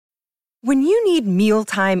When you need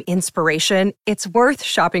mealtime inspiration, it's worth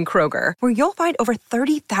shopping Kroger, where you'll find over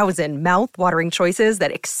 30,000 mouth-watering choices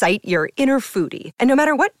that excite your inner foodie. And no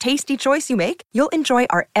matter what tasty choice you make, you'll enjoy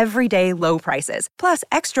our everyday low prices, plus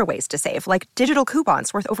extra ways to save, like digital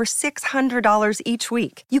coupons worth over $600 each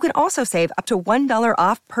week. You can also save up to $1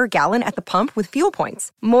 off per gallon at the pump with fuel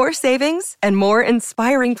points. More savings and more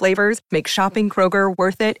inspiring flavors make shopping Kroger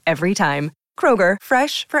worth it every time. Kroger,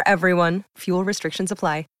 fresh for everyone. Fuel restrictions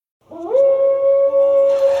apply.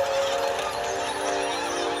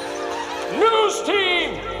 News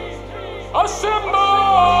team, assemble!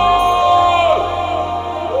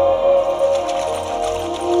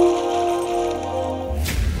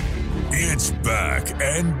 It's back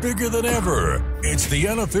and bigger than ever. It's the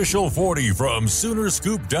unofficial 40 from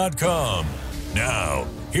Soonerscoop.com. Now,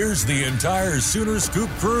 here's the entire Sooner Scoop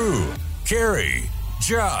crew. Carrie,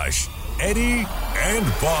 Josh, Eddie, and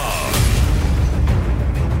Bob.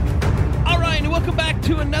 All right, and welcome back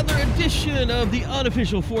to another edition of the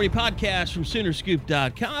Unofficial 40 podcast from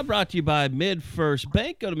Soonerscoop.com, brought to you by MidFirst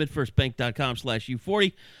Bank. Go to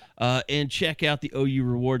midfirstbank.com/U40 and check out the OU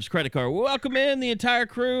Rewards credit card. Welcome in the entire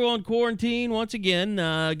crew on quarantine once again.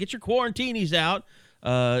 Get your quarantinis out.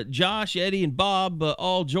 Josh, Eddie, and Bob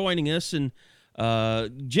all joining us. And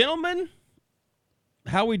gentlemen,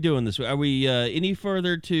 how are we doing this week? Are we any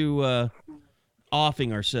further to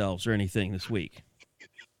offing ourselves or anything this week?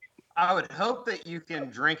 I would hope that you can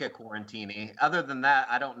drink a quarantini. Other than that,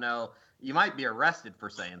 I don't know. You might be arrested for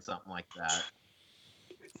saying something like that.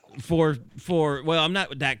 Well, I'm not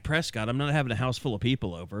with Dak Prescott. I'm not having a house full of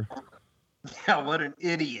people over. Yeah, what an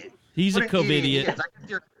idiot. He's a COVID-idiot.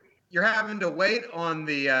 You're having to wait on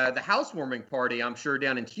the housewarming party, I'm sure,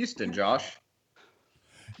 down in Houston, Josh.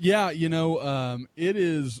 Yeah, it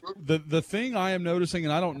is the thing I am noticing,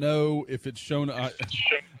 and I don't know if it's shown.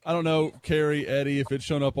 I don't know, Carrie, Eddie, if it's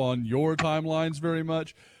shown up on your timelines very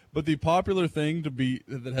much, but the popular thing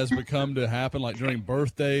that has become to happen, like during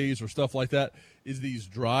birthdays or stuff like that, is these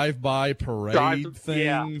drive-by parade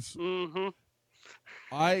things. Yeah. Mm-hmm.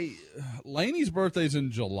 Laney's birthday's in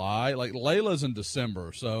July, like Layla's in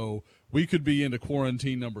December, so we could be into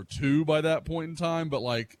quarantine number 2 by that point in time, but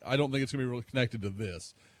I don't think it's going to be really connected to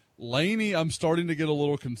this. Laney, I'm starting to get a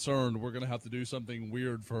little concerned. We're going to have to do something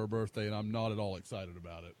weird for her birthday, and I'm not at all excited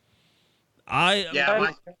about it.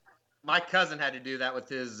 My cousin had to do that with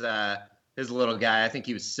his little guy. I think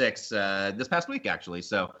he was 6 this past week, actually.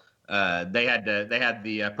 So they had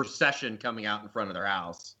the procession coming out in front of their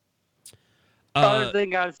house. Other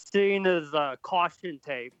thing I've seen is caution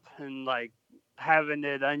tape and having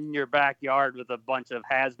it in your backyard with a bunch of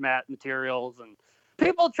hazmat materials, and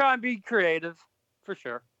people try and be creative for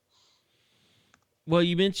sure. Well,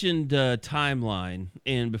 you mentioned timeline,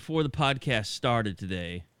 and before the podcast started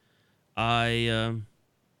today, I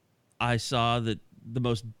saw that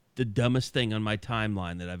the dumbest thing on my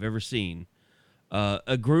timeline that I've ever seen.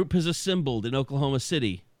 A group has assembled in Oklahoma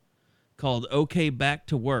City called OK Back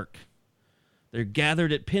to Work. They're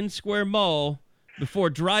gathered at Penn Square Mall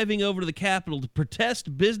before driving over to the Capitol to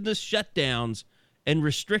protest business shutdowns and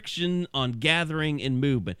restriction on gathering and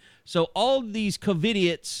movement. So all these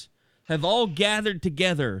COVIDiots have all gathered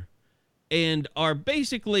together and are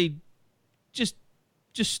basically just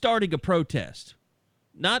starting a protest.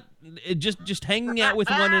 Not just hanging out with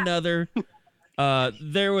one another.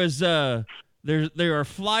 There are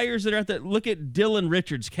flyers that are out there. Look at Dylan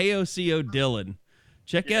Richards, KOCO Dylan.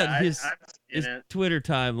 Check out his Twitter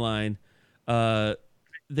timeline.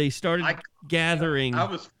 They started gathering.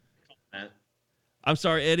 I'm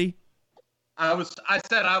sorry, Eddie. I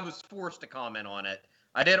said I was forced to comment on it.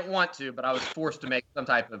 I didn't want to, but I was forced to make some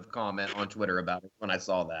type of comment on Twitter about it when I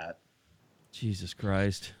saw that. Jesus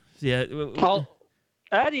Christ. Yeah. Well,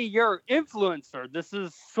 Eddie, you're an influencer. This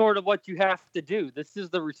is sort of what you have to do. This is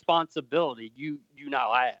the responsibility you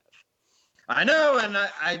now have. I know, and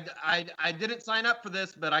I didn't sign up for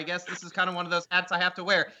this, but I guess this is kind of one of those hats I have to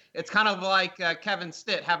wear. It's kind of like Kevin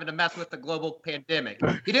Stitt having to mess with the global pandemic.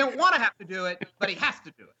 He didn't want to have to do it, but he has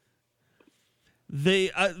to do it.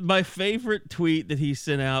 My favorite tweet that he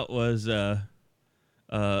sent out was a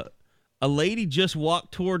lady just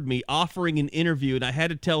walked toward me offering an interview, and I had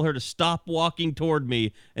to tell her to stop walking toward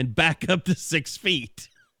me and back up to 6 feet.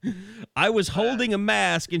 I was holding a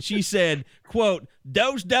mask, and she said, quote,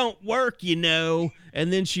 "Those don't work, you know."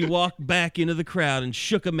 And then she walked back into the crowd and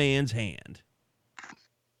shook a man's hand.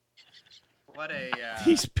 What a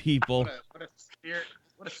these people. What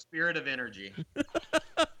a spirit of energy.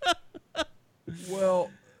 Well,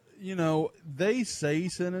 they say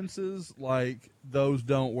sentences like "those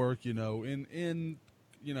don't work," in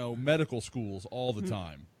medical schools all the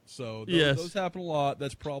time. So Yes. those happen a lot.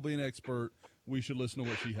 That's probably an expert. We should listen to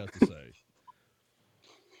what she has to say.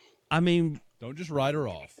 I mean, Don't just write her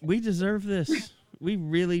off. we deserve this. We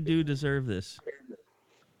really do deserve this.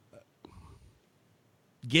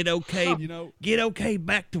 Get okay. Get okay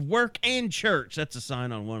back to work and church. That's a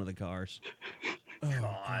sign on one of the cars. Oh,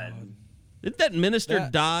 God. Didn't that minister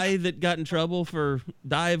die of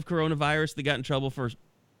coronavirus that got in trouble for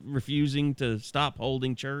refusing to stop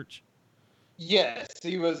holding church? Yes,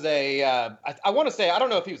 he was I want to say, I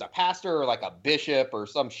don't know if he was a pastor or like a bishop or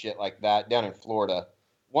some shit like that down in Florida.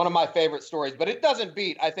 One of my favorite stories, but it doesn't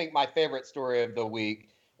beat, I think, my favorite story of the week,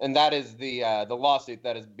 and that is the lawsuit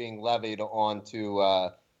that is being levied onto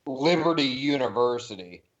Liberty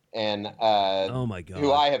University, and oh my God,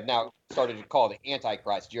 who I have now started to call the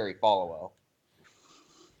Antichrist, Jerry Falwell.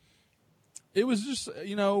 It was just,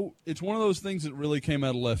 it's one of those things that really came out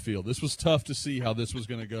of left field. This was tough to see how this was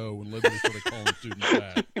going to go when Liberty started calling students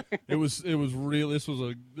back.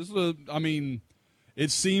 It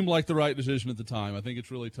seemed like the right decision at the time. I think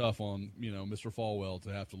it's really tough on, Mr. Falwell to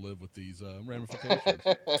have to live with these ramifications.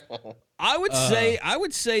 I would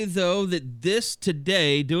say though that this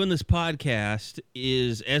today, doing this podcast,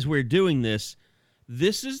 is, as we're doing this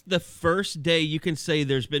is the first day you can say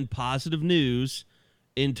there's been positive news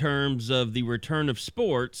in terms of the return of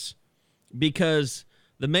sports, because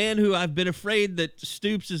the man who I've been afraid that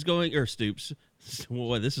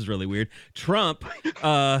boy, this is really weird, Trump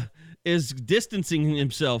is distancing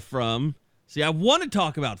himself from. See, I want to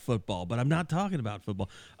talk about football, but I'm not talking about football.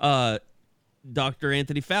 Dr.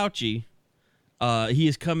 Anthony Fauci, he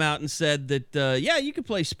has come out and said that, you can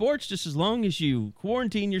play sports just as long as you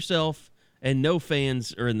quarantine yourself and no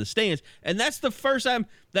fans are in the stands. And that's the first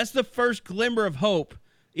glimmer of hope.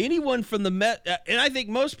 Anyone from the and I think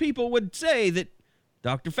most people would say that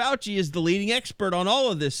Dr. Fauci is the leading expert on all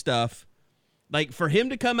of this stuff. Like, for him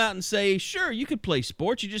to come out and say, sure, you could play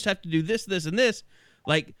sports, you just have to do this, this, and this.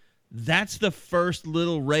 Like, that's the first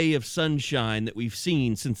little ray of sunshine that we've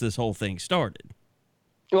seen since this whole thing started.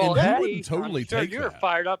 Well, and Eddie, wouldn't totally I'm sure take you're that.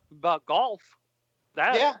 Fired up about golf.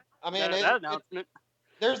 Yeah, I mean, that announcement.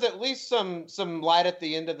 There's at least some light at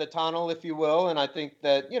the end of the tunnel, if you will, and I think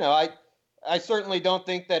that, I certainly don't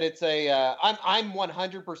think that it's I'm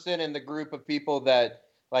 100% in the group of people that,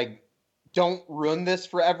 like, don't ruin this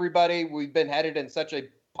for everybody. We've been headed in such a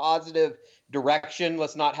positive direction.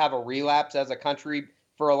 Let's not have a relapse as a country,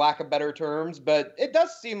 for a lack of better terms. But it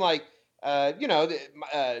does seem like,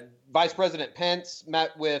 Vice President Pence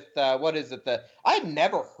met with, I had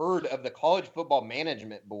never heard of the College Football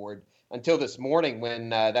Management Board until this morning when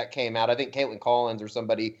that came out. I think Caitlin Collins or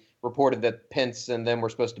somebody reported that Pence and them were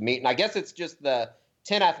supposed to meet. And I guess it's just the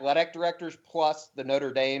 10 athletic directors plus the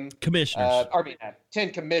Notre Dame commissioners.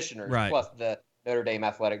 10 commissioners, right, plus the Notre Dame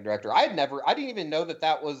athletic director. I didn't even know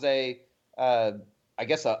that was a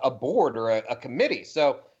board or a committee.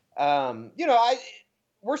 So,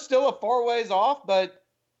 we're still a far ways off, but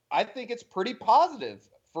I think it's pretty positive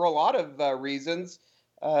for a lot of reasons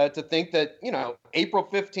to think that, April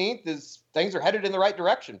 15th things are headed in the right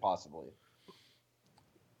direction, possibly.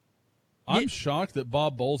 I'm shocked that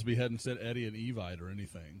Bob Bowlesby hadn't sent Eddie an Evite or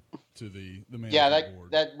anything to the management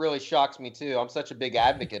board. That really shocks me too. I'm such a big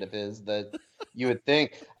advocate of his that you would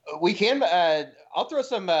think we can. I'll throw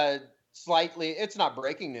some slightly. It's not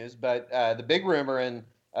breaking news, but the big rumor in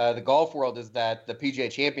the golf world is that the PGA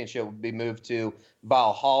Championship will be moved to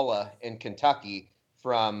Valhalla in Kentucky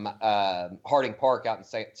from Harding Park out in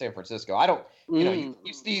San Francisco. I don't. You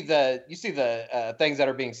see the things that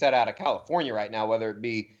are being said out of California right now, whether it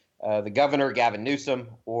be the governor, Gavin Newsom,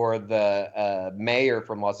 or the mayor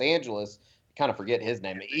from Los Angeles. I kind of forget his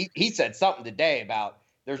name. He said something today about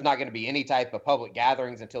there's not going to be any type of public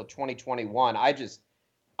gatherings until 2021. I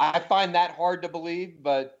find that hard to believe,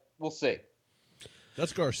 but we'll see.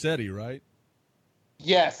 That's Garcetti, right?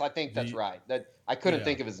 Yes, I think that's right. That I couldn't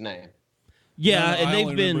think of his name. Yeah, no, and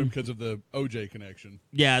they've been because of the OJ connection.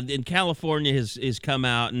 Yeah, and California has come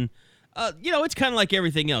out and it's kind of like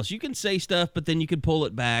everything else. You can say stuff, but then you can pull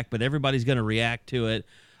it back, but everybody's going to react to it.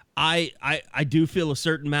 I do feel a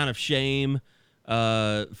certain amount of shame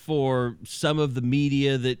for some of the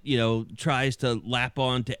media that, tries to lap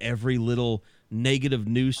on to every little negative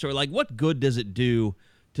news story. Like, what good does it do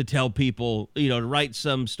to tell people, to write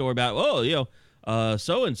some story about,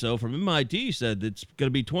 so-and-so from MIT said it's going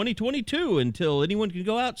to be 2022 until anyone can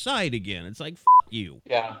go outside again. It's like, you.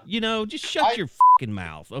 Yeah. Just shut your fucking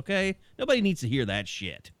mouth, okay? Nobody needs to hear that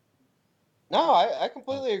shit. No, I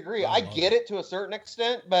completely agree. I get it to a certain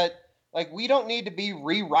extent, but, like, we don't need to be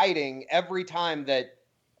rewriting every time that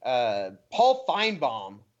Paul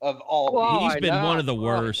Feinbaum, of all people. He's been one of the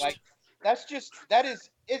worst. Like,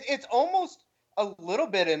 it's almost a little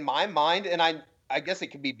bit in my mind, and I guess it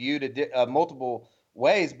can be viewed multiple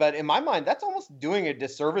ways, but in my mind, that's almost doing a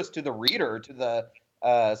disservice to the reader, to the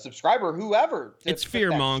subscriber, whoever. It's fear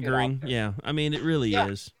mongering. Yeah, I mean, it really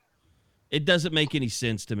is. It doesn't make any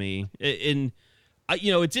sense to me. And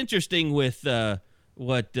it's interesting with is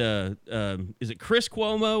it Chris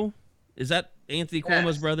Cuomo? Is that Anthony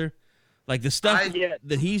Cuomo's brother? Like the stuff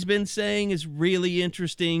that he's been saying is really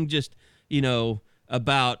interesting. Just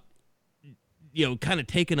about kind of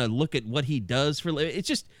taking a look at what he does for. It's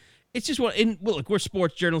just what. And look, we're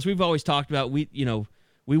sports journalists. We've always talked about we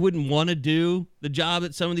wouldn't want to do the job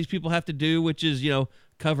that some of these people have to do, which is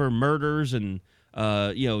cover murders and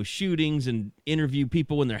shootings and interview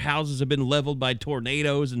people when their houses have been leveled by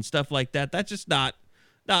tornadoes and stuff like that. That's just not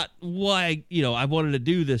why I wanted to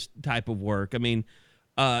do this type of work. I mean,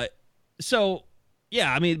 but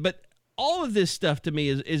all of this stuff to me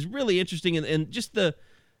is really interesting, and just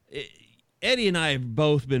Eddie and I have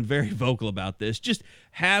both been very vocal about this. Just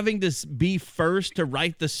having to be first to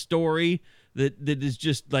write the story that is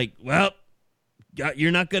just like, well,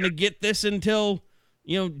 you're not going to get this until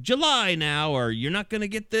July now, or you're not going to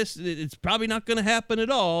get this. It's probably not going to happen at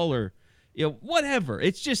all, or whatever.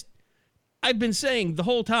 It's just, I've been saying the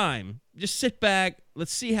whole time, just sit back.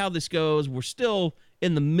 Let's see how this goes. We're still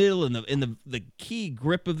in the middle, in the key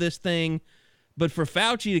grip of this thing. But for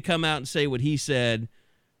Fauci to come out and say what he said,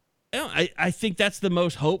 I think that's the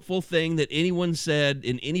most hopeful thing that anyone said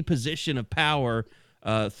in any position of power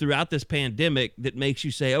throughout this pandemic that makes you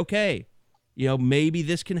say, okay, maybe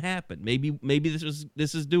this can happen. Maybe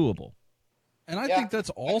this is doable. And I think that's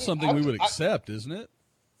all something we would accept, isn't it?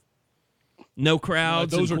 No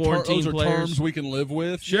crowds. Those and are quarantine players. terms we can live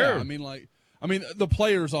with. Sure. Yeah, I mean, the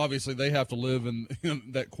players obviously they have to live in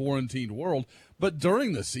that quarantined world. But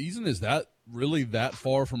during the season, is that really that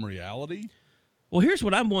far from reality? Well, here's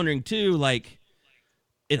what I'm wondering too. Like,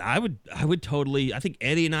 and I would totally. I think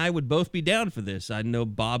Eddie and I would both be down for this. I know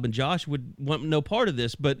Bob and Josh would want no part of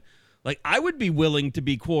this, but like, I would be willing to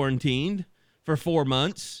be quarantined for 4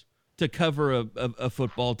 months to cover a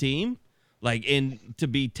football team, like, and to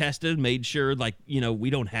be tested, made sure, like, we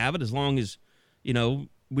don't have it, as long as,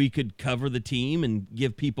 we could cover the team and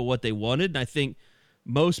give people what they wanted. And I think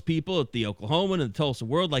most people at the Oklahoman and the Tulsa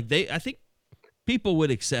World, like, I think people would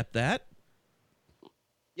accept that.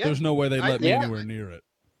 Yeah. There's no way they'd let me anywhere near it.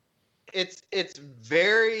 It's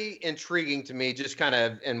very intriguing to me, just kind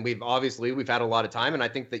of, and we've had a lot of time, and I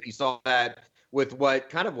think that you saw that with what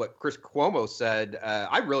Chris Cuomo said.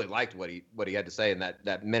 I really liked what he had to say in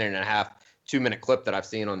that minute and a half, 2-minute clip that I've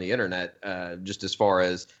seen on the internet. Just as far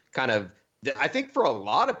as kind of, I think for a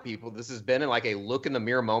lot of people, this has been like a look in the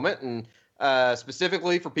mirror moment, and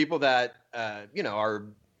specifically for people that are,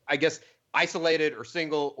 I guess, isolated or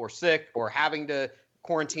single or sick or having to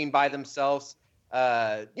quarantine by themselves.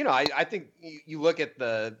 I think you look at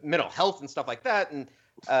the mental health and stuff like that, and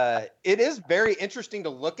it is very interesting to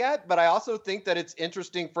look at, but I also think that it's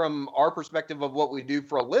interesting from our perspective of what we do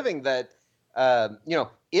for a living that,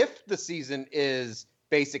 if the season is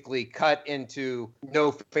basically cut into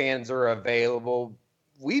no fans are available,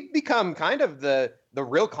 we become kind of the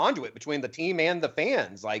real conduit between the team and the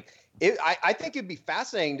fans. Like, I think it'd be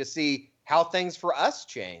fascinating to see how things for us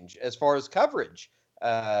change as far as coverage.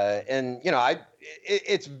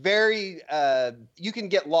 It's very, you can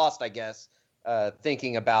get lost, I guess,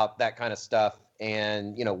 thinking about that kind of stuff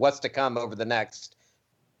and, what's to come over the next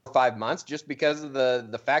 5 months, just because of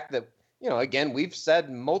the fact that, again, we've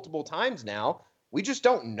said multiple times now, we just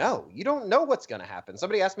don't know. You don't know what's going to happen.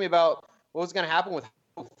 Somebody asked me about what was going to happen with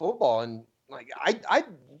football, and like, I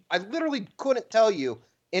literally couldn't tell you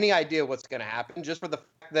any idea what's going to happen, just for the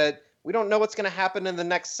fact that we don't know what's going to happen in the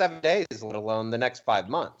next 7 days, let alone the next 5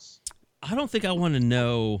 months. I don't think I want to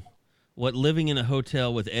know what living in a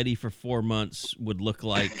hotel with Eddie for 4 months would look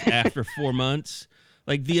like after 4 months.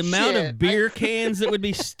 Like, the amount of beer cans that would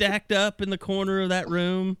be stacked up in the corner of that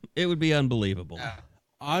room, it would be unbelievable.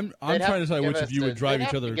 I'm trying to decide which of you would drive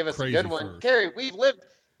each other crazy first. Carrie,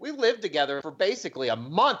 we lived together for basically a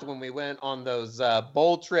month when we went on those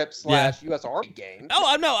bowl trips / U.S. Army games.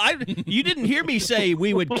 Oh, no, you didn't hear me say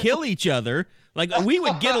we would kill each other. Like, we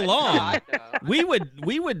would get along. We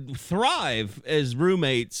would thrive as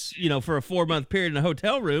roommates, for a 4-month period in a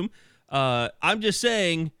hotel room. I'm just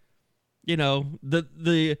saying,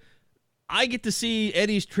 I get to see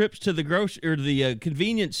Eddie's trips to the the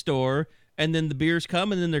convenience store, and then the beers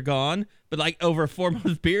come and then they're gone. But like, over a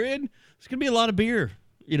 4-month period, it's gonna be a lot of beer,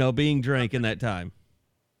 being drank in that time.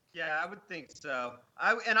 Yeah, I would think so.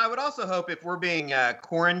 I would also hope, if we're being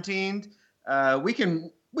quarantined, we can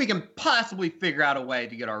possibly figure out a way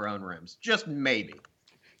to get our own rooms. Just maybe.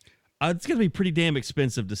 It's going to be pretty damn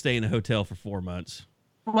expensive to stay in a hotel for 4 months.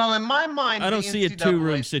 Well, in my mind, I don't the see a NCAA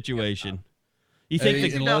 2-room situation. You think Hey,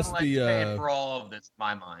 the unless NCAA is paying for all of this, in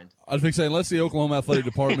my mind. I was saying, unless the Oklahoma Athletic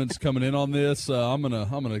Department's coming in on this, I'm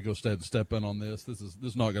gonna go step in on this. This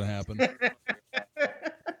is not gonna happen.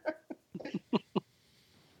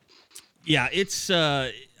 Yeah, it's.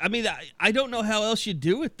 I mean, I don't know how else you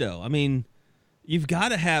do it though. I mean, you've got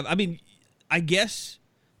to have. I mean, I guess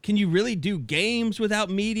can you really do games without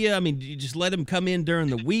media? I mean, do you just let them come in during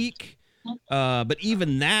the week? But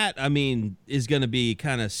even that, I mean, is going to be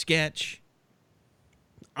kind of sketch.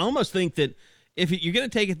 I almost think that if you're going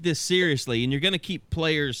to take it this seriously and you're going to keep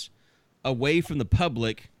players away from the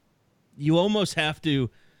public, you almost have to,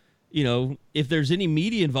 you know, if there's any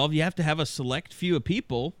media involved, you have to have a select few of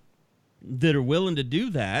people that are willing to do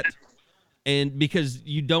that, and because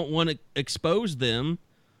you don't want to expose them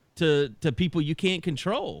to people you can't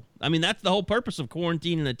control. I mean, that's the whole purpose of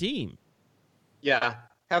quarantining a team. Yeah.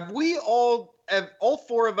 Have we all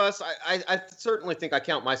four of us, I certainly think I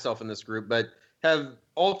count myself in this group, but have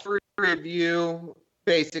all three of you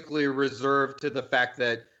basically reserved to the fact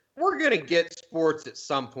that we're going to get sports at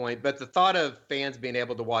some point, but the thought of fans being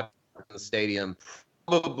able to watch in the stadium,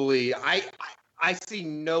 probably, I see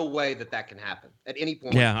no way that can happen at any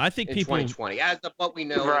point. Yeah, I think in people 2020, as of what we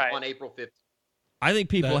know Right. on April 15th. I think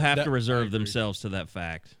people have to I reserve agree. themselves to that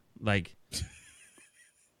fact. Like,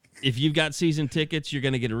 if you've got season tickets, you're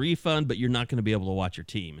going to get a refund, but you're not going to be able to watch your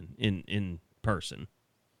team in person.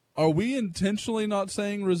 Are we intentionally not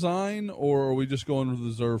saying resign, or are we just going to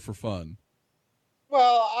reserve for fun?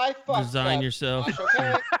 Well, I fucked Resign up. yourself.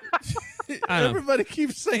 Okay? I don't- Everybody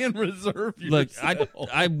keeps saying reserve Look, yourself.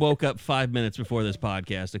 I woke up 5 minutes before this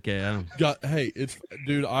podcast. Okay, I don't. Hey,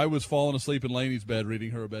 dude. I was falling asleep in Lainey's bed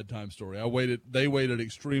reading her a bedtime story. They waited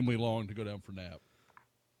extremely long to go down for nap.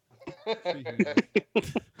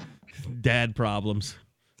 Dad problems.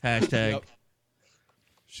 Hashtag.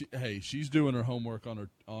 Yep. She's doing her homework on her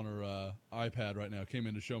iPad right now. Came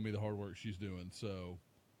in to show me the hard work she's doing. So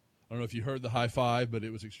I don't know if you heard the high five, but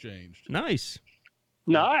it was exchanged. Nice.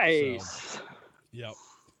 Nice. Yep.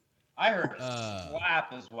 I heard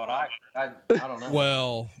slap is what I don't know.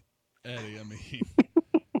 Well, Eddie, I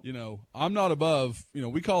mean, I'm not above.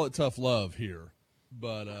 We call it tough love here,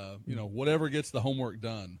 but whatever gets the homework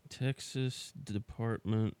done. Texas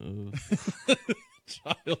Department of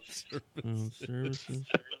Child Services.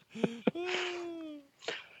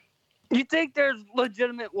 You think there's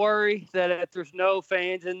legitimate worry that if there's no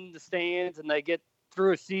fans in the stands and they get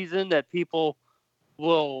through a season that people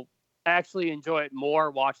will actually enjoy it more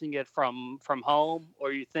watching it from home,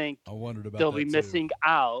 or you think I wondered about they'll that be too. missing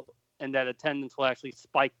out and that attendance will actually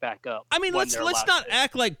spike back up? I mean, when let's they're not allowed to?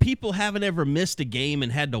 act like people haven't ever missed a game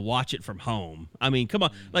and had to watch it from home. I mean, come on.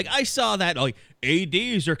 Like, I saw that, like,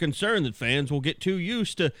 ADs are concerned that fans will get too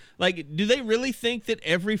used to, like, do they really think that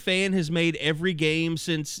every fan has made every game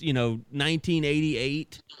since,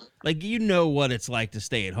 1988? Like, what it's like to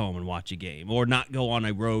stay at home and watch a game or not go on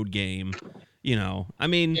a road game, I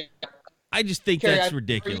mean, I just think Carrie, that's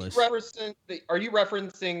ridiculous. Are you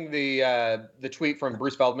referencing the tweet from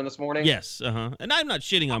Bruce Feldman this morning? Yes, and I'm not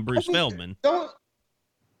shitting on Bruce Feldman.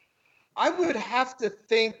 I would have to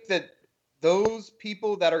think that those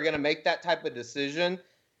people that are going to make that type of decision,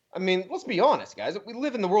 I mean, let's be honest, guys. We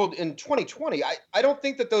live in the world in 2020. I don't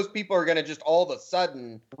think that those people are going to just all of a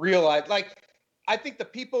sudden realize, I think the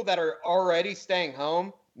people that are already staying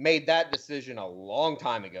home made that decision a long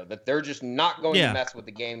time ago, that they're just not going to mess with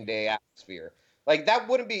the game day atmosphere. That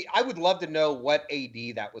wouldn't be, I would love to know what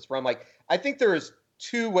AD that was from. I think there's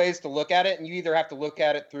two ways to look at it, and you either have to look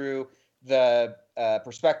at it through the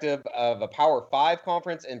perspective of a Power 5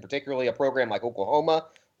 conference, and particularly a program like Oklahoma,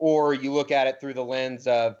 or you look at it through the lens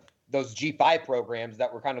of those G5 programs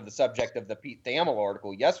that were kind of the subject of the Pete Thamel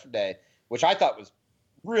article yesterday, which I thought was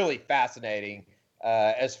really fascinating.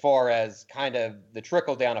 As far as kind of the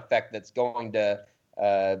trickle-down effect that's going to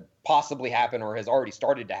possibly happen or has already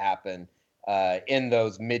started to happen in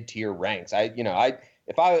those mid-tier ranks. I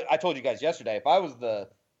told you guys yesterday, if I was the,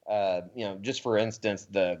 just for instance,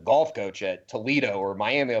 the golf coach at Toledo or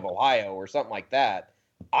Miami of Ohio or something like that,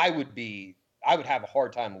 I would have a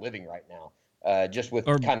hard time living right now, just with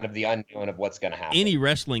kind of the unknown of what's going to happen. Any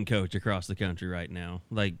wrestling coach across the country right now,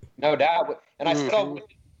 no doubt. And I saw.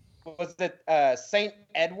 Was it St.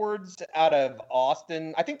 Edward's out of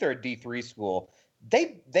Austin? I think they're a D3 school.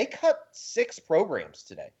 They cut 6 programs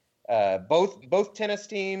today. Both tennis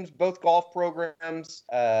teams, both golf programs,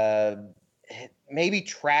 maybe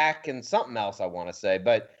track and something else I want to say.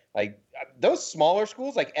 But those smaller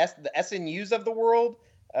schools, the SNUs of the world,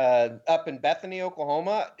 up in Bethany,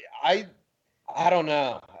 Oklahoma, I don't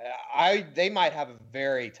know. they might have a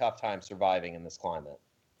very tough time surviving in this climate.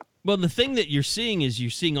 Well, the thing that you're seeing is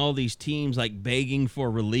you're seeing all these teams like begging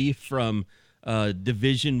for relief from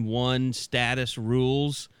Division I status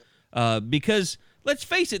rules because let's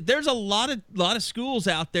face it, there's a lot of schools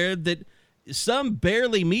out there that some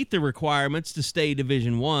barely meet the requirements to stay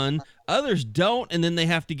Division I, others don't, and then they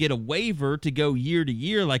have to get a waiver to go year to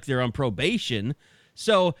year like they're on probation.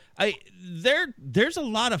 So there's a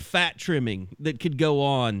lot of fat trimming that could go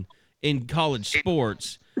on in college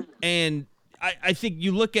sports, and I think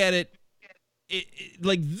you look at it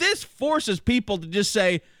like this forces people to just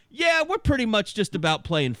say, yeah, we're pretty much just about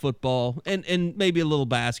playing football and maybe a little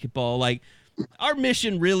basketball. Like, our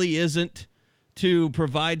mission really isn't to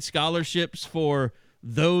provide scholarships for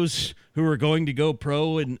those who are going to go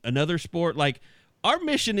pro in another sport. Like, our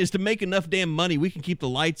mission is to make enough damn money we can keep the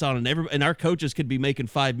lights on, and our coaches could be making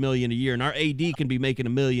 $5 million a year, and our AD can be making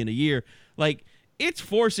 $1 million a year. Like, it's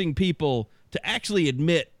forcing people to actually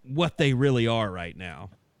admit what they really are right now.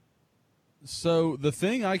 So the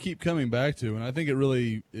thing I keep coming back to, and I think it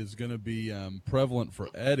really is going to be prevalent for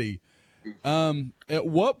Eddie, at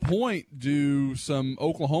what point do some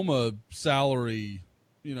Oklahoma salary,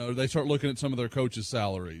 they start looking at some of their coaches'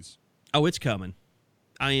 salaries? Oh, it's coming.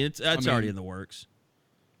 I mean, it's already in the works.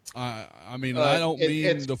 I don't mean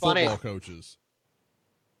the funny. football coaches.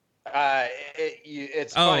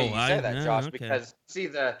 It's funny you say that, Josh, okay. because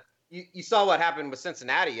you saw what happened with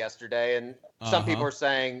Cincinnati yesterday, and some people are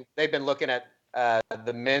saying they've been looking at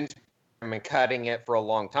the men's program and cutting it for a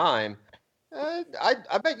long time.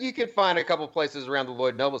 I bet you could find a couple places around the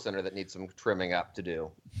Lloyd Noble Center that need some trimming up to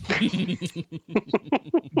do.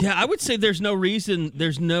 Yeah, I would say there's no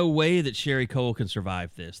way that Sherry Cole can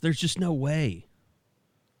survive this. There's just no way.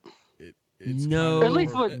 It's no At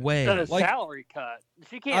least with way. a salary cut.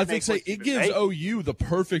 She can't. I think it gives make. OU the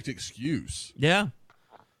perfect excuse. Yeah.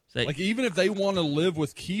 Like, even if they want to live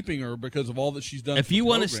with keeping her because of all that she's done. If you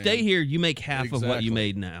want to stay here, you make half of what you Exactly.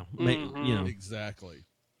 made now. Exactly.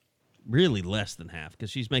 Really less than half because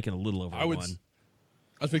she's making a little over one.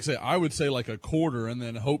 I would say like a quarter, and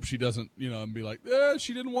then hope she doesn't, and be like,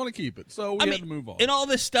 she didn't want to keep it, so we had to move on. And all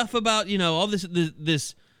this stuff about, all these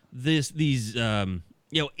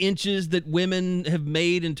inches that women have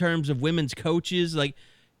made in terms of women's coaches, like,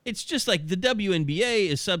 it's just like the WNBA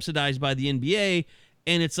is subsidized by the NBA,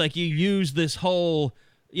 and it's like you use this whole,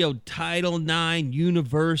 Title IX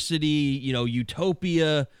university,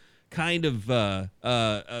 utopia kind of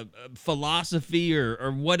philosophy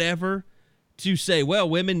or whatever to say, well,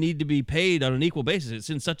 women need to be paid on an equal basis. It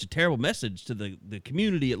sends such a terrible message to the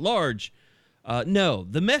community at large. No,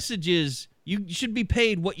 the message is you should be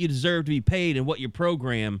paid what you deserve to be paid and what your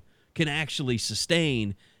program can actually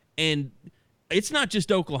sustain. And it's not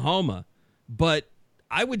just Oklahoma, but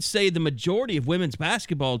I would say the majority of women's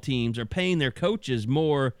basketball teams are paying their coaches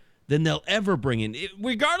more than they'll ever bring in.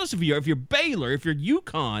 Regardless if you're Baylor, if you're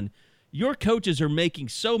UConn, your coaches are making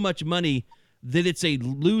so much money that it's a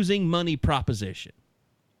losing money proposition.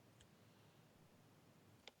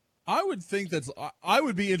 I would think I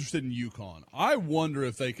would be interested in UConn. I wonder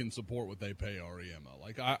if they can support what they pay Ariema.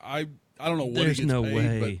 Like, I don't know what There's he gets no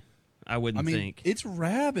paid, way. I wouldn't but, think. it's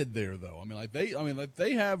rabid there, though. They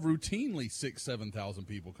have routinely 6,000-7,000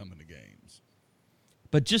 people coming to games.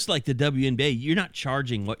 But just like the WNBA, you're not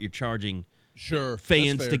charging what you're charging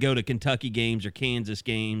fans to go to Kentucky games or Kansas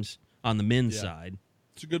games on the men's side.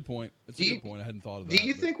 It's a good point. I hadn't thought of that. Do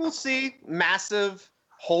you think we'll see massive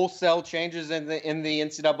wholesale changes in the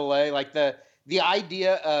NCAA? Like the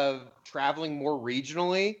idea of traveling more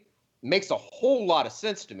regionally makes a whole lot of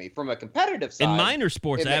sense to me from a competitive side. In minor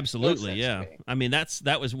sports, absolutely, yeah. I mean,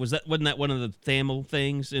 wasn't that one of the Thamel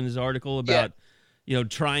things in his article about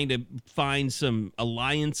trying to find some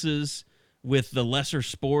alliances with the lesser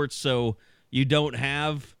sports so you don't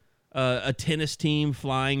have a tennis team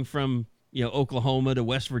flying from Oklahoma to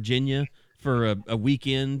West Virginia for a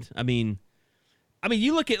weekend. I mean,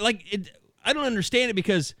 you look at I don't understand it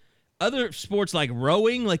because other sports like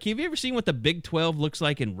rowing, like, have you ever seen what the Big 12 looks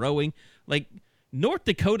like in rowing? Like, North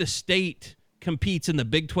Dakota State competes in the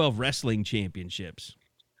Big 12 wrestling championships.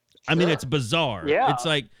 I mean, it's bizarre. Yeah. It's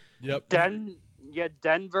like,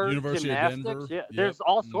 Denver University Gymnastics. of Denver. Yeah, there's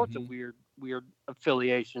all sorts of weird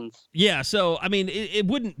affiliations. yeah. So, I mean, it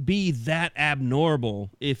wouldn't be that abnormal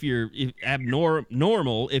if you're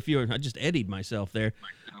abnormal if you're. I just eddied myself there.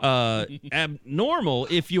 Abnormal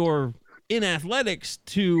if you're in athletics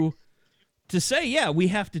to say, yeah, we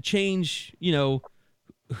have to change,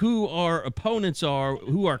 who our opponents are,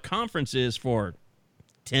 who our conference is for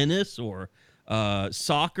tennis or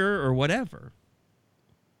soccer or whatever.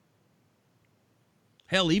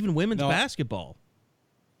 Hell, even women's basketball.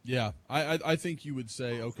 Yeah, I think you would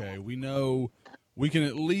say, okay, we know we can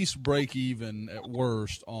at least break even at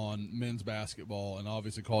worst on men's basketball, and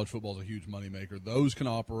obviously college football is a huge moneymaker. Those can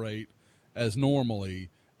operate as normally.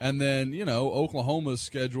 And then, Oklahoma's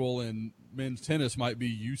schedule in men's tennis might be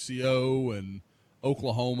UCO and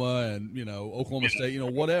Oklahoma and, Oklahoma State,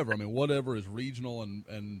 whatever. I mean, whatever is regional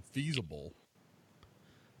and feasible.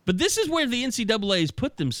 But this is where the NCAA has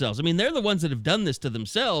put themselves. I mean, they're the ones that have done this to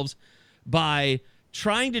themselves by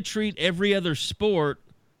trying to treat every other sport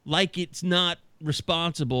like it's not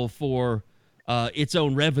responsible for its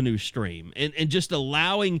own revenue stream, and just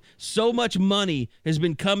allowing so much money has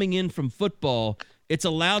been coming in from football. It's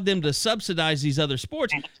allowed them to subsidize these other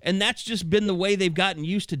sports, and that's just been the way they've gotten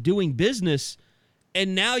used to doing business.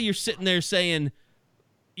 And now you're sitting there saying,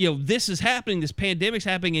 this is happening, this pandemic's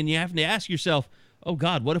happening, and you have to ask yourself, oh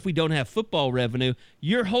God, what if we don't have football revenue?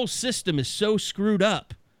 Your whole system is so screwed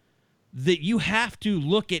up that you have to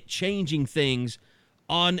look at changing things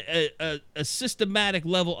on a systematic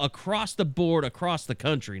level across the board, across the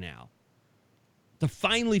country now, to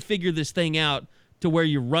finally figure this thing out to where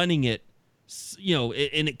you're running it,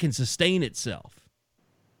 and it can sustain itself.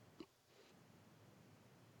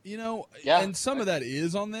 And some of that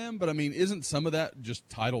is on them, but I mean, isn't some of that just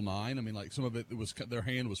Title IX? I mean, like some of it was their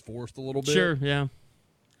hand was forced a little bit. Sure, yeah.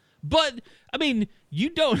 But I mean, you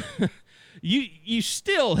don't, you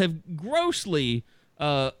still have grossly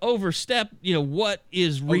overstepped, what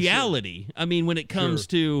is reality. Sure. I mean, when it comes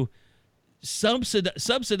to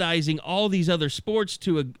subsidizing all these other sports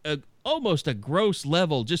to a almost a gross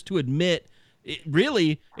level, just to admit,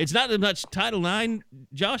 it's not as much Title IX,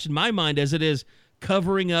 Josh, in my mind, as it is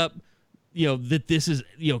covering up, that this is,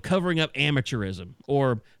 covering up amateurism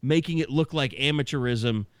or making it look like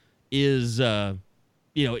amateurism is,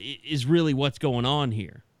 is really what's going on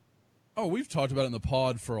here. Oh, we've talked about it in the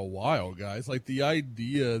pod for a while, guys. Like the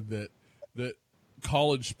idea that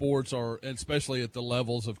college sports are, and especially at the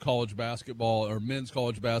levels of college basketball or men's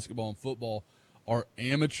college basketball and football, are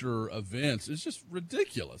amateur events is just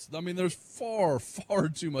ridiculous. I mean, there's far, far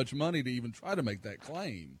too much money to even try to make that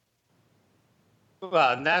claim.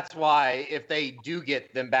 Well, and that's why if they do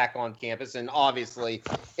get them back on campus, and obviously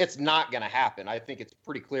it's not going to happen. I think it's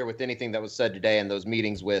pretty clear with anything that was said today in those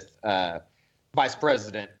meetings with Vice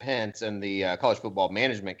President Pence and the College Football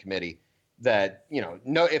Management Committee that,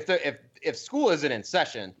 if school isn't in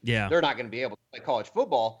session, they're not going to be able to play college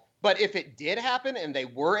football. But if it did happen and they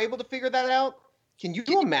were able to figure that out, can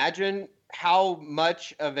you imagine how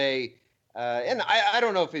much of a and I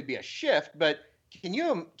don't know if it'd be a shift, but can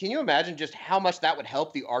you imagine just how much that would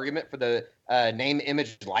help the argument for the name,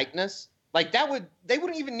 image, likeness? Like they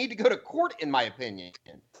wouldn't even need to go to court, in my opinion,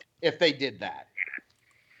 if they did that.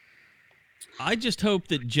 I just hope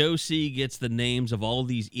that Joe C gets the names of all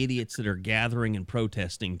these idiots that are gathering and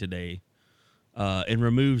protesting today, and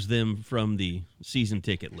removes them from the season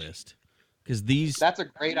ticket list, because that's a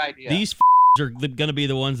great idea. These are going to be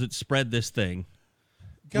the ones that spread this thing.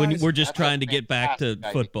 Guys, when we're just trying to get back to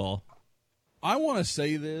football. I want to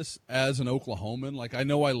say this as an Oklahoman. Like, I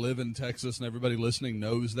know I live in Texas and everybody listening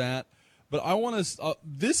knows that, but I want to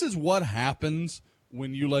this is what happens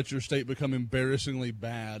when you let your state become embarrassingly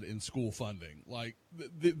bad in school funding. Like,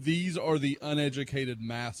 these are the uneducated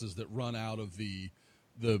masses that run out of the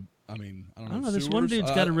I don't know. This one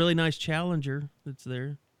dude's got a really nice Challenger that's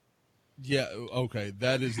there. Yeah, okay.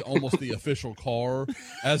 That is almost the official car,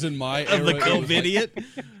 as in my era. Of the Covidiot?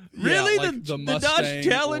 Like, really? Yeah, like the Dodge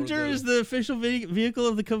Challenger is the official vehicle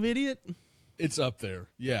of the Covidiot? It's up there.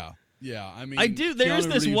 Yeah. Yeah, I mean, I do. There's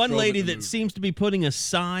this one lady that seems to be putting a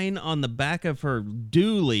sign on the back of her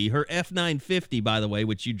dually, her F950, by the way,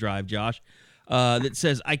 which you drive, Josh, that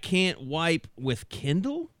says, "I can't wipe with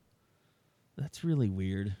Kindle." That's really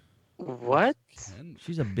weird. What?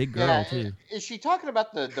 She's a big girl too. Is she talking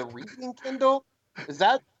about the reading Kindle? Is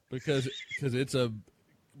that because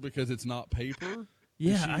it's not paper?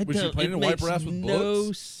 Yeah, was she planning to wipe her ass with no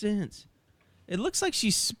books? Sense. It looks like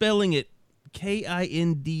she's spelling it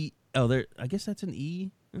Kind. Oh, there. I guess that's an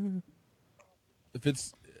E. If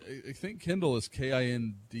it's, I think Kindle is Kindle,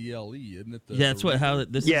 isn't it? Yeah, that's how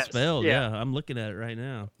this is spelled. Yeah, I'm looking at it right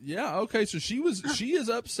now. Yeah. Okay. So she is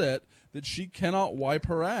upset that she cannot wipe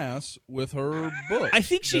her ass with her books. I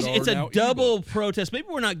think it's a double protest. Maybe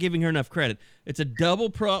we're not giving her enough credit. It's a double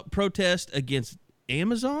protest against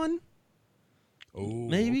Amazon. Oh,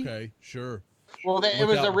 maybe. Okay. Sure. Well, it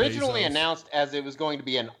was originally announced as it was going to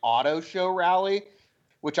be an auto show rally,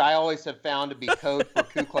 which I always have found to be code for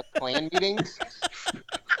Ku Klux Klan meetings.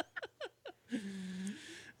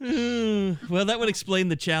 Well, that would explain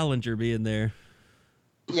the Challenger being there.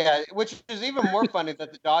 Yeah, which is even more funny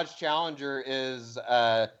that the Dodge Challenger is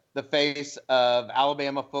the face of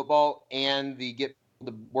Alabama football and the Get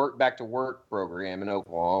the Work Back to Work program in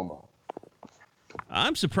Oklahoma.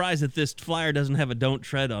 I'm surprised that this flyer doesn't have a "Don't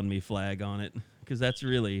Tread on Me" flag on it, because that's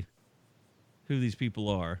really who these people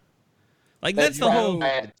are. Like, that's the whole. I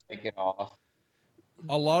had to take it off.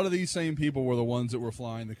 A lot of these same people were the ones that were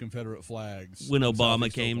flying the Confederate flags When in Obama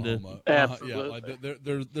Southeast came to- Oklahoma. Absolutely. Yeah,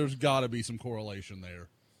 like there's got to be some correlation there.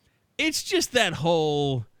 It's just that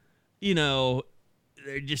whole, they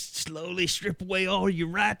just slowly strip away all your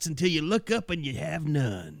rights until you look up and you have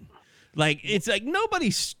none. Like, it's like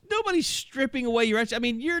nobody's stripping away your rights. I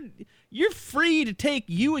mean, you're free to take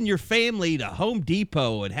you and your family to Home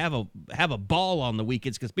Depot and have a ball on the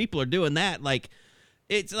weekends, because people are doing that. Like,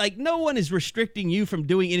 it's like no one is restricting you from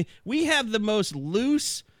doing any. We have the most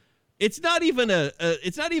loose. It's not even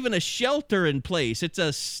a shelter in place. It's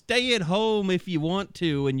a stay at home if you want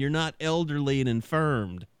to and you're not elderly and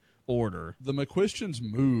infirmed order. The McQuestians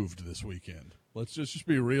moved this weekend. Let's just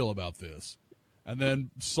be real about this. And then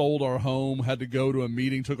sold our home, had to go to a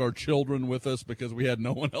meeting, took our children with us because we had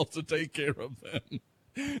no one else to take care of them.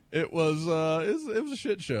 It was a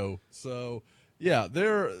shit show. So, yeah,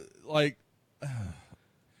 they're like...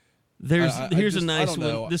 Here's a nice I don't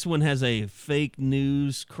know. one. This one has a fake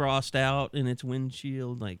news crossed out in its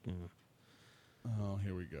windshield. Like, Oh,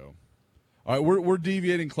 here we go. All right, we're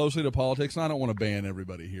deviating closely to politics, and I don't want to ban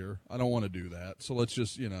everybody here. I don't want to do that. So let's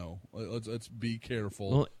just, let's be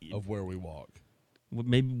careful of where we walk.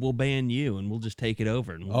 maybe we'll ban you and we'll just take it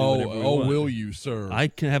over. And we'll do whatever we want. Will you, sir? I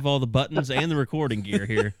can have all the buttons and the recording gear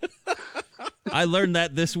here. I learned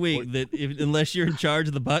that this week, that unless you're in charge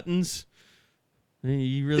of the buttons,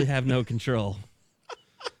 you really have no control.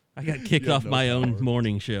 I got kicked off my own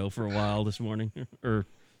morning show for a while this morning, or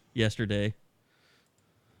yesterday.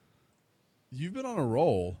 You've been on a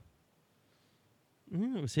roll.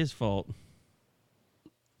 It was his fault.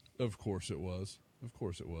 Of course it was. Of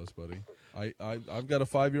course it was, buddy. I've got a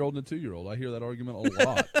 5-year-old and a 2-year-old. I hear that argument a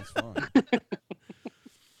lot. It's fine.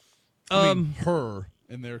 I mean, her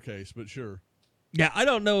in their case, but sure. Yeah, I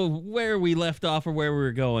don't know where we left off or where we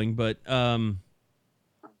were going, but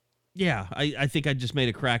yeah, I think I just made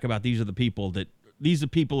a crack about these are the people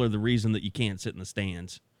are the reason that you can't sit in the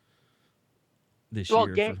stands this year. Well,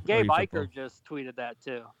 Gabe Eicher just tweeted that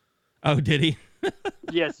too. Oh, did he?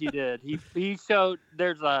 Yes, he did. He showed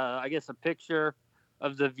there's a picture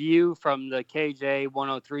of the view from the KJ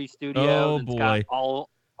 103 studio. Oh boy!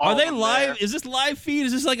 Are they live? There. Is this live feed?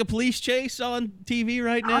 Is this like a police chase on TV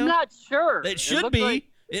right now? I'm not sure. It should be.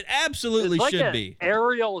 It absolutely should be.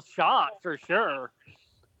 Aerial shot for sure.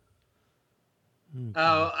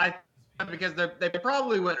 Oh, because they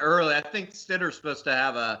probably went early. I think Stitter's supposed to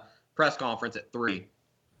have a press conference at 3.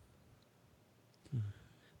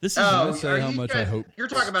 This is say how much I hope. You're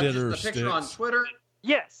talking about just the picture on Twitter?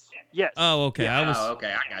 Yes. Oh, okay. Yeah, okay.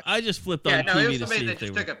 I got you. I just flipped on TV to see if they were. it was somebody that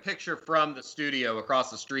just took a picture from the studio across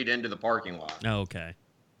the street into the parking lot. Oh, okay.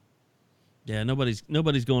 Yeah, nobody's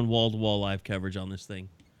going wall-to-wall live coverage on this thing.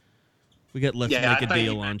 We got Let's Make a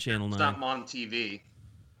Deal on Channel 9. Something on TV.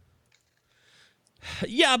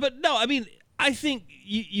 Yeah, but no, I mean, I think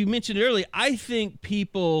you mentioned it earlier. I think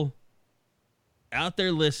people out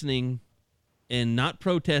there listening and not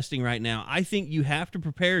protesting right now, I think you have to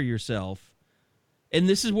prepare yourself. And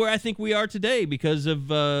this is where I think we are today because of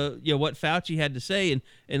what Fauci had to say.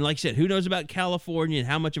 And like I said, who knows about California and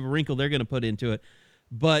how much of a wrinkle they're going to put into it.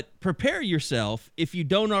 But prepare yourself if you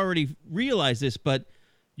don't already realize this, but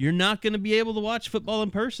you're not going to be able to watch football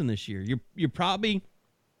in person this year. You're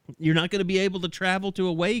not going to be able to travel to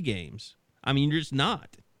away games. I mean, you're just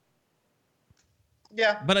not.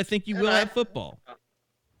 Yeah. But I think you will have football.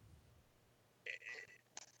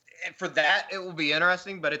 And for that, it will be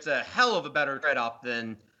interesting, but it's a hell of a better trade-off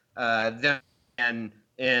than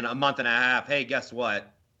in a month and a half. Hey, guess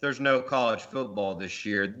what? There's no college football this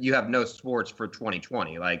year. You have no sports for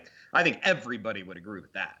 2020. Like, I think everybody would agree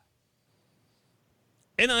with that.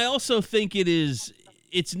 And I also think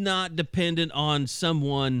it's not dependent on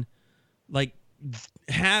someone, like,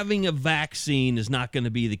 having a vaccine is not going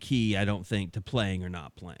to be the key, I don't think, to playing or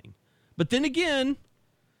not playing. But then again,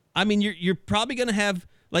 I mean, you're probably going to have,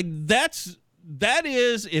 like, that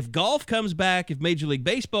is if golf comes back, if Major League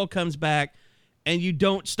Baseball comes back, and you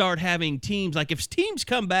don't start having teams, like if teams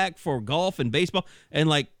come back for golf and baseball and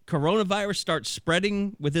like coronavirus starts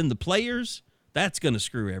spreading within the players, that's going to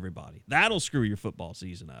screw everybody. That'll screw your football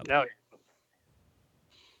season up. No.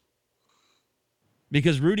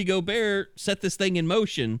 Because Rudy Gobert set this thing in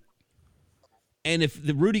motion, and if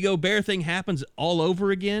the Rudy Gobert thing happens all over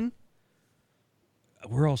again,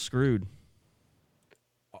 we're all screwed.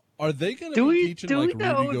 Are they going to be teaching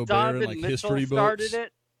like Rudy Gobert in like history books?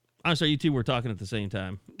 It? I'm sorry, you two were talking at the same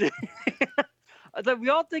time. I thought we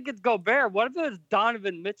all think it's Gobert. What if it was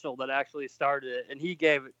Donovan Mitchell that actually started it and he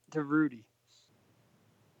gave it to Rudy?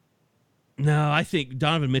 No, I think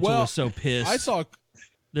Donovan Mitchell was so pissed.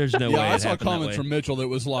 There's no way. I saw comments from Mitchell that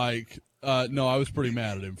was like, no, I was pretty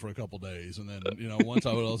mad at him for a couple days, and then once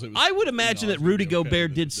I realized it was. I would imagine that Rudy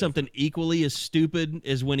Gobert did something equally as stupid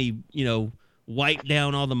as when he wiped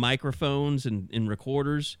down all the microphones and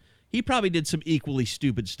recorders. He probably did some equally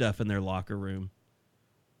stupid stuff in their locker room.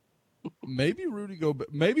 Maybe Rudy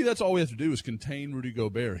Gobert. Maybe that's all we have to do is contain Rudy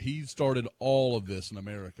Gobert. He started all of this in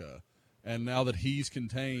America, and now that he's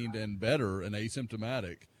contained and better and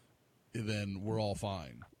asymptomatic, then we're all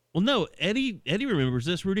fine. Well, no, Eddie remembers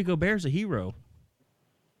this. Rudy Gobert's a hero.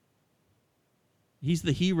 He's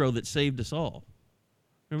the hero that saved us all.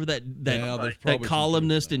 Remember that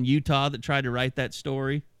columnist in Utah that tried to write that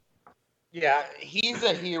story? Yeah, he's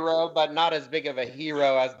a hero, but not as big of a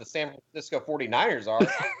hero as the San Francisco 49ers are.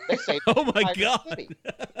 They saved oh, my God. City.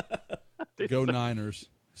 Go Niners.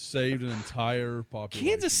 Saved an entire population.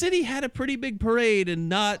 Kansas City had a pretty big parade, and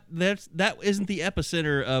that isn't the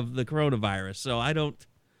epicenter of the coronavirus, so I don't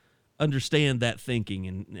understand that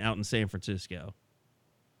thinking out in San Francisco.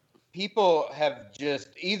 People have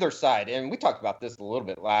just either side, and we talked about this a little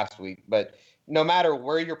bit last week, but no matter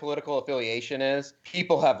where your political affiliation is,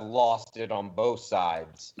 people have lost it on both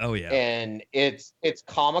sides. Oh yeah, and it's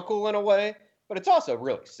comical in a way, but it's also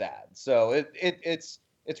really sad. So it's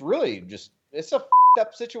really just it's a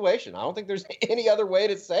up situation. I don't think there's any other way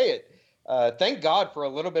to say it. Thank God for a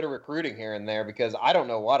little bit of recruiting here and there, because I don't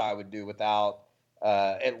know what I would do without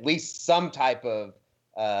at least some type of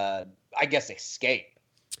I guess escape.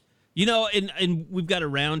 And we've got a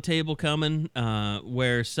round table coming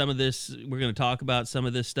where some of this, we're going to talk about some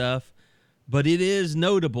of this stuff, but it is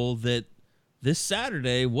notable that this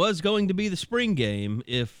Saturday was going to be the spring game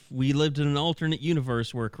if we lived in an alternate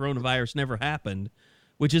universe where coronavirus never happened,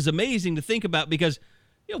 which is amazing to think about because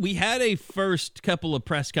we had a first couple of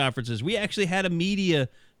press conferences. We actually had a media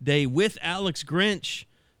day with Alex Grinch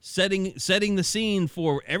setting the scene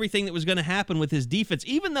for everything that was going to happen with his defense,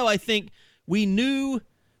 even though I think we knew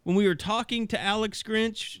when we were talking to Alex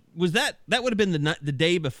Grinch, was that would have been the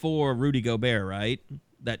day before Rudy Gobert, right?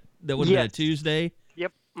 That would have been a Tuesday.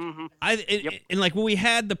 Yep. Mm-hmm. And like when we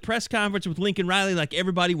had the press conference with Lincoln Riley, like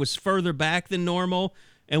everybody was further back than normal,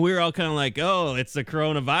 and we were all kind of like, "Oh, it's the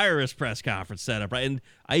coronavirus press conference setup," right? And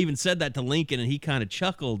I even said that to Lincoln, and he kind of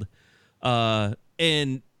chuckled. And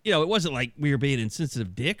it wasn't like we were being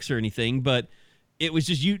insensitive dicks or anything, but it was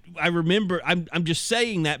just I remember. I'm just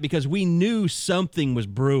saying that because we knew something was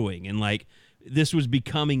brewing, and like this was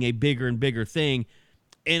becoming a bigger and bigger thing.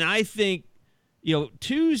 And I think,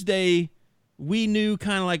 Tuesday we knew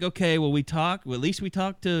kind of like, okay, well, at least we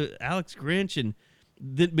talked to Alex Grinch, and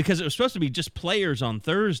because it was supposed to be just players on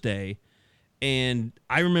Thursday. And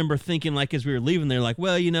I remember thinking, like, as we were leaving, they're like,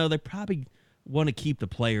 well, they probably want to keep the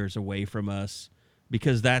players away from us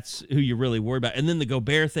because that's who you're really worried about. And then the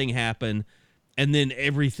Gobert thing happened. And then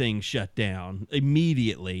everything shut down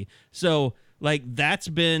immediately. So, like, that's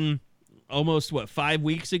been almost, 5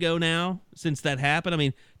 weeks ago now since that happened? I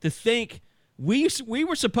mean, to think we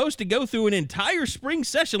were supposed to go through an entire spring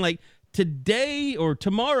session. Like, today or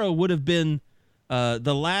tomorrow would have been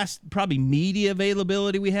the last probably media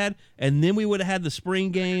availability we had, and then we would have had the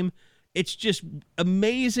spring game. It's just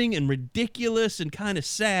amazing and ridiculous and kind of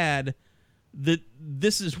sad that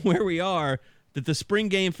this is where we are, that the spring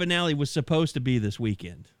game finale was supposed to be this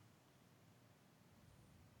weekend.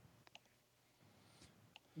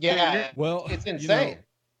 Yeah, well, it's insane.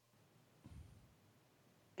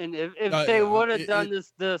 And if they would have done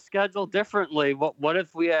the schedule differently, what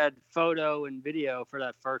if we had photo and video for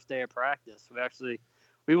that first day of practice?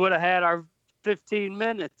 We would have had our 15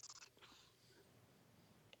 minutes.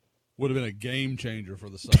 Would have been a game changer for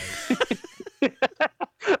the site.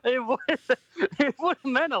 It would have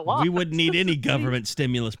meant a lot. We wouldn't need any government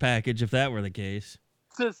stimulus package if that were the case.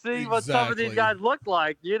 To see what some of these guys look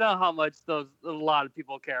like. You know how much a lot of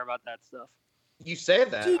people care about that stuff. You say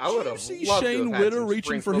that. Did I would have you see loved Shane to have had Witter some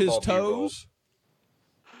reaching spring for his football B-roll. toes?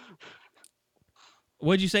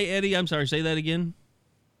 What'd you say, Eddie? I'm sorry, say that again.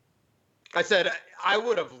 I said I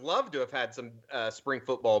would have loved to have had some spring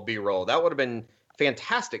football B-roll. That would have been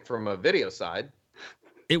fantastic from a video side.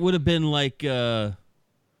 It would have been like,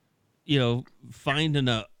 finding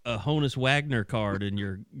a Honus Wagner card in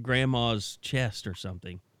your grandma's chest or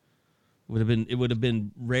something. It would have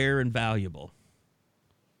been rare and valuable.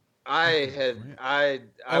 Okay,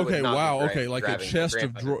 wow, okay, like a chest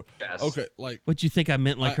of drawers. Okay, like what you think I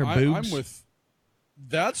meant, like her boobs? I'm with.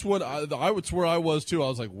 That's what I would swear I was too. I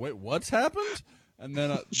was like, wait, what's happened? And then,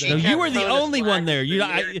 no, you were the only one there.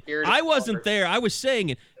 I wasn't there. I was saying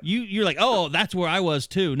it. You're like, oh, that's where I was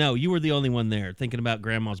too. No, you were the only one there thinking about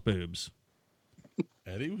grandma's boobs.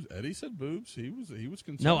 Eddie said boobs. He was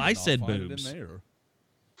concerned. No, I said finding boobs. in there.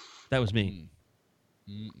 That was me.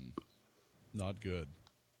 Not good.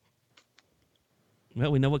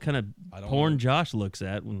 Well, we know what kind of porn Josh looks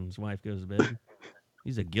at when his wife goes to bed.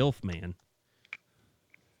 He's a gilf man.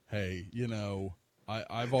 Hey,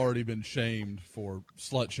 I've already been shamed for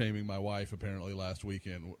slut shaming my wife apparently last week,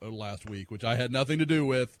 which I had nothing to do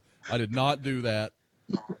with. I did not do that.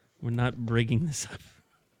 We're not breaking this up.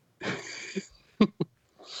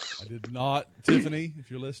 I did not. Tiffany, if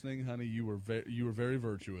you're listening, honey, you were very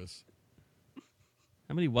virtuous.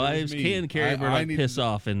 How many wives can Carrie Burdock piss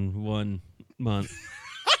off in 1 month?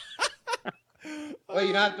 Well,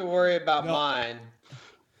 you don't have to worry about mine.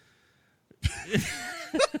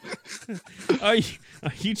 Are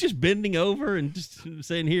you just bending over and just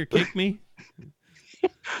saying, "Here, kick me"?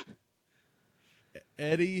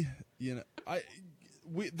 Eddie,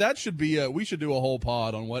 that should be we should do a whole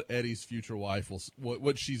pod on what Eddie's future wife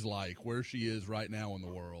what she's like, where she is right now in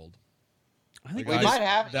the world. I think we might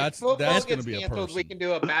have. That's going to be a person. We can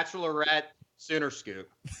do a Bachelorette Sooner Scoop.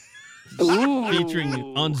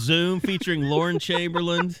 Featuring on Zoom, featuring Lauren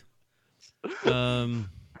Chamberlain.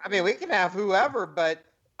 I mean, we can have whoever, but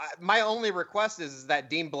my only request is that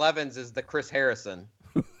Dean Blevins is the Chris Harrison.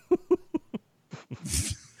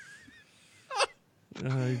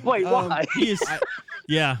 Wait, why?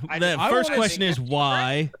 That first question is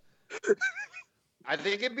why. I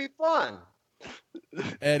think it'd be fun.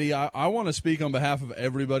 Eddie, I want to speak on behalf of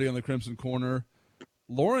everybody on the Crimson Corner.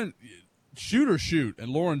 Lauren, shoot, and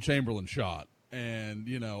Lauren Chamberlain shot. And,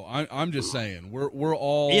 I'm just saying, we're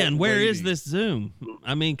all and where waiting. is this Zoom?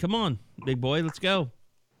 I mean, come on, big boy, let's go.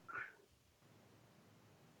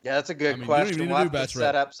 Yeah, that's a good question. We'll have to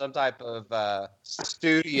set up some type of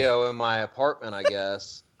studio in my apartment, I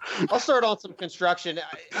guess. I'll start on some construction.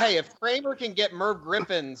 Hey, if Kramer can get Merv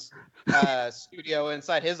Griffin's studio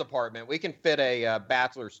inside his apartment, we can fit a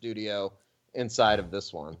bachelor studio inside of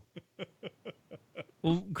this one.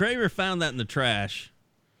 Well, Kramer found that in the trash.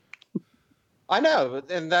 I know,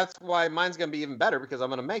 and that's why mine's going to be even better because I'm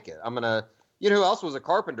going to make it. I'm going to, who else was a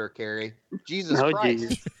carpenter, Carrie? Jesus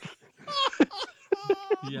Christ.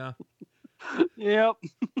 Yeah. Yep.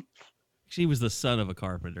 She was the son of a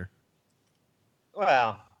carpenter.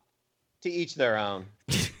 Well, to each their own.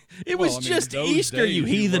 It was just Easter, you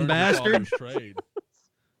heathen bastard.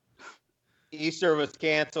 Easter was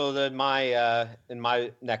canceled in my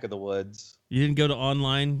neck of the woods. You didn't go to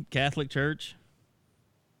online Catholic church?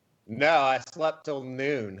 No, I slept till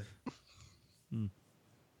noon.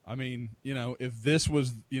 I mean, if this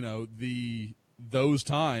was, those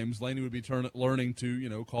times, Lainey would be learning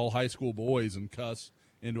to, call high school boys and cuss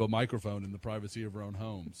into a microphone in the privacy of her own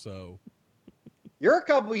home. So you're a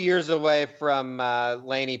couple years away from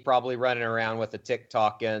Lainey probably running around with a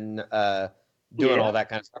TikTok and doing all that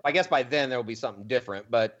kind of stuff. I guess by then there will be something different.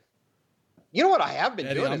 But you know what I have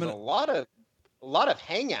been doing is a lot of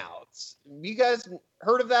hangouts. You guys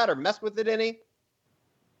heard of that or messed with it any?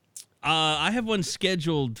 I have one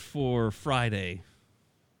scheduled for Friday.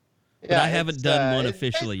 But I haven't done one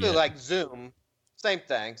officially yet. Like Zoom, same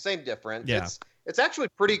thing, same difference. Yeah. It's actually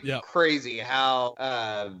pretty crazy how,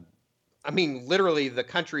 literally the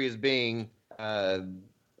country is being, I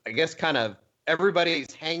guess, kind of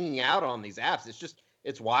everybody's hanging out on these apps.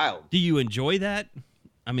 It's wild. Do you enjoy that?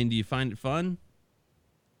 I mean, do you find it fun?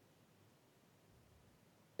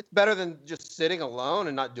 It's better than just sitting alone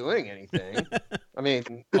and not doing anything. I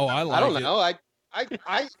mean, I don't know.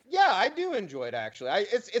 I do enjoy it actually.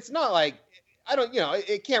 It's not like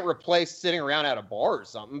it can't replace sitting around at a bar or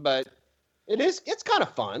something, but it's kind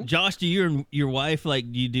of fun. Josh, do you and your wife do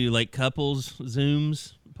you do like couples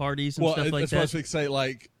Zooms parties and stuff like that? That's what I was going to say.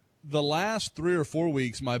 Like the last 3 or 4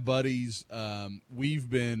 weeks, my buddies, we've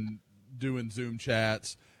been doing Zoom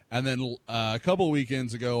chats, and then a couple of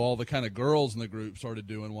weekends ago, all the kind of girls in the group started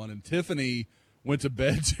doing one, and Tiffany went to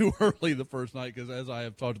bed too early the first night because, as I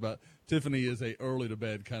have talked about, Tiffany is a early to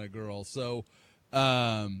bed kind of girl. So,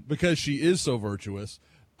 because she is so virtuous,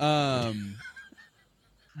 but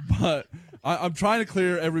I'm trying to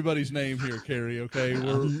clear everybody's name here, Carrie. Okay,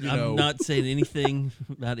 I'm not saying anything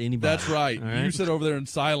about anybody. That's right. Right. You sit over there in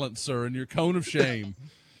silence, sir, in your cone of shame.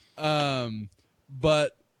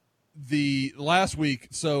 But the last week,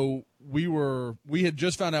 so we had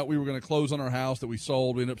just found out we were going to close on our house that we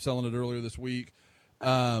sold. We ended up selling it earlier this week,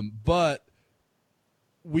 but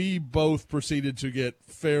we both proceeded to get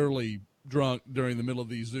fairly drunk during the middle of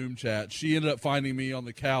these Zoom chats. She ended up finding me on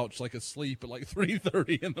the couch, like asleep at like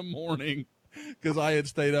 3:30 in the morning because I had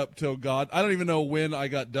stayed up till God. I don't even know when I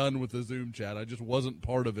got done with the Zoom chat. I just wasn't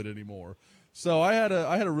part of it anymore. So I had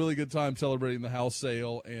a really good time celebrating the house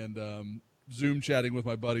sale and Zoom chatting with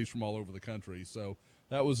my buddies from all over the country. So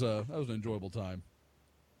that was an enjoyable time.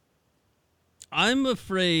 I'm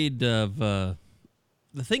afraid of the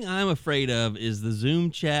thing I'm afraid of is the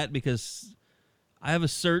Zoom chat, because I have a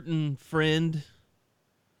certain friend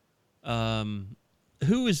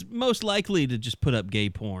who is most likely to just put up gay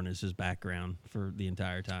porn as his background for the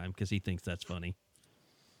entire time because he thinks that's funny.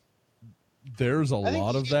 There's a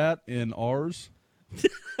lot of that in ours.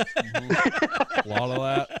 A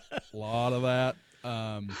lot of that.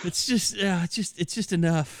 It's just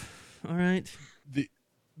enough. All right.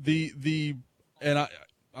 And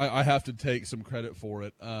I have to take some credit for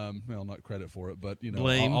it. Well, not credit for it, but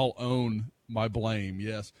Blame. I'll own my blame.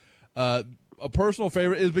 Yes. A personal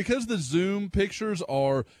favorite is because the Zoom pictures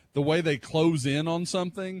are the way they close in on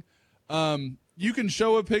something. You can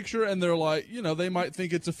show a picture and they're like, they might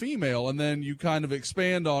think it's a female, and then you kind of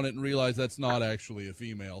expand on it and realize that's not actually a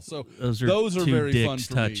female. So those are two very dicks fun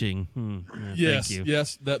for touching. me. Thank you.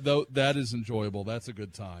 Yes, that is enjoyable. That's a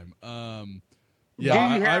good time.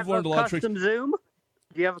 Yeah, I've learned a lot of tricks. Zoom?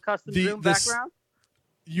 Do you have a custom Zoom background?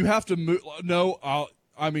 You have to move. No,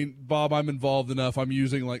 Bob, I'm involved enough. I'm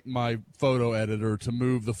using like my photo editor to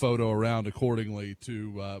move the photo around accordingly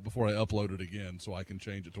to before I upload it again, so I can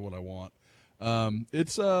change it to what I want.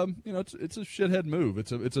 It's a shithead move.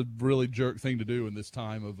 It's a really jerk thing to do in this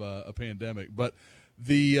time of a pandemic. But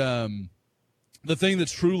the thing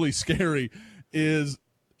that's truly scary is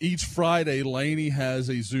each Friday, Lainey has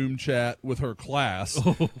a Zoom chat with her class.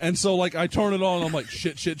 Oh. And so, like, I turn it on, and I'm like,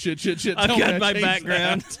 shit. I've got my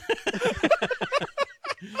background.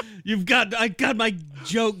 I got my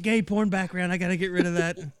joke gay porn background. I got to get rid of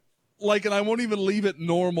that. Like, and I won't even leave it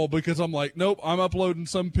normal because I'm like, nope, I'm uploading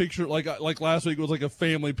some picture. Like last week, it was like a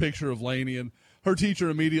family picture of Lainey, and her teacher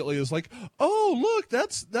immediately is like, oh, look,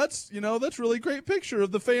 that's really great picture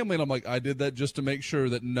of the family. And I'm like, I did that just to make sure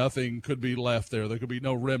that nothing could be left there. There could be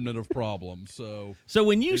no remnant of problems. So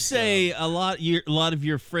when you say a lot of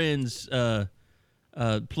your friends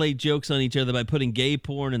play jokes on each other by putting gay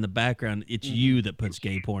porn in the background, it's you that puts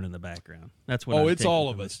gay porn in the background. That's what. It's all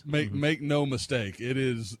of us. Make no mistake. It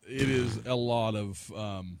is a lot of.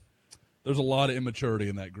 There's a lot of immaturity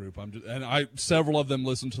in that group. Several of them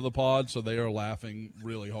listen to the pod, so they are laughing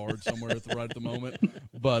really hard somewhere right at the moment.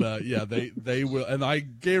 But they will, and I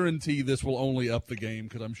guarantee this will only up the game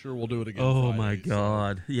because I'm sure we'll do it again. Oh Friday, my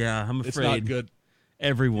God! So yeah, I'm afraid it's not good.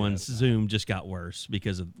 Everyone's Zoom just got worse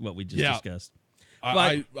because of what we just discussed.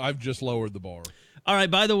 I've just lowered the bar. All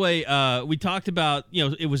right. By the way, we talked about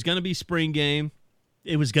it was going to be spring game.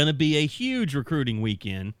 It was going to be a huge recruiting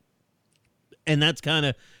weekend. And that's kind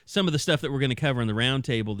of some of the stuff that we're going to cover in the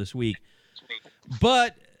roundtable this week.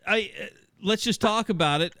 But let's just talk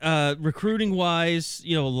about it. Recruiting wise,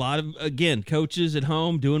 a lot of, again, coaches at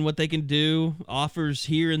home doing what they can do, offers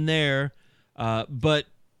here and there. But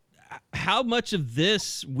how much of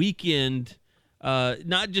this weekend,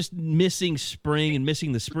 not just missing spring and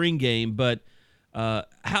missing the spring game, but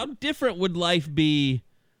how different would life be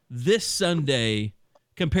this Sunday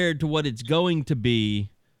compared to what it's going to be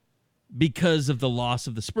because of the loss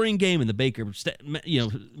of the spring game and the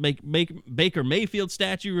Baker Mayfield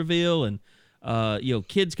statue reveal and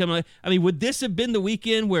kids coming. I mean, would this have been the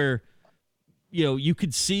weekend where you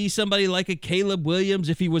could see somebody like a Caleb Williams,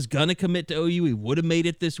 if he was gonna commit to OU, he would have made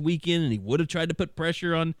it this weekend and he would have tried to put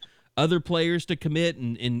pressure on other players to commit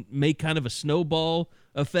and make kind of a snowball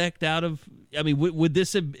effect out of. I mean, would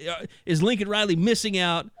this have? Is Lincoln Riley missing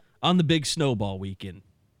out on the big snowball weekend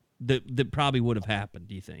that probably would have happened?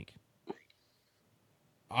 Do you think?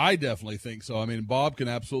 I definitely think so. I mean, Bob can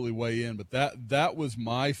absolutely weigh in, but that was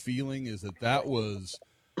my feeling, is that was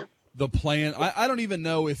the plan. I don't even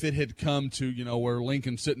know if it had come to, where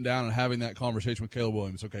Lincoln's sitting down and having that conversation with Caleb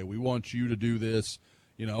Williams. Okay, we want you to do this.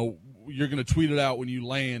 You're going to tweet it out when you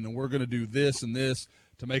land, and we're going to do this and this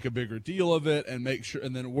to make a bigger deal of it and make sure,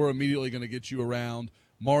 and then we're immediately going to get you around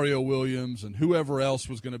Mario Williams and whoever else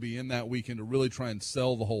was going to be in that weekend to really try and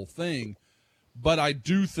sell the whole thing. But I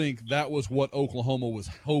do think that was what Oklahoma was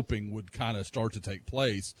hoping would kind of start to take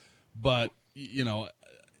place. But,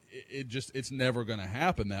 it's never going to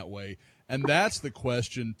happen that way. And that's the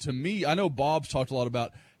question to me. I know Bob's talked a lot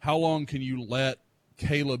about how long can you let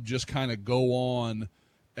Caleb just kind of go on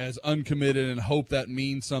as uncommitted and hope that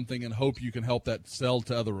means something and hope you can help that sell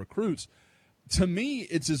to other recruits. To me,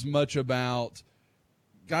 it's as much about,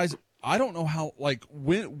 guys, I don't know how, like,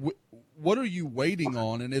 what are you waiting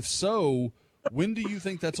on? And if so, when do you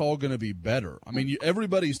think that's all going to be better? I mean,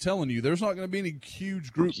 everybody's telling you there's not going to be any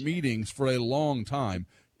huge group meetings for a long time.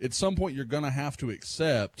 At some point, you're going to have to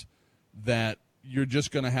accept that you're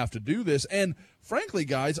just going to have to do this. And frankly,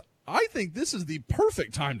 guys, I think this is the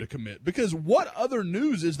perfect time to commit, because what other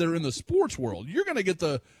news is there in the sports world? You're going to get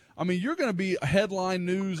you're going to be headline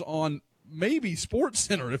news on maybe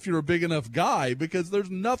SportsCenter if you're a big enough guy, because there's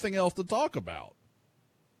nothing else to talk about.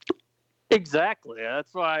 Exactly.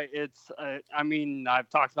 That's why it's, I've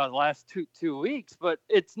talked about the last two weeks, but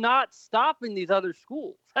it's not stopping these other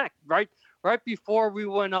schools. Heck, right before we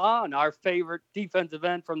went on, our favorite defensive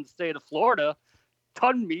end from the state of Florida,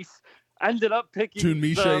 Tunmise, ended up picking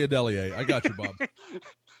Tunmise Adelier. I got you, Bob.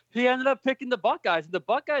 He ended up picking the Buckeyes. The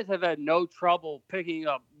Buckeyes have had no trouble picking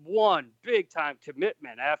up one big-time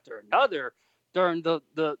commitment after another during the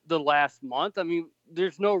last month. I mean,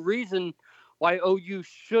 there's no reason why OU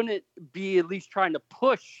shouldn't be at least trying to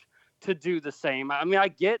push to do the same. I mean, I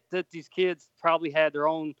get that these kids probably had their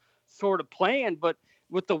own sort of plan, but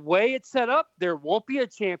with the way it's set up, there won't be a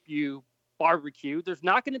Champ U barbecue. There's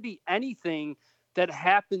not going to be anything that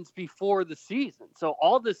happens before the season. So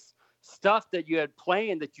all this stuff that you had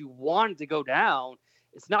planned that you wanted to go down,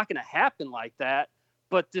 it's not going to happen like that.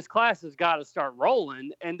 But this class has got to start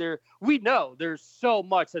rolling, and we know there's so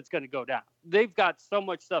much that's going to go down. They've got so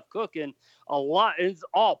much stuff cooking, a lot. It's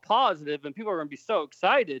all positive, and people are going to be so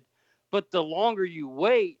excited. But the longer you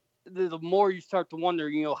wait, the more you start to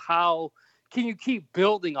wonder, how can you keep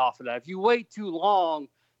building off of that? If you wait too long,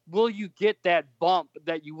 will you get that bump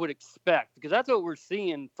that you would expect? Because that's what we're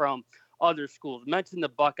seeing from other schools. I mentioned the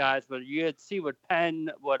Buckeyes, but you had to see what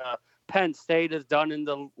Penn State has done in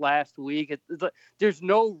the last week. There's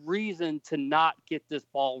no reason to not get this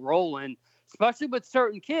ball rolling, especially with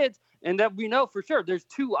certain kids, and that we know for sure there's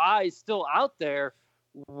two eyes still out there.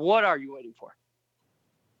 What are you waiting for?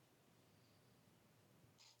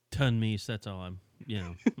 Tunmise, that's all I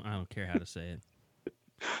don't care how to say it.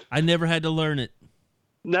 I never had to learn it.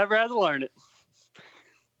 Never had to learn it.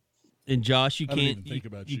 And Josh, you can't even think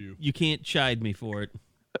about you can't chide me for it.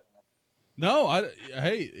 No,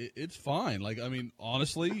 it's fine. Like, I mean,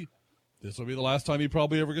 honestly, this will be the last time he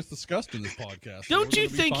probably ever gets discussed in this podcast. Don't you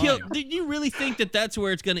think do you really think that that's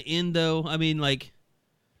where it's going to end, though? I mean, like,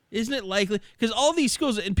 isn't it likely? Because all these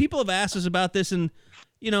schools, and people have asked us about this, and,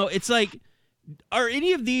 it's like, are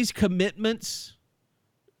any of these commitments,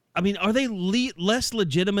 I mean, are they less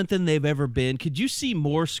legitimate than they've ever been? Could you see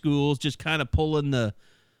more schools just kind of pulling the,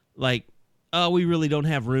 like, oh, we really don't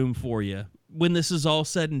have room for you when this is all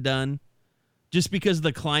said and done? Just because of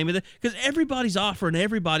the climate, because everybody's offering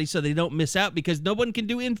everybody so they don't miss out, because no one can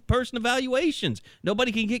do in-person evaluations.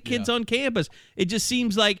 Nobody can get kids on campus. It just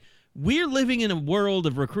seems like we're living in a world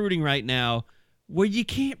of recruiting right now where you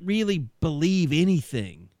can't really believe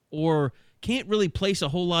anything or can't really place a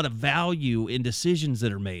whole lot of value in decisions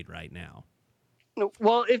that are made right now.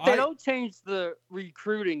 Well, if they don't change the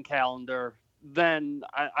recruiting calendar, then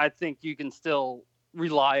I think you can still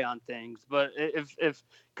rely on things. But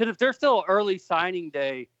if there's still early signing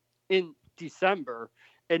day in December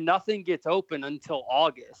and nothing gets open until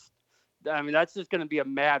August, I mean, that's just going to be a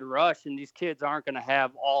mad rush, and these kids aren't going to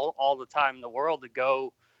have all the time in the world to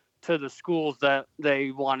go to the schools that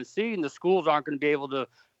they want to see, and the schools aren't going to be able to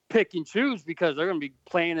pick and choose because they're going to be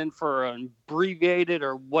planning for an abbreviated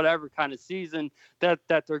or whatever kind of season that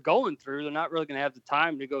they're going through. They're not really going to have the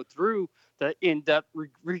time to go through the in-depth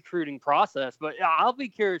recruiting process. But I'll be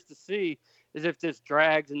curious to see is if this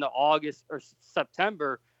drags into August or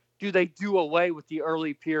September, do they do away with the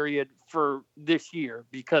early period for this year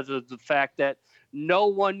because of the fact that no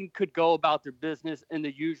one could go about their business in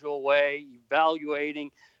the usual way,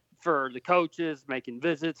 evaluating for the coaches, making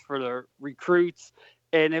visits for the recruits.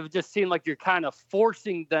 And it would just seem like you're kind of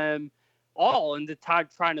forcing them all into time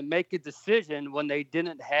trying to make a decision when they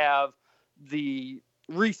didn't have the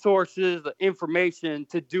resources, the information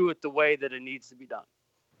to do it the way that it needs to be done.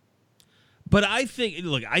 But I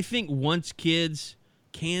think once kids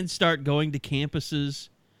can start going to campuses,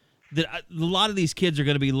 that a lot of these kids are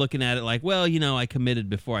going to be looking at it like, well, I committed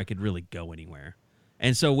before I could really go anywhere.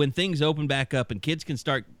 And so when things open back up and kids can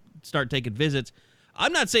start taking visits,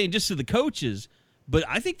 I'm not saying just to the coaches, but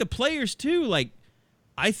I think the players too, like,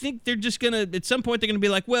 I think they're just going to, at some point, they're going to be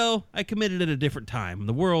like, well, I committed at a different time.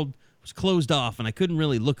 The world was closed off and I couldn't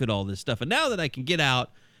really look at all this stuff. And now that I can get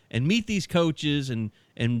out and meet these coaches and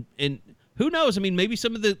who knows? I mean, maybe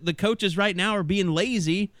some of the coaches right now are being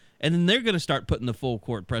lazy and then they're going to start putting the full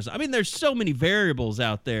court press. I mean, there's so many variables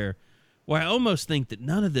out there where I almost think that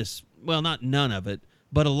none of this, well, not none of it,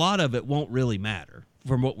 but a lot of it won't really matter.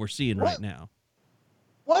 from what we're seeing right now.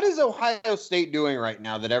 What is Ohio State doing right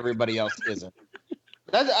now that everybody else isn't?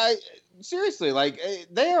 Seriously, like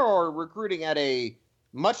they are recruiting at a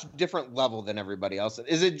much different level than everybody else.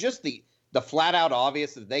 Is it just the flat out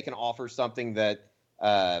obvious that they can offer something that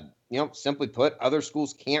simply put, other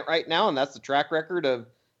schools can't right now, and that's the track record of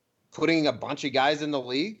putting a bunch of guys in the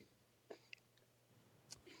league?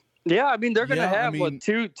 Yeah, I mean they're going to have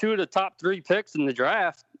two of the top 3 picks in the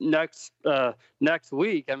draft next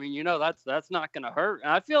week. I mean, that's not going to hurt.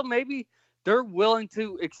 And I feel maybe they're willing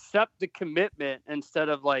to accept the commitment instead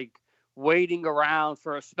of like waiting around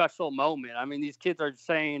for a special moment. I mean, these kids are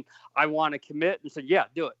saying, "I want to commit," and say, "Yeah,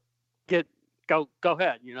 do it. Go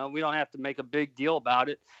ahead." We don't have to make a big deal about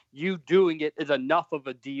it. You doing it is enough of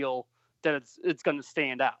a deal that it's going to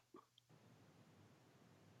stand out.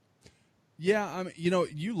 Yeah, I mean,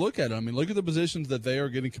 you look at it. I mean, look at the positions that they are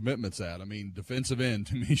getting commitments at. I mean, defensive end,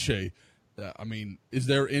 Tamiche. I mean, is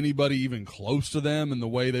there anybody even close to them in the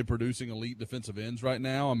way they're producing elite defensive ends right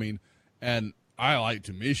now? I mean, and I like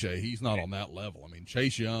Tamiche. He's not on that level. I mean,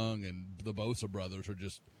 Chase Young and the Bosa brothers are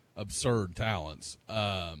just absurd talents.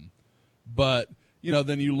 But,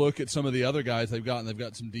 then you look at some of the other guys they've got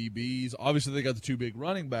some DBs. Obviously, they got the 2 big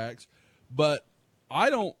running backs. But I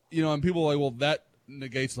don't, and people are like, well, that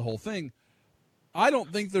negates the whole thing. I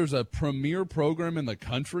don't think there's a premier program in the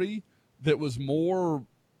country that was more,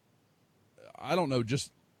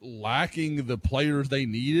 just lacking the players they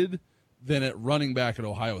needed than at running back at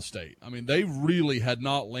Ohio State. I mean, they really had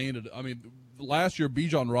not landed. I mean, last year,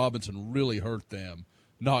 Bijan Robinson really hurt them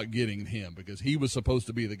not getting him because he was supposed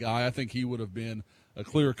to be the guy. I think he would have been a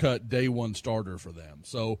clear-cut day one starter for them.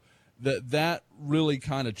 So that really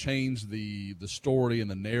kind of changed the story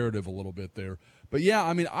and the narrative a little bit there. But, yeah,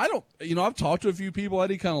 I mean, I've talked to a few people,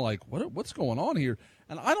 Eddie, kind of like, what's going on here?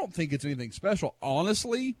 And I don't think it's anything special.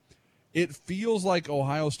 Honestly, it feels like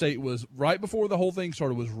Ohio State was, right before the whole thing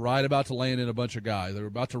started, was right about to land in a bunch of guys. They were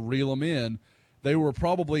about to reel them in. They were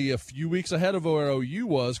probably a few weeks ahead of where OU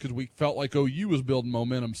was because we felt like OU was building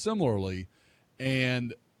momentum similarly.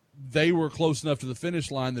 And they were close enough to the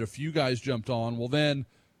finish line that a few guys jumped on. Well, then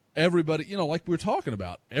everybody, like we were talking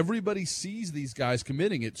about, everybody sees these guys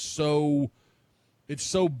committing. It's so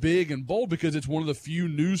big and bold because it's one of the few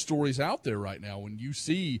news stories out there right now. When you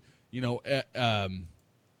see,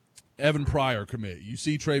 Evan Pryor commit, you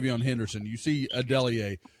see Travion Henderson, you see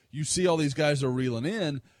Adelier, you see all these guys are reeling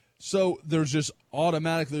in. So there's just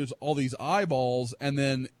automatically there's all these eyeballs, and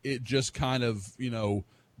then it just kind of,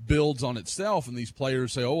 builds on itself, and these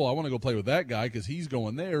players say, oh, well, I want to go play with that guy because he's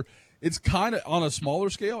going there. It's kind of on a smaller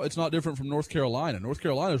scale. It's not different from North Carolina. North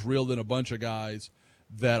Carolina's reeled in a bunch of guys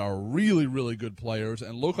that are really, really good players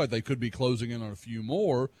and look like they could be closing in on a few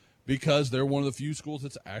more because they're one of the few schools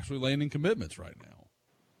that's actually landing commitments right now.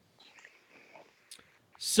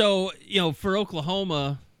 So, for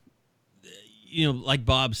Oklahoma, like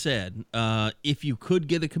Bob said, if you could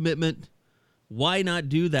get a commitment, why not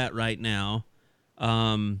do that right now?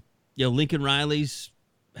 Lincoln Riley's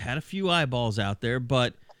had a few eyeballs out there,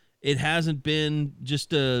 but it hasn't been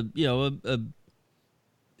just there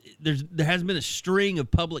hasn't been a string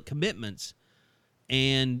of public commitments.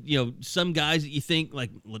 And, some guys that you think,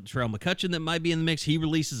 like Latrell McCutcheon that might be in the mix, he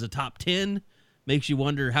releases a top 10, makes you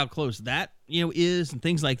wonder how close that, is and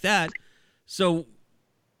things like that. So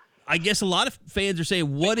I guess a lot of fans are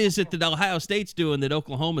saying, what is it that Ohio State's doing that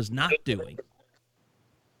Oklahoma's not doing?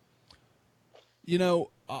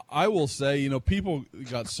 I will say, people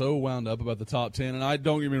got so wound up about the top 10, and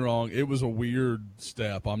don't get me wrong, it was a weird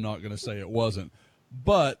step. I'm not going to say it wasn't.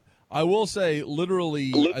 But I will say,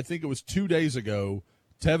 literally, I think it was 2 days ago,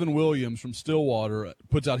 Tevin Williams from Stillwater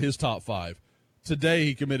puts out his top 5. Today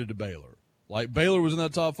he committed to Baylor. Like, Baylor was in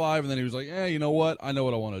that top 5, and then he was like, you know what? I know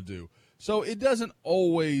what I want to do. So it doesn't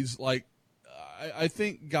always, I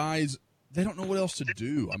think guys, they don't know what else to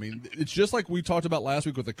do. I mean, it's just like we talked about last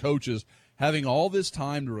week with the coaches having all this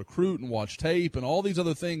time to recruit and watch tape and all these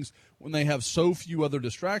other things when they have so few other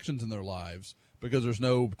distractions in their lives because there's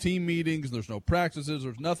no team meetings, there's no practices,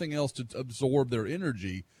 there's nothing else to absorb their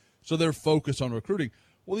energy. So they're focused on recruiting.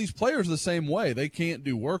 Well, these players are the same way. They can't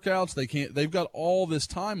do workouts. They've got all this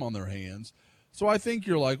time on their hands. So I think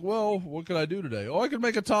you're like, well, what could I do today? Oh, I could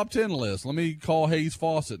make a top 10 list. Let me call Hayes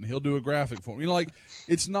Fawcett and he'll do a graphic for me.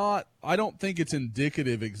 It's not, I don't think it's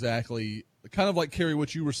indicative exactly, kind of like, Kerry,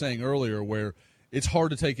 what you were saying earlier, where it's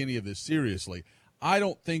hard to take any of this seriously. I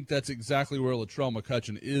don't think that's exactly where Latrell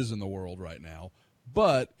McCutcheon is in the world right now,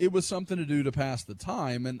 but it was something to do to pass the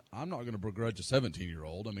time, and I'm not going to begrudge a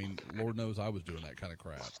 17-year-old. I mean, Lord knows I was doing that kind of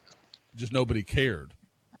crap. Just nobody cared.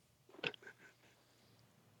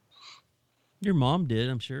 Your mom did,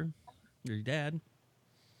 I'm sure. Your dad.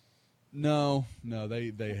 No,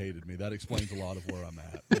 they hated me. That explains a lot of where I'm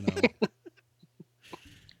at. You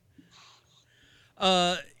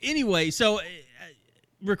know? Anyway, so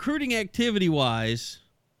recruiting activity wise,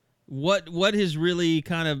 what has really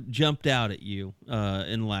kind of jumped out at you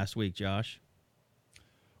in the last week, Josh?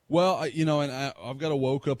 Well, I've got a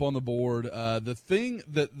woke up on the board. The thing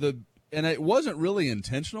and it wasn't really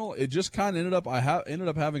intentional. It just kind of ended up. Ended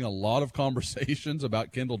up having a lot of conversations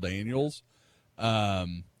about Kendall Daniels,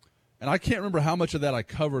 and I can't remember how much of that I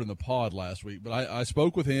covered in the pod last week. But I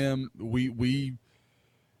spoke with him.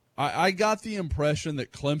 I got the impression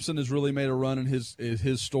that Clemson has really made a run in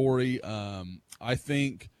his story. I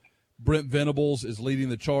think Brent Venables is leading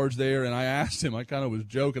the charge there, and I asked him. I kind of was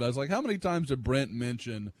joking. I was like, "How many times did Brent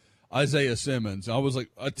mention Isaiah Simmons?" I was like,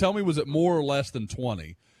 "Tell me, was it more or less than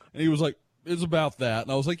 20?" And he was like, "It's about that."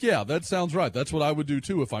 And I was like, "Yeah, that sounds right. That's what I would do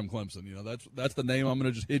too if I'm Clemson. You know, that's the name I'm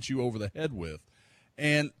going to just hit you over the head with."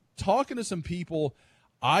 And talking to some people,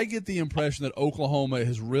 I get the impression that Oklahoma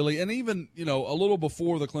has really, and even, a little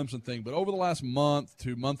before the Clemson thing, but over the last month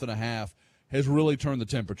to month and a half, has really turned the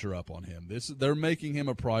temperature up on him. They're making him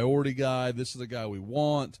a priority guy. This is the guy we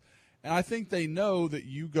want. And I think they know that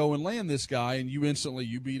you go and land this guy and you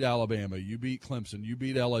beat Alabama, you beat Clemson, you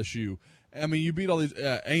beat LSU. I mean, you beat all these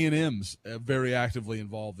A&M's very actively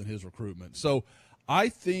involved in his recruitment. So I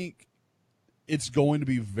think it's going to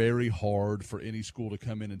be very hard for any school to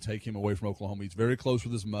come in and take him away from Oklahoma. He's very close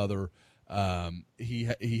with his mother.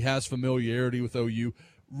 He has familiarity with OU.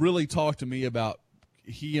 Really talked to me about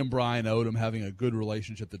he and Brian Odom having a good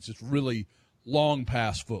relationship that's just really long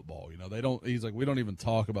past football. He's like, we don't even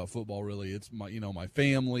talk about football really. It's my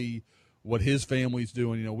family, what his family's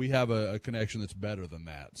doing. We have a connection that's better than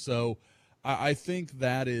that. So I think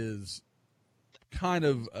that is kind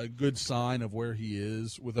of a good sign of where he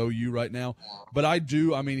is with OU right now. But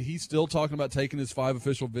he's still talking about taking his 5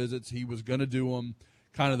 official visits. He was going to do them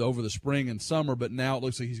kind of over the spring and summer, but now it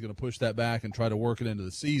looks like he's going to push that back and try to work it into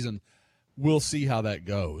the season. We'll see how that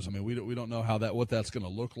goes. I mean, we don't know what that's going to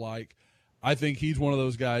look like. I think he's one of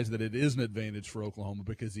those guys that it is an advantage for Oklahoma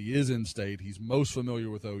because he is in state. He's most familiar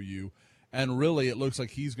with OU. And really, it looks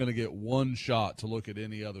like he's going to get one shot to look at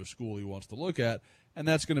any other school he wants to look at, and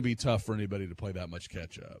that's going to be tough for anybody to play that much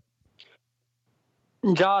catch-up.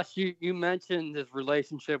 Josh, you mentioned his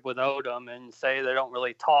relationship with Odom and say they don't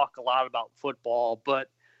really talk a lot about football, but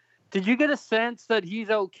did you get a sense that he's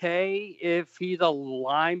okay if he's a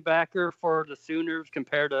linebacker for the Sooners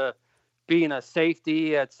compared to being a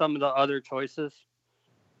safety at some of the other choices?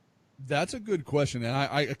 That's a good question, and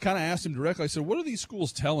I kind of asked him directly. I said, what are these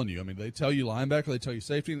schools telling you? I mean, they tell you linebacker, they tell you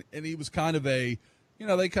safety, and he was kind of they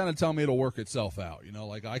kind of tell me it'll work itself out.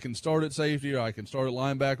 Like I can start at safety or I can start at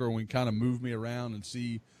linebacker, or we can kind of move me around and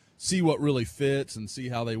see what really fits and see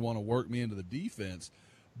how they want to work me into the defense.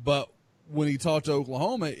 But when he talked to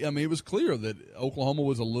Oklahoma, it was clear that Oklahoma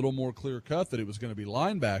was a little more clear-cut that it was going to be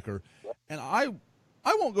linebacker, and I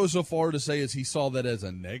won't go so far to say as he saw that as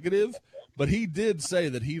a negative, but he did say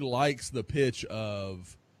that he likes the pitch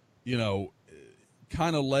of,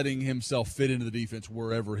 kind of letting himself fit into the defense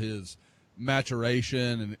wherever his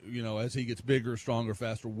maturation and, as he gets bigger, stronger,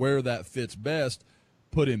 faster, where that fits best,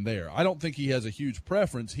 put him there. I don't think he has a huge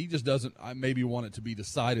preference. He just doesn't maybe want it to be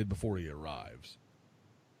decided before he arrives.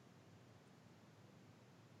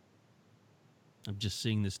 I'm just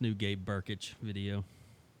seeing this new Gabe Burkich video.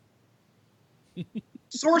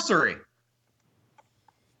 Sorcery.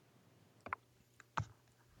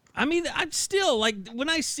 I mean, I'm still like when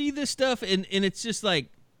I see this stuff and it's just like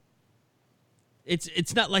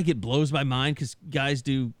it's not like it blows my mind because guys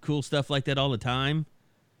do cool stuff like that all the time.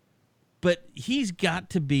 But he's got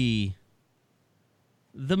to be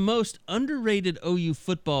the most underrated OU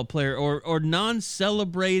football player or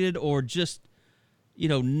non-celebrated or just,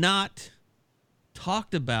 not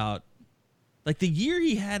talked about. Like the year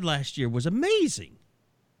he had last year was amazing.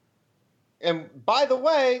 And by the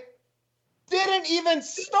way, didn't even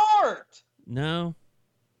start. No.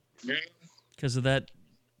 Because of that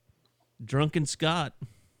drunken Scott.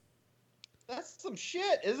 That's some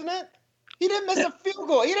shit, isn't it? He didn't miss a field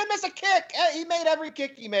goal. He didn't miss a kick. He made every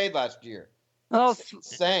kick he made last year. Oh, it's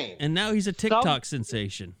insane. And now he's a TikTok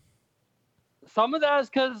sensation. Some of that is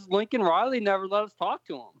because Lincoln Riley never let us talk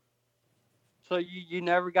to him. So you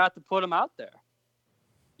never got to put him out there.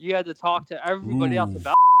 You had to talk to everybody else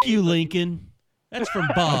about you, Lincoln. That's from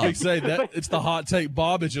Bob. I say that it's the hot take.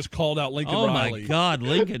 Bob has just called out Lincoln Riley. Oh my God,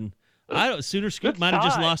 Lincoln! Sooner Scoop might have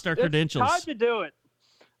just lost our credentials. It's time to do it.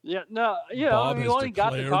 Yeah, no, we only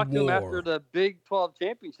got to talk to him after the Big 12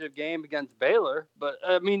 championship game against Baylor. But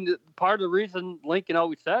part of the reason Lincoln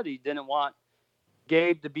always said he didn't want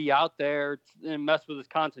Gabe to be out there and mess with his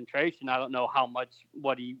concentration. I don't know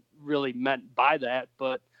what he really meant by that,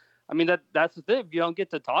 but I mean, that's the thing. If you don't get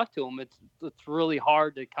to talk to him, it's really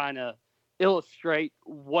hard to kind of illustrate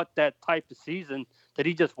what that type of season that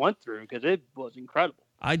he just went through, because it was incredible.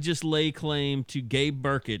 I just lay claim to Gabe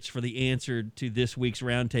Burkich for the answer to this week's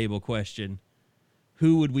roundtable question.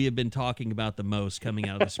 Who would we have been talking about the most coming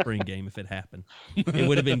out of the spring game if it happened? It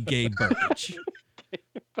would have been Gabe Burkich.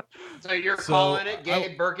 So you're calling it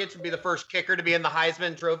Gabe Burkich would be the first kicker to be in the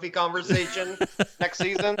Heisman Trophy conversation next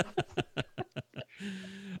season?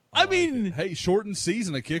 I mean, hey, shortened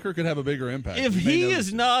season, a kicker could have a bigger impact. If he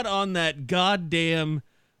is not on that goddamn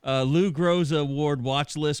Lou Groza Award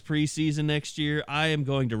watch list preseason next year, I am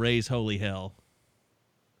going to raise holy hell.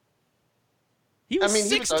 He was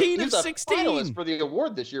 16 of 16. He was a finalist for the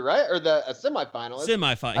award this year, right? Or a semifinalist?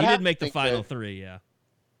 Semifinal. He did make the final three, yeah.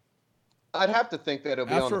 I'd have to think that it'll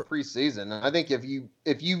be on the preseason. I think if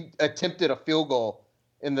you attempted a field goal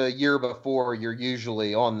in the year before, you're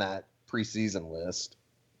usually on that preseason list.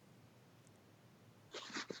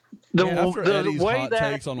 The way hot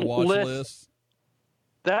takes on the watch list.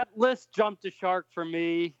 That list jumped the shark for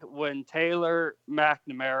me when Taylor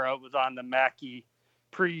McNamara was on the Mackey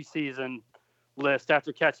preseason list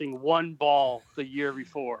after catching one ball the year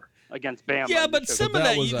before against Bama. Yeah, but some of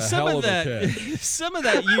that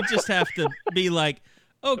you just have to be like,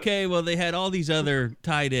 okay, well, they had all these other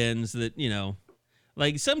tight ends that,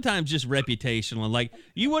 like sometimes just reputational. Like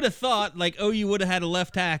you would have thought, like, you would have had a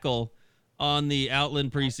left tackle on the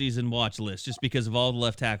Outland preseason watch list just because of all the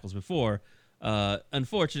left tackles before.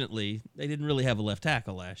 Unfortunately, they didn't really have a left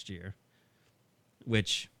tackle last year,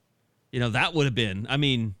 which, that would have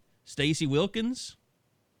been, Stacey Wilkins,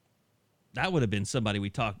 that would have been somebody we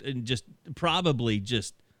talked and just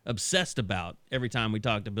obsessed about every time we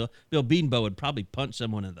talked to Bill. Bill Bedenbaugh would probably punch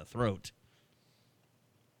someone in the throat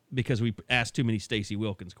because we asked too many Stacey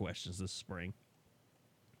Wilkins questions this spring.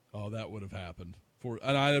 Oh, that would have happened.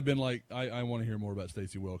 And I'd have been like, I want to hear more about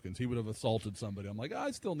Stacey Wilkins. He would have assaulted somebody. I'm like,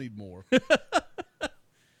 I still need more.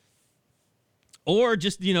 Or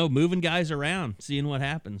just, moving guys around, seeing what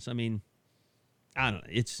happens. I don't know.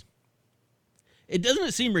 It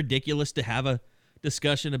doesn't seem ridiculous to have a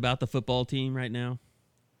discussion about the football team right now.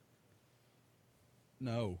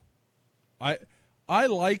 No. I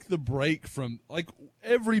like the break from, like,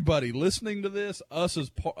 everybody listening to this, us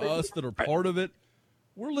that are part of it.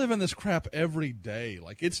 We're living this crap every day.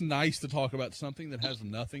 Like, it's nice to talk about something that has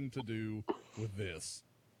nothing to do with this.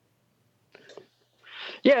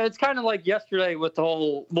 Yeah, it's kind of like yesterday with the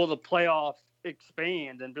whole, the playoffs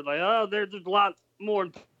expand and be like, there's a lot more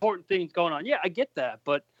important things going on. Yeah, I get that,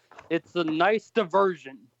 but it's a nice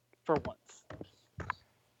diversion for once.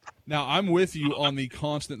 Now, I'm with you on the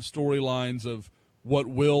constant storylines of what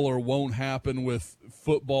will or won't happen with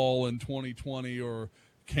football in 2020, or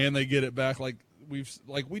can they get it back?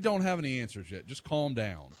 We don't have any answers yet. Just calm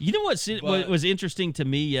down. You know what was interesting to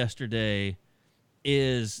me yesterday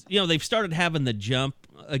is, they've started having the jump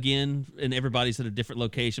again, and everybody's at a different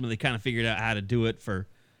location, but they kind of figured out how to do it for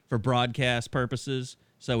broadcast purposes.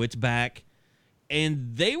 So it's back.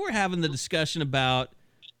 And they were having the discussion about,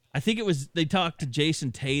 I think it was, they talked to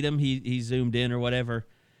Jason Tatum. He zoomed in or whatever.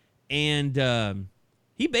 And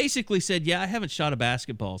he basically said, yeah, I haven't shot a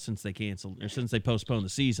basketball since they canceled or since they postponed the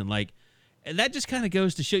season. And that just kind of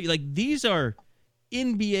goes to show you, these are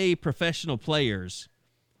NBA professional players,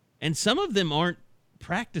 and some of them aren't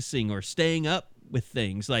practicing or staying up with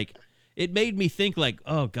things. It made me think,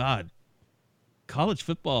 oh, God, college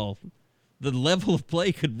football, the level of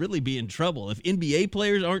play could really be in trouble. If NBA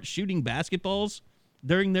players aren't shooting basketballs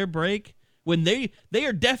during their break, when they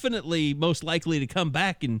are definitely most likely to come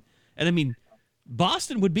back. And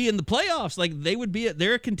Boston would be in the playoffs. They would be,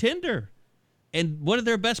 they're a contender. And one of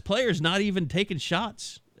their best players not even taking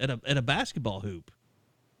shots at a basketball hoop.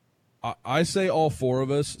 I say all four of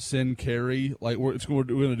us send Carrie, we're going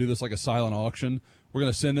to do this like a silent auction. We're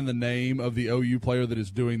going to send in the name of the OU player that is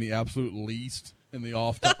doing the absolute least in the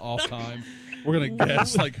off time. We're going to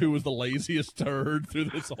guess who was the laziest turd through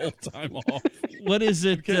this whole time off. What is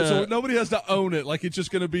it? Okay, so nobody has to own it. It's just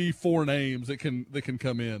going to be four names that can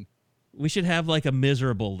come in. We should have a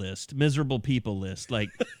miserable people list.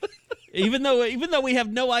 Even though we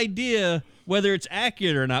have no idea whether it's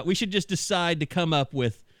accurate or not, we should just decide to come up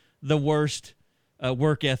with the worst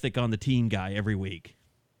work ethic on the team guy every week.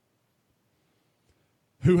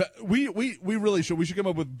 We really should. We should come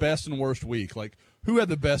up with best and worst week. Who had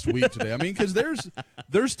the best week today? Because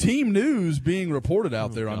there's team news being reported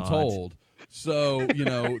out there. I'm told. So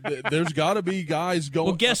there's got to be guys going.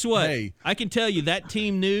 Well, guess what? Hey, I can tell you that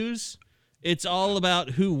team news It's all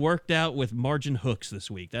about who worked out with Margin Hooks this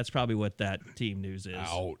week. That's probably what that team news is.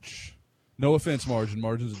 Ouch. No offense, Margin.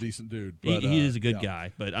 Margin's a decent dude. But, he is a good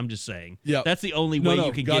guy, but I'm just saying. Yeah. That's the only way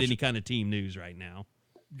you can get you. any kind of team news right now.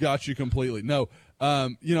 Got you completely. No,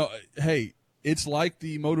 hey, it's like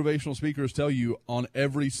the motivational speakers tell you on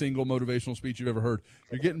every single motivational speech you've ever heard.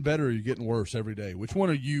 You're getting better or you're getting worse every day. Which one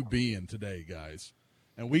are you being today, guys?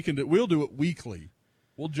 And we'll do it weekly.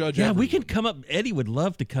 We'll judge everyone. We can come up. Eddie would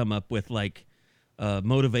love to come up with like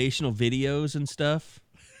motivational videos and stuff.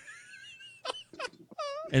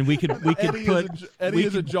 And we could Eddie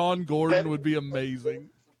as a John Gordon would be amazing.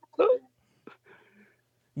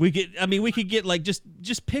 We could get like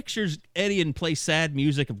just pictures Eddie and play sad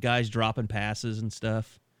music of guys dropping passes and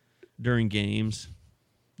stuff during games.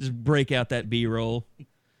 Just break out that B-roll.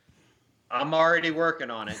 I'm already working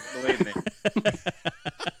on it, believe me.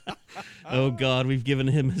 Oh God, we've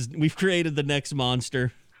created the next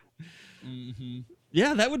monster. Mm-hmm.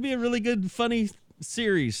 Yeah, that would be a really good, funny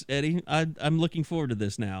series, Eddie. I'm looking forward to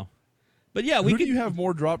this now. But yeah, Who do you have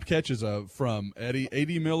more dropped catches from, Eddie?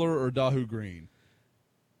 A.D. Miller or Dahu Green?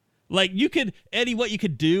 Like Eddie, what you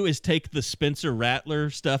could do is take the Spencer Rattler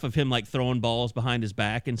stuff of him like throwing balls behind his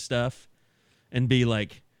back and stuff and be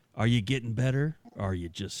like, are you getting better or are you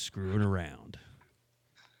just screwing around?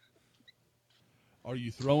 Are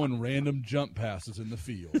you throwing random jump passes in the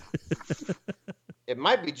field? It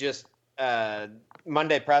might be just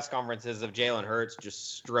Monday press conferences of Jalen Hurts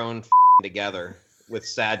just strewn together with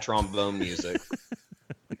sad trombone music.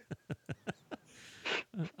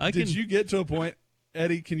 Did you get to a point,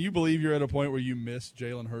 Eddie, can you believe you're at a point where you miss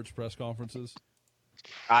Jalen Hurts press conferences?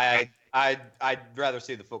 I'd rather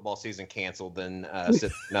see the football season canceled than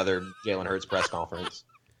sit another Jalen Hurts press conference.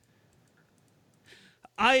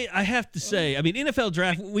 I have to say, I mean, NFL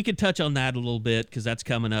draft, we could touch on that a little bit because that's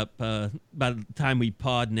coming up. By the time we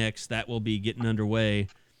pod next, that will be getting underway.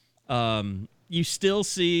 You still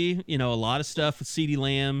see, a lot of stuff with CeeDee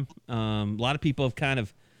Lamb. A lot of people have kind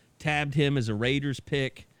of tabbed him as a Raiders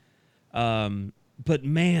pick. But,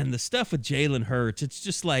 man, the stuff with Jalen Hurts, it's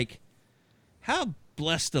just like, how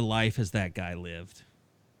blessed a life has that guy lived?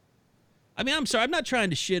 I mean, I'm sorry, I'm not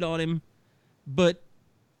trying to shit on him, but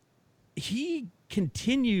he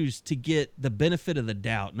continues to get the benefit of the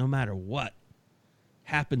doubt no matter what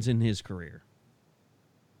happens in his career.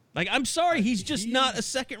 Like, I'm sorry, he's just not a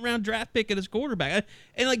second-round draft pick at his quarterback.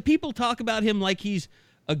 And, like, people talk about him like he's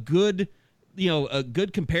a good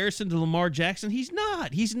comparison to Lamar Jackson. He's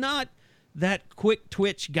not. He's not that quick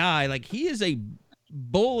twitch guy. Like, he is a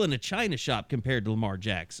bull in a china shop compared to Lamar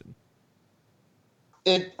Jackson.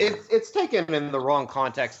 It's taken in the wrong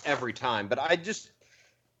context every time, but I guess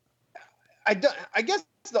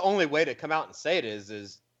the only way to come out and say it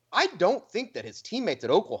is I don't think that his teammates at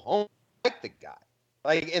Oklahoma like the guy.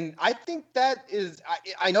 Like, and I think that is,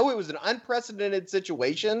 I know it was an unprecedented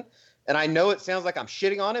situation, and I know it sounds like I'm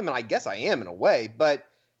shitting on him, and I guess I am in a way, but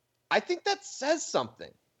I think that says something.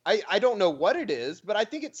 I don't know what it is, but I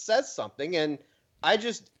think it says something, and I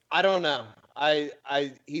don't know.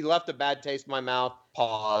 He left a bad taste in my mouth.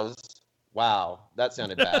 Pause. Wow, that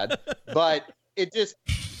sounded bad. But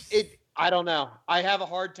I don't know. I have a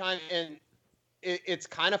hard time, and it's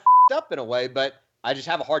kind of up in a way, but I just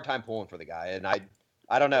have a hard time pulling for the guy, and I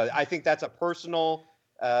don't know. I think that's a personal,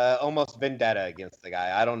 almost vendetta against the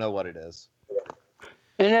guy. I don't know what it is.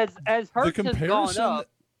 And as Hurts has gone up,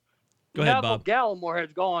 go ahead, Neville Bob. Gallimore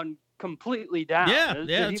has gone completely down. Yeah,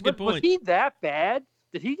 that's a good point. Was he that bad?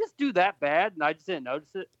 Did he just do that bad, and I just didn't notice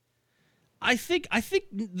it? I think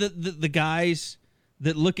the guys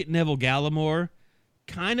that look at Neville Gallimore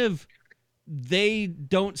kind of, they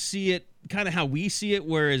don't see it kind of how we see it,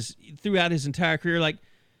 whereas throughout his entire career, like,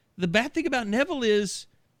 the bad thing about Neville is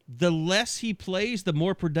the less he plays, the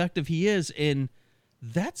more productive he is, and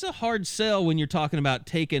that's a hard sell when you're talking about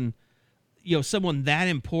taking, someone that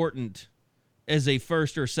important as a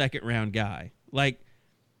first or second round guy. Like,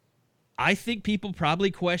 I think people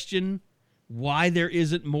probably question why there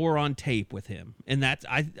isn't more on tape with him. And that's,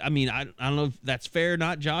 I don't know if that's fair or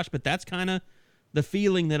not, Josh, but that's kind of the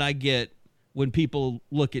feeling that I get when people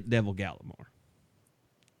look at Neville Gallimore.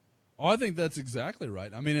 Oh, I think that's exactly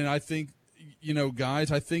right. I mean, and I think,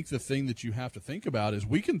 guys, I think the thing that you have to think about is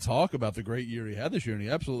we can talk about the great year he had this year, and he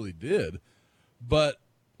absolutely did. But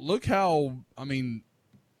look how,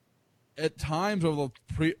 at times over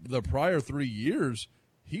the prior 3 years,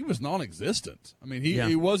 he was non-existent. I mean,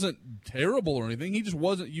 he wasn't terrible or anything. He just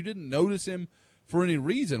wasn't. You didn't notice him for any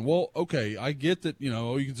reason. Well, okay, I get that, you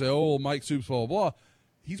can say, oh, Mike Stoops, blah, blah, blah.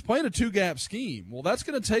 He's playing a two-gap scheme. Well, that's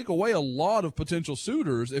going to take away a lot of potential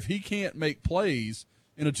suitors if he can't make plays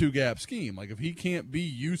in a two-gap scheme. Like, if he can't be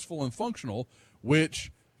useful and functional,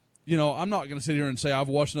 which, you know, I'm not going to sit here and say I've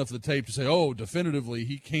watched enough of the tape to say, oh, definitively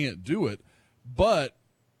he can't do it. But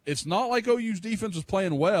it's not like OU's defense was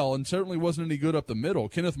playing well and certainly wasn't any good up the middle.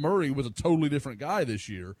 Kenneth Murray was a totally different guy this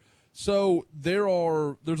year. So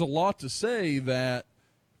there's a lot to say that,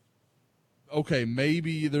 okay,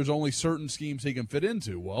 maybe there's only certain schemes he can fit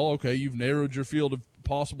into. Well, okay, you've narrowed your field of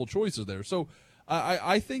possible choices there. So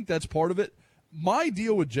I think that's part of it. My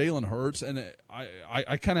deal with Jalen Hurts, and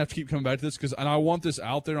I kind of have to keep coming back to this and I want this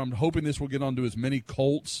out there. I'm hoping this will get onto as many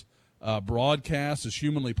Colts broadcasts as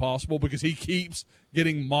humanly possible, because he keeps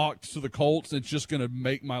getting mocked to the Colts. It's just going to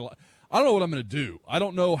make my life. I don't know what I'm going to do. I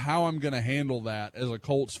don't know how I'm going to handle that as a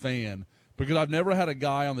Colts fan, because I've never had a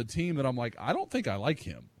guy on the team that I'm like, I don't think I like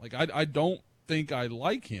him. Like, I don't think I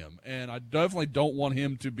like him, and I definitely don't want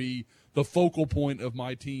him to be the focal point of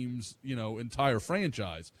my team's, you know, entire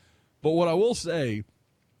franchise. But what I will say,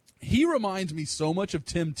 he reminds me so much of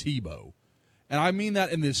Tim Tebow, and I mean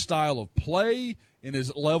that in his style of play, in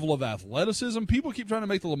his level of athleticism. People keep trying to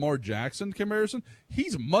make the Lamar Jackson comparison.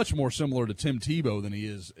 He's much more similar to Tim Tebow than he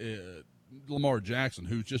is Lamar Jackson,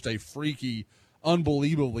 who's just a freaky,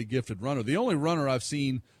 unbelievably gifted runner. The only runner I've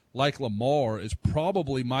seen like Lamar is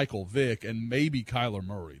probably Michael Vick and maybe Kyler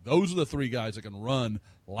Murray. Those are the three guys that can run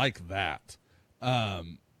like that.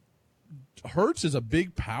 Hurts is a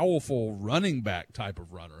big, powerful running back type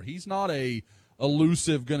of runner. He's not a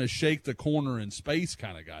elusive, going to shake the corner in space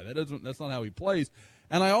kind of guy. That's not how he plays.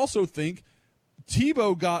 And I also think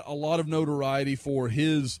Tebow got a lot of notoriety for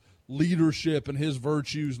his leadership and his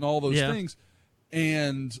virtues and all those things.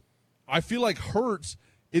 And I feel like Hurts,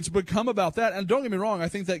 it's become about that. And don't get me wrong, I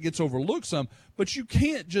think that gets overlooked some, but you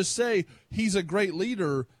can't just say he's a great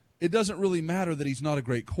leader. It doesn't really matter that he's not a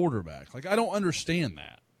great quarterback. Like, I don't understand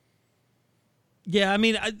that. Yeah, I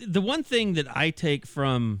mean, the one thing that I take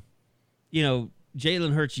from, you know,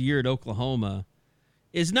 Jalen Hurts' year at Oklahoma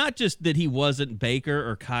is not just that he wasn't Baker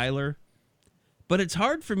or Kyler, but it's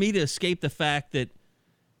hard for me to escape the fact that,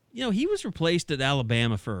 you know, he was replaced at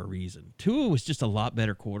Alabama for a reason. Tua was just a lot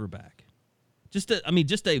better quarterback. Just a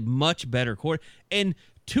much better quarterback. And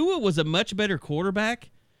Tua was a much better quarterback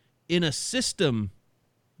in a system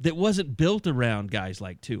that wasn't built around guys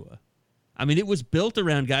like Tua. I mean, it was built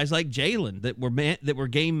around guys like Jalen that were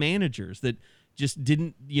game managers that just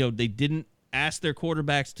didn't, you know, they didn't ask their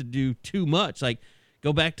quarterbacks to do too much. Like,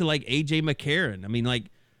 go back to like A.J. McCarron. I mean, like,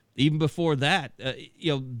 even before that,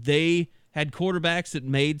 you know, they had quarterbacks that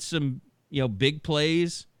made some, you know, big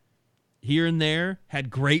plays here and there, had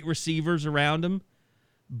great receivers around them.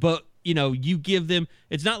 But, you know, you give them,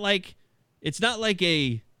 it's not like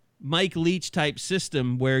a Mike Leach type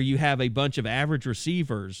system where you have a bunch of average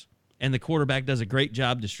receivers and the quarterback does a great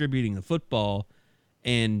job distributing the football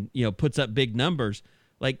and, you know, puts up big numbers.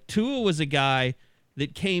 Like, Tua was a guy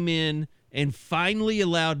that came in and finally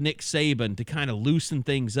allowed Nick Saban to kind of loosen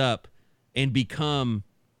things up and become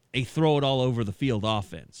a throw-it-all-over-the-field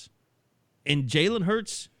offense. And Jalen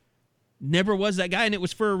Hurts never was that guy, and it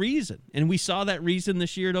was for a reason. And we saw that reason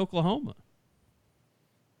this year at Oklahoma.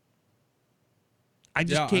 I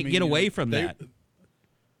just can't get away from that.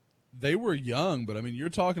 They were young, but, I mean, you're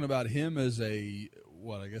talking about him as I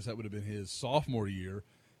guess that would have been his sophomore year.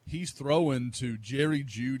 He's throwing to Jerry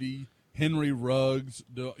Jeudy, Henry Ruggs,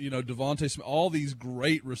 Devontae Smith, all these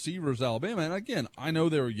great receivers, Alabama. And, again, I know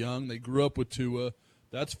they were young. They grew up with Tua.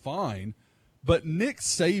 That's fine. But Nick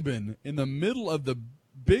Saban, in the middle of the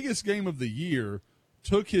biggest game of the year,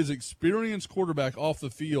 took his experienced quarterback off the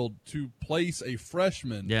field to place a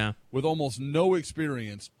freshman with almost no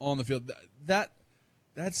experience on the field. That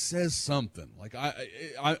says something. Like,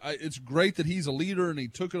 it's great that he's a leader and he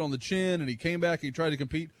took it on the chin and he came back and he tried to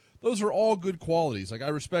compete. Those are all good qualities. Like, I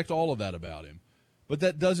respect all of that about him. But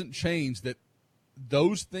that doesn't change that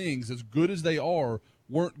those things, as good as they are,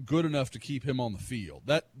 weren't good enough to keep him on the field.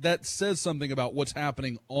 That says something about what's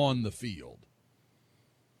happening on the field.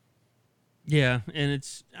 Yeah, and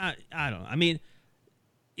it's I don't know. I mean,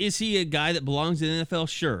 is he a guy that belongs in the NFL?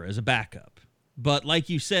 Sure, as a backup. But like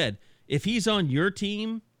you said, if he's on your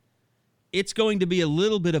team, it's going to be a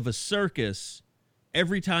little bit of a circus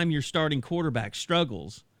every time your starting quarterback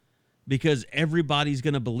struggles, because everybody's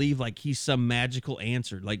going to believe like he's some magical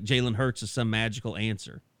answer, like Jalen Hurts is some magical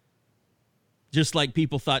answer. Just like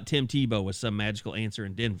people thought Tim Tebow was some magical answer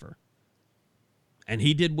in Denver. And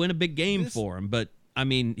he did win a big game for him, but, I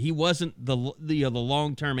mean, he wasn't the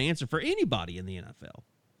long-term answer for anybody in the NFL.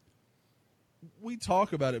 We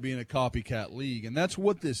talk about it being a copycat league, and that's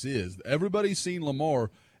what this is. Everybody's seen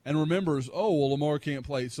Lamar, and remembers, oh, well, Lamar can't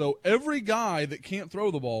play. So every guy that can't throw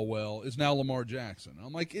the ball well is now Lamar Jackson.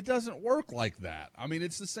 I'm like, it doesn't work like that. I mean,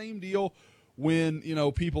 it's the same deal when,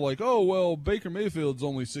 people like, oh, well, Baker Mayfield's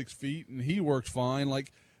only 6 feet and he works fine.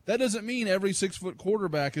 Like, that doesn't mean every 6-foot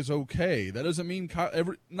quarterback is okay. That doesn't mean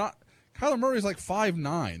Kyler Murray's like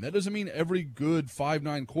 5'9". That doesn't mean every good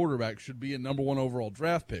 5'9" quarterback should be a number 1 overall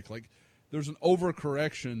draft pick. Like, there's an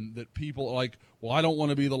overcorrection that people are like, well, I don't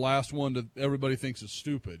want to be the last one that everybody thinks is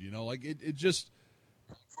stupid.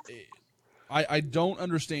 I don't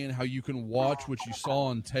understand how you can watch what you saw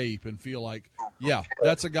on tape and feel like, yeah,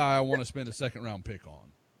 that's a guy I want to spend a second-round pick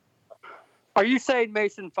on. Are you saying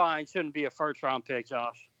Mason Fine shouldn't be a first-round pick,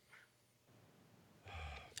 Josh?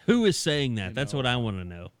 Who is saying that? That's what I want to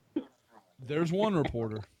know. There's one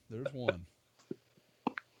reporter. There's one.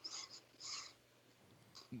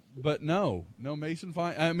 But no, Mason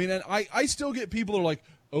Fine. I mean, and I still get people that are like,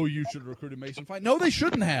 oh, you should have recruited Mason Fine. No, they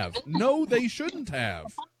shouldn't have.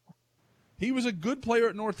 He was a good player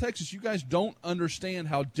at North Texas. You guys don't understand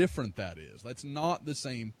how different that is. That's not the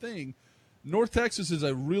same thing. North Texas is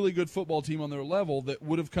a really good football team on their level that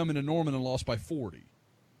would have come into Norman and lost by 40.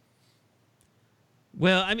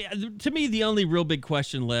 Well, I mean, to me, the only real big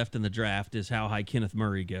question left in the draft is how high Kenneth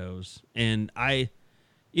Murray goes. And I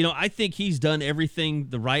think he's done everything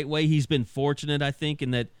the right way. He's been fortunate, I think, in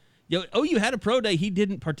that, OU had a pro day. He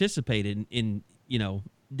didn't participate in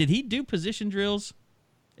did he do position drills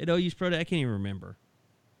at OU's pro day? I can't even remember.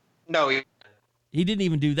 No, he didn't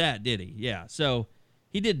even do that, did he? Yeah. So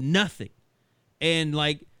he did nothing. And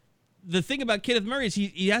like the thing about Kenneth Murray is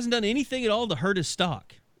he hasn't done anything at all to hurt his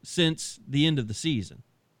stock since the end of the season.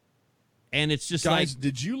 And it's just guys,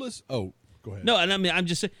 did you listen? Oh, go ahead. No, and I mean, I'm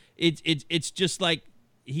just saying it's just like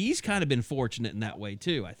he's kind of been fortunate in that way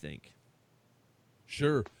too, I think.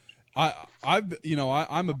 Sure. I'm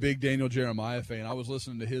a big Daniel Jeremiah fan. I was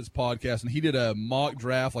listening to his podcast, and he did a mock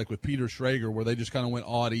draft like with Peter Schrager where they just kind of went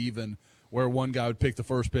odd even, where one guy would pick the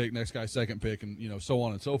first pick, next guy second pick, and so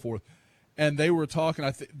on and so forth. And they were talking.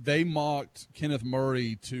 They mocked Kenneth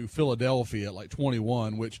Murray to Philadelphia at like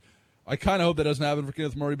 21, which I kind of hope that doesn't happen for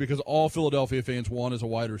Kenneth Murray because all Philadelphia fans want is a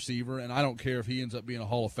wide receiver, and I don't care if he ends up being a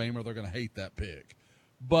Hall of Famer; they're going to hate that pick.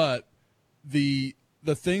 But the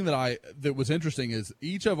thing that was interesting is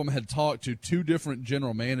each of them had talked to 2 different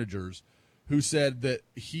general managers who said that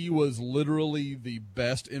he was literally the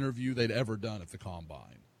best interview they'd ever done at the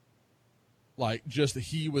Combine. Like, just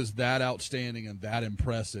he was that outstanding and that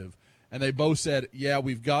impressive. And they both said, yeah,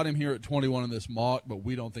 we've got him here at 21 in this mock, but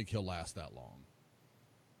we don't think he'll last that long.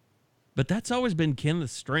 But that's always been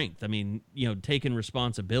Kenneth's strength. I mean, taking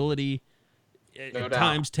responsibility, at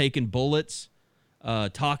times taking bullets.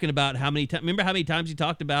 Talking about how many times. Remember how many times he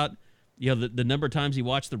talked about, the number of times he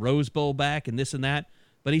watched the Rose Bowl back and this and that.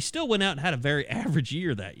 But he still went out and had a very average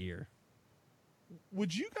year that year.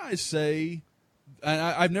 Would you guys say? And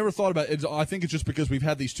I've never thought about it. I think it's just because we've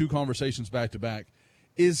had these 2 conversations back to back.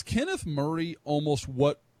 Is Kenneth Murray almost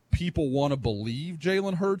what people want to believe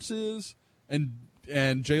Jalen Hurts is, and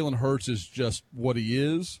Jalen Hurts is just what he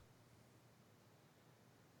is?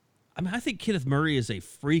 I mean, I think Kenneth Murray is a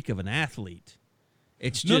freak of an athlete.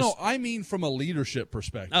 It's just no. I mean, from a leadership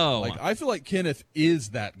perspective. Oh, I feel like Kenneth is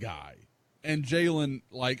that guy, and Jalen.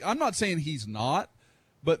 Like, I'm not saying he's not,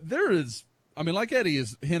 but there is. I mean, like Eddie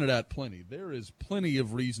has hinted at plenty. There is plenty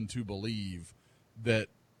of reason to believe that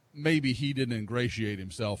maybe he didn't ingratiate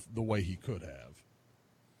himself the way he could have.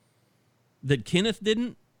 That Kenneth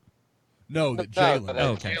didn't? No, that Jalen.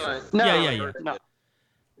 Oh, okay. No, Yeah.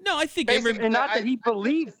 No, I think and not that he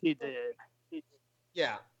believes he did.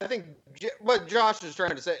 Yeah, I think what Josh is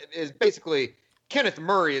trying to say is basically Kenneth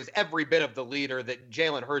Murray is every bit of the leader that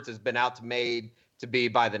Jalen Hurts has been made to be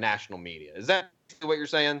by the national media. Is that what you're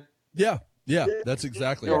saying? Yeah, that's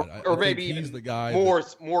exactly right. Or maybe he's even the guy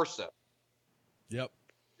more so. Yep,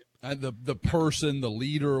 and the person, the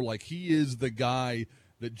leader, like he is the guy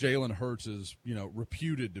that Jalen Hurts is,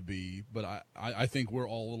 reputed to be. But I think we're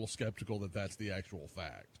all a little skeptical that that's the actual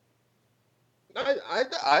fact.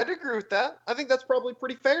 I'd agree with that. I think that's probably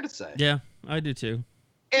pretty fair to say. Yeah, I do too.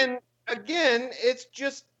 And again, it's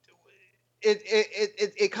just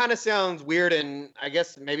it kind of sounds weird, and I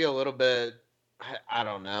guess maybe a little bit. I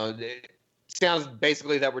don't know. It sounds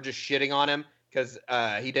basically that we're just shitting on him because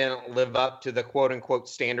he didn't live up to the quote unquote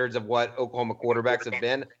standards of what Oklahoma quarterbacks have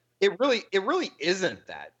been. It really isn't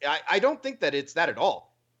that. I don't think that it's that at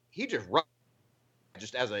all. He just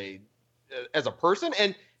as a person.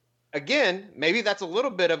 And again, maybe that's a little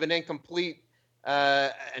bit of an incomplete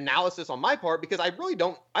analysis on my part because I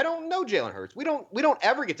don't know Jalen Hurts. We don't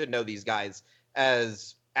ever get to know these guys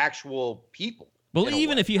as actual people. Well,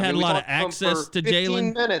 even if you had a lot of access to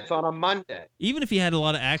Jalen, 15 minutes on a Monday. Even if you had a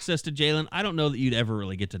lot of access to Jalen, I don't know that you'd ever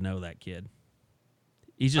really get to know that kid.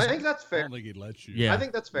 He's just. I think that's fair. I don't think he'd let you. Yeah, I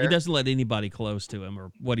think that's fair. He doesn't let anybody close to him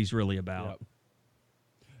or what he's really about. Yep.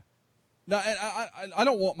 No, and I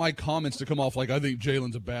don't want my comments to come off like I think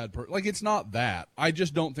Jalen's a bad person. Like, it's not that. I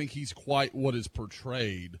just don't think he's quite what is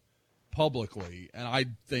portrayed publicly. And I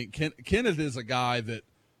think Kenneth is a guy that,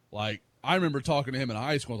 like, I remember talking to him in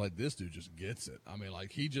high school. Like, this dude just gets it. I mean,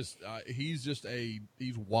 like, he's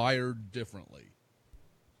wired differently.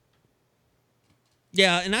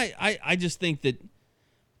 Yeah, and I just think that,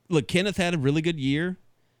 look, Kenneth had a really good year.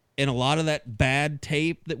 And a lot of that bad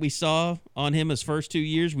tape that we saw on him his first 2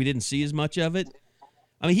 years, we didn't see as much of it.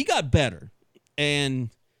 I mean, he got better. And,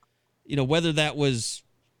 whether that was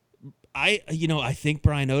I think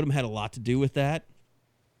Brian Odom had a lot to do with that.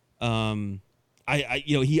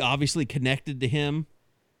 He obviously connected to him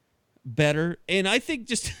better. And I think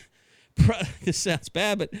just this sounds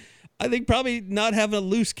bad, but I think probably not having a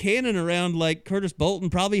loose cannon around like Curtis Bolton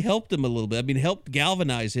probably helped him a little bit. I mean, helped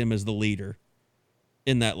galvanize him as the leader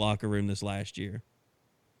in that locker room this last year.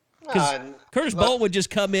 Because Curtis Bolton would just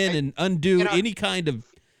come in and undo any kind of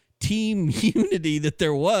team unity that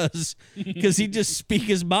there was, because he'd just speak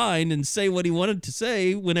his mind and say what he wanted to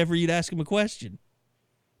say whenever you'd ask him a question.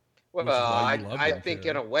 Well, I think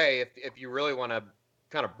in a way, if you really want to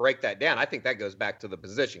kind of break that down, I think that goes back to the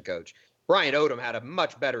position coach. Brian Odom had a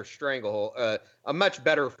much better a much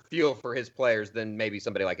better feel for his players than maybe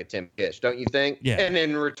somebody like a Tim Kish, don't you think? Yeah. And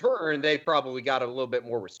in return, they probably got a little bit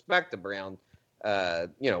more respect around,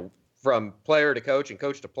 from player to coach and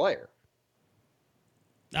coach to player.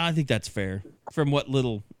 I think that's fair from what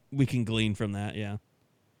little we can glean from that, yeah.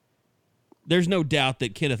 There's no doubt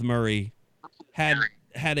that Kenneth Murray had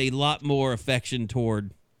a lot more affection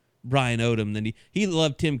toward Brian Odom than he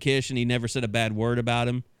loved Tim Kish, and he never said a bad word about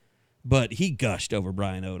him. But he gushed over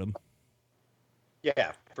Brian Odom.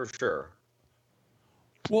 Yeah, for sure.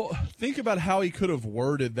 Well, think about how he could have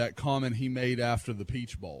worded that comment he made after the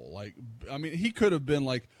Peach Bowl. Like, I mean, he could have been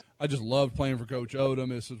like, I just loved playing for Coach Odom.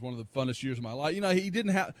 This was one of the funnest years of my life. He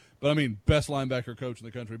didn't have, but I mean, best linebacker coach in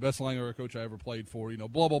the country, best linebacker coach I ever played for,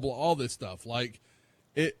 blah, blah, blah, all this stuff. Like,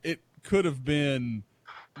 it could have been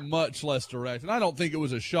much less direct. And I don't think it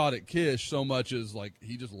was a shot at Kish so much as, like,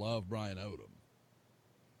 he just loved Brian Odom.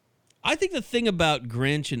 I think the thing about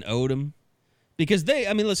Grinch and Odom, because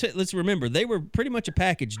let's remember, they were pretty much a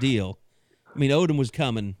package deal. I mean, Odom was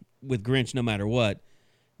coming with Grinch no matter what.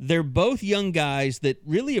 They're both young guys that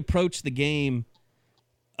really approach the game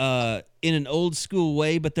in an old school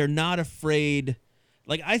way, but they're not afraid.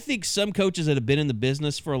 Like, I think some coaches that have been in the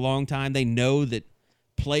business for a long time, they know that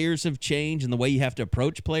players have changed and the way you have to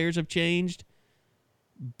approach players have changed.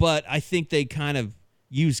 But I think they kind of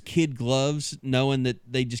use kid gloves, knowing that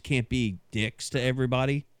they just can't be dicks to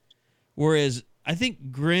everybody. Whereas I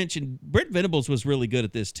think Grinch and Brent Venables was really good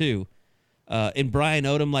at this too. And Brian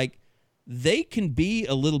Odom, like, they can be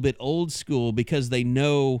a little bit old school because they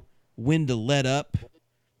know when to let up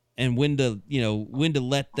and when to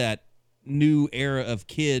let that new era of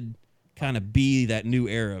kid kind of be that new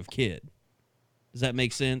era of kid. Does that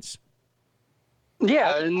make sense?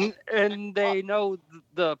 Yeah, and they know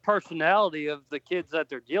the personality of the kids that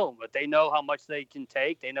they're dealing with. They know how much they can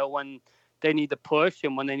take. They know when they need to push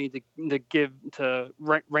and when they need to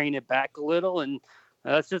rein it back a little. And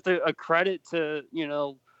that's just a credit to,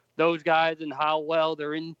 those guys and how well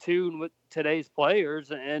they're in tune with today's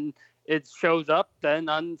players. And it shows up then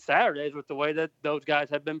on Saturdays with the way that those guys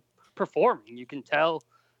have been performing. You can tell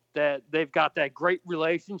that they've got that great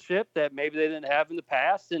relationship that maybe they didn't have in the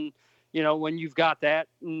past. And, when you've got that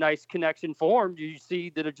nice connection formed, you see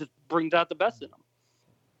that it just brings out the best in them.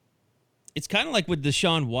 It's kind of like with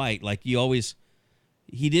Deshaun White. Like,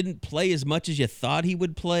 he didn't play as much as you thought he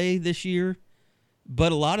would play this year.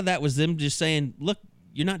 But a lot of that was them just saying, look,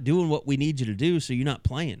 you're not doing what we need you to do, so you're not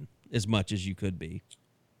playing as much as you could be.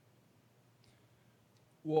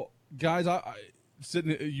 Well, guys,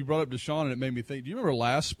 you brought up Deshaun, and it made me think, do you remember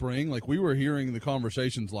last spring? Like, we were hearing the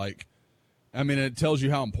conversations like, I mean, it tells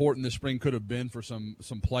you how important this spring could have been for some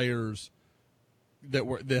players that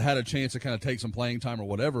had a chance to kind of take some playing time or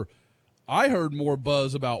whatever. I heard more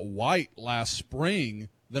buzz about White last spring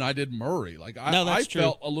than I did Murray. Like, I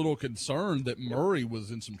felt a little concerned that Murray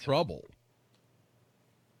was in some trouble.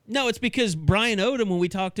 No, it's because Brian Odom, when we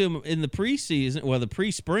talked to him in the the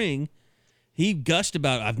pre-spring, he gushed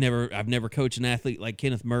about, I've never coached an athlete like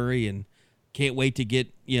Kenneth Murray and can't wait to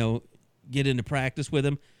get into practice with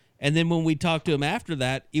him. And then when we talked to him after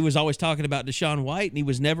that, he was always talking about Deshaun White, and he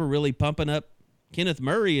was never really pumping up Kenneth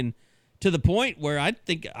Murray. And to the point where I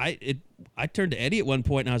think I turned to Eddie at one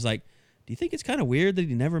point and I was like, do you think it's kind of weird that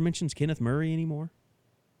he never mentions Kenneth Murray anymore?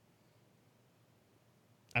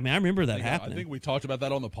 I mean, I remember that happening. I think we talked about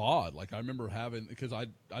that on the pod. Like, I remember having, because I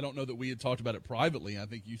don't know that we had talked about it privately. I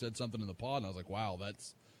think you said something in the pod, and I was like, wow,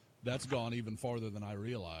 that's gone even farther than I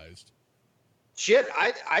realized. Shit,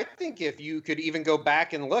 I think if you could even go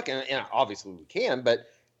back and look, and obviously we can, but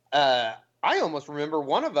I almost remember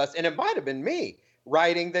one of us, and it might have been me,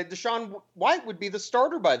 writing that Deshaun White would be the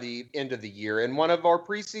starter by the end of the year in one of our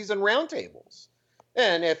preseason roundtables.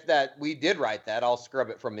 And if we did write that, I'll scrub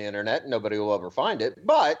it from the internet. Nobody will ever find it.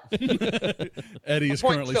 But Eddie is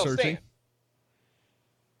currently searching.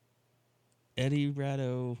 Eddie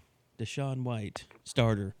Ratto, Deshaun White,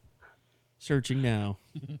 starter. Searching now.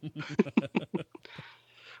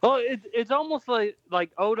 Well, it's almost like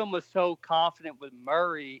Odom was so confident with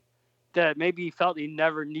Murray that maybe he felt he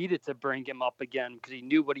never needed to bring him up again because he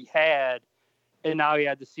knew what he had. And now he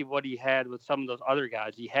had to see what he had with some of those other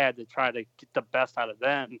guys. He had to try to get the best out of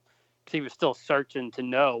them because he was still searching to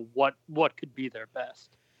know what could be their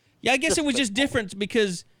best. Yeah, I guess it was just different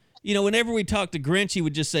because, whenever we talked to Grinch, he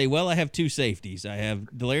would just say, well, I have two safeties. I have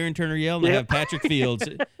Delarian Turner-Yell and I have Patrick Fields,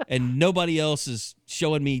 and nobody else is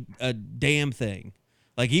showing me a damn thing.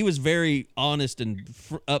 Like, he was very honest and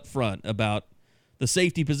upfront about the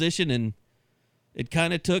safety position, and it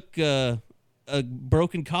kind of took a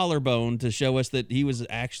broken collarbone to show us that he was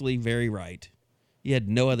actually very right. He had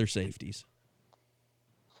no other safeties.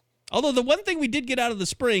 Although the one thing we did get out of the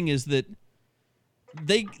spring is that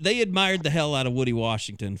they admired the hell out of Woody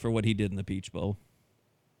Washington for what he did in the Peach Bowl.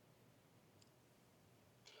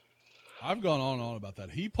 I've gone on and on about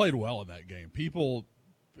that. He played well in that game. People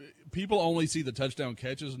only see the touchdown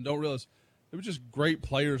catches and don't realize it was just great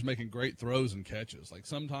players making great throws and catches. Like,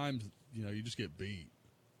 sometimes, you just get beat.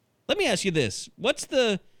 Let me ask you this. What's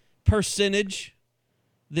the percentage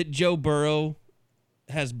that Joe Burrow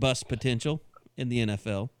has bust potential in the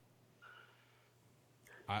NFL?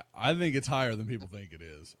 I think it's higher than people think it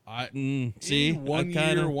is. See, one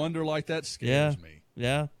year wonder like that scares me.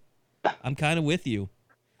 Yeah, I'm kind of with you.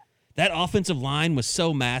 That offensive line was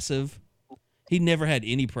so massive. He never had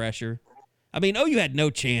any pressure. I mean, OU had no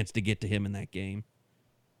chance to get to him in that game.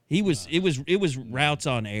 It was routes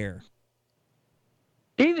on air.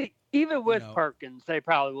 Even with Perkins, they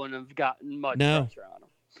probably wouldn't have gotten much pressure on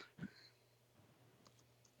him.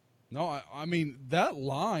 No, I mean, that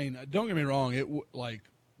line, don't get me wrong, like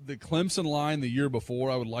the Clemson line the year before,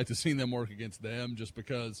 I would like to see them work against them just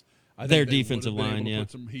because I think their defensive line, put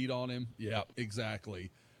some heat on him. Yeah,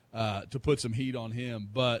 exactly. To put some heat on him.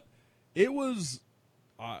 But it was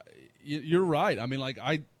you're right. I mean, like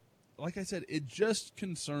I said, it just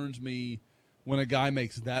concerns me when a guy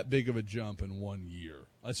makes that big of a jump in 1 year.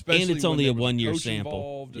 Especially and it's only a 1 year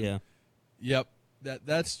sample. Yep.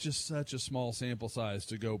 That's just such a small sample size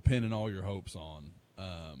to go pinning all your hopes on.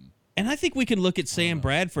 And I think we can look at Sam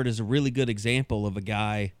Bradford as a really good example of a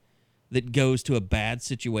guy that goes to a bad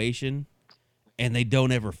situation and they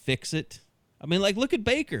don't ever fix it. I mean, like, look at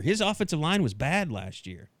Baker. His offensive line was bad last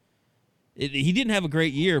year. He didn't have a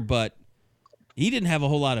great year, but he didn't have a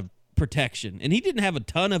whole lot of protection. And he didn't have a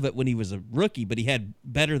ton of it when he was a rookie, but he had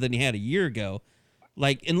better than he had a year ago.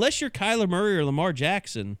 Like, unless you're Kyler Murray or Lamar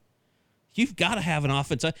Jackson, you've got to have an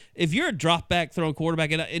offense. If you're a drop-back throwing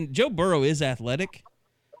quarterback, and Joe Burrow is athletic,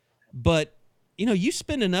 but, you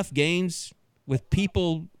spend enough games with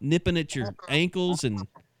people nipping at your ankles and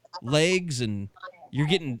legs and you're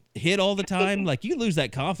getting hit all the time, like, you lose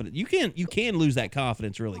that confidence. You can lose that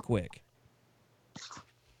confidence really quick.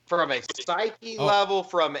 From a psyche level,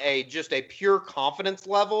 from just a pure confidence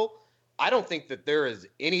level, I don't think that there is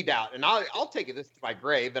any doubt. And I'll take this to my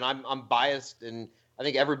grave, and I'm biased, and I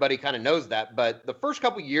think everybody kind of knows that. But the first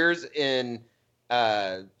couple years in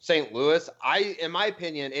St. Louis, in my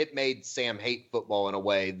opinion, it made Sam hate football in a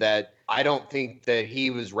way that I don't think that he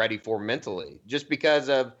was ready for mentally, just because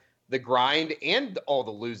of the grind and all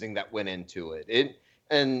the losing that went into it.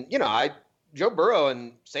 Joe Burrow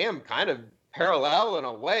and Sam kind of parallel in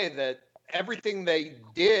a way that everything they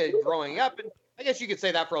did growing up, and I guess you could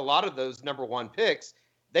say that for a lot of those number one picks,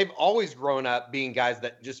 they've always grown up being guys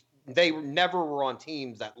that they never were on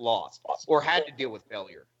teams that lost or had to deal with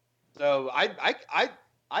failure. So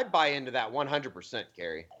I buy into that 100%,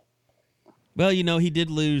 Kerry. Well, he did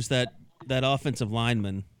lose that offensive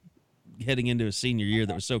lineman heading into his senior year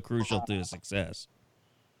that was so crucial to his success.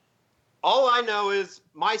 All I know is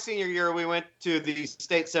my senior year, we went to the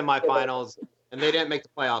state semifinals, and they didn't make the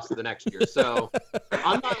playoffs the next year. So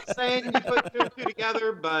I'm not saying you put two and two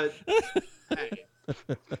together, but hey.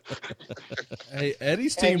 Hey,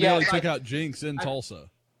 Eddie's team really took out Jinx in Tulsa.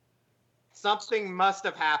 something must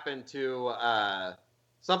have happened to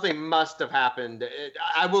something must have happened.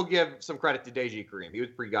 I will give some credit to Deji Kareem. He was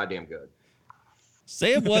pretty goddamn good.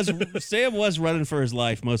 Sam was running for his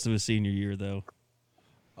life most of his senior year, though.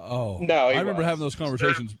 Oh, No, I remember having those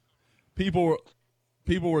conversations. People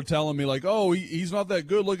were telling me like, "Oh, he's not that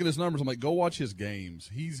good. Look at his numbers." I'm like, "Go watch his games.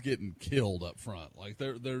 He's getting killed up front. Like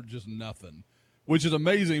they're just nothing," which is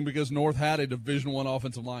amazing because North had a Division I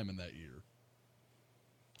offensive lineman that year.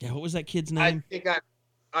 Yeah, what was that kid's name? I think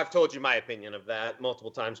I've told you my opinion of that multiple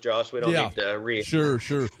times, Josh. We don't need to read. Sure.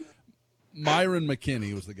 Myron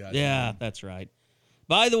McKinney was the guy. Yeah, that's right.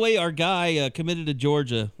 By the way, our guy committed to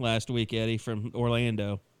Georgia last week, Eddie, from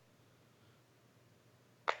Orlando.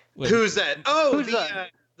 Who's that? Oh,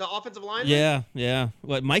 the offensive lineman? Yeah.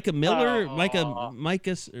 What, Micah Miller? Oh.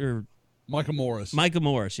 Micah Morris. Micah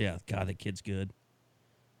Morris, yeah. God, that kid's good.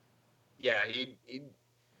 Yeah, he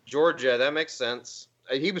Georgia, that makes sense.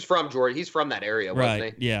 He was from Georgia. He's from that area, wasn't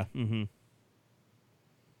Right, he? yeah. Mm-hmm.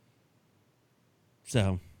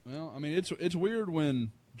 So. Well, I mean, it's weird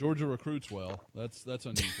when Georgia recruits well. That's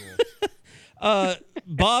unusual.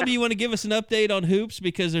 Bob, you want to give us an update on hoops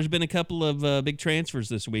because there's been a couple of big transfers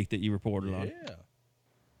this week that you reported on.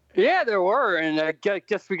 Yeah, there were, and I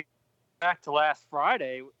guess we back to last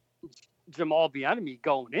Friday. Jamal Bieniemy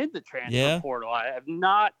going into the transfer portal. I have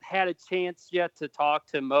not had a chance yet to talk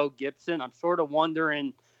to Mo Gibson. I'm sort of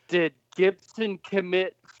wondering, did Gibson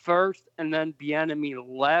commit first and then Bieniemy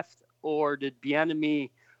left, or did Bieniemy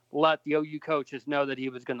let the OU coaches know that he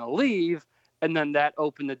was going to leave, and then that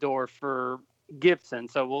opened the door for Gibson?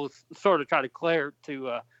 So we'll sort of try to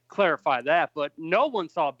clarify that. But no one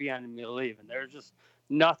saw Bieniemy leaving. There's just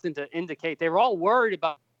nothing to indicate. They were all worried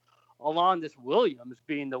about Alondes Williams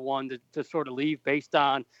being the one to sort of leave based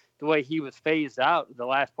on the way he was phased out the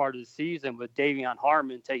last part of the season with Davion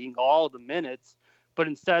Harmon taking all the minutes. But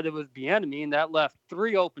instead it was Bieniemy, and that left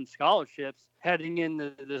 3 open scholarships heading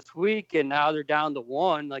into this week, and now they're down to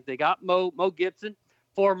 1. Like, they got Mo Gibson,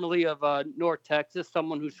 formerly of North Texas,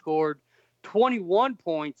 someone who scored 21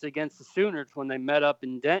 points against the Sooners when they met up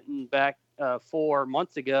in Denton back 4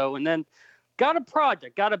 months ago, and then got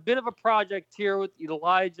a bit of a project here with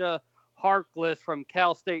Elijah Harkless from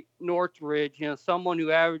Cal State Northridge, someone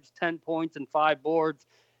who averaged 10 points and 5 boards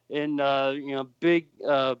in Big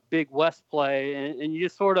West play, and you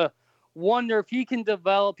just sort of wonder if he can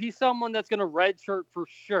develop. He's someone that's going to redshirt for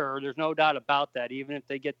sure. There's no doubt about that. Even if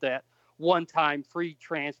they get that one-time free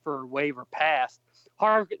transfer waiver passed,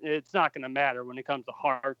 it's not going to matter when it comes to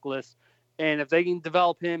Harkless. And if they can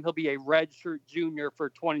develop him, he'll be a redshirt junior for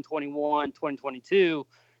 2021, 2022.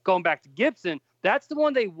 Going back to Gibson, that's the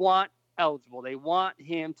one they want eligible. They want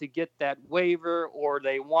him to get that waiver, or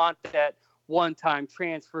they want that one-time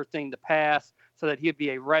transfer thing to pass so that he'd be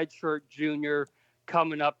a redshirt junior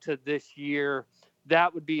coming up to this year.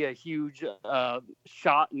 That would be a huge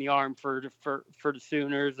shot in the arm for the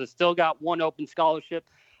Sooners. They still got 1 open scholarship.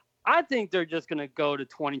 I think they're just going to go to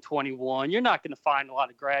 2021. You're not going to find a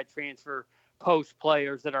lot of grad transfer post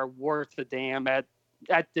players that are worth a damn at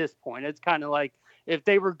this point. It's kind of like if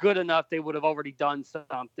they were good enough, they would have already done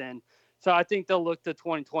something. So I think they'll look to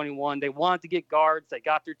 2021. They want to get guards. They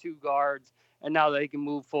got their 2 guards, and now they can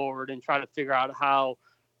move forward and try to figure out how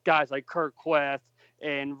guys like Kurt Queth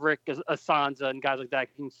and Rick Asanza and guys like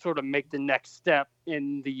that can sort of make the next step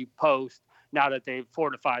in the post now that they've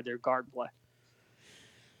fortified their guard play.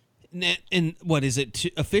 And what is it?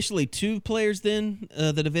 Officially 2 players then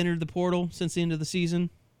that have entered the portal since the end of the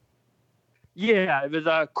season? Yeah, it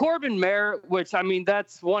was Corbin Merritt, which, I mean,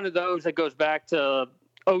 that's one of those that goes back to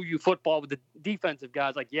OU football with the defensive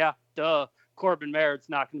guys. Like, yeah, duh, Corbin Merritt's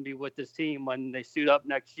not going to be with this team when they suit up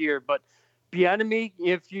next year. But Bieniemy,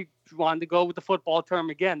 if you wanted to go with the football term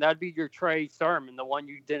again, that'd be your Trey Sermon, the one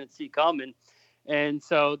you didn't see coming. And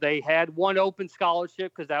so they had 1 open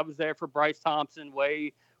scholarship because that was there for Bryce Thompson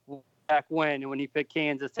way back when he picked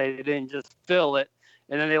Kansas. They didn't just fill it.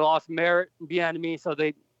 And then they lost Merritt and Bieniemy, so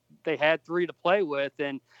they had 3 to play with,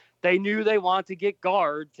 and they knew they wanted to get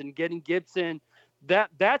guards, and getting Gibson,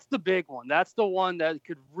 that's the big one. That's the one that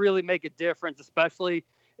could really make a difference, especially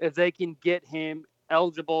if they can get him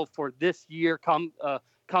eligible for this year coming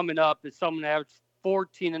up. As someone averaged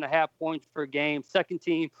 14.5 points per game, second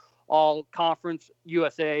team all conference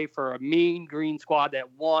USA for a mean green squad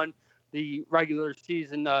that won the regular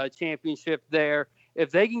season championship there.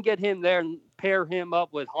 If they can get him there and pair him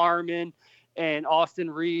up with Harmon and Austin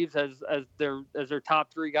Reeves as their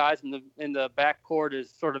top 3 guys in the backcourt as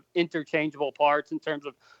sort of interchangeable parts in terms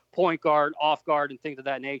of point guard, off guard, and things of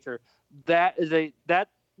that nature,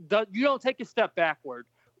 you don't take a step backward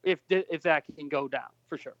if that can go down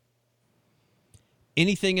for sure.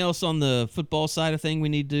 Anything else on the football side of thing we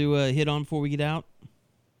need to hit on before we get out?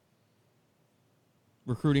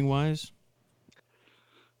 Recruiting-wise?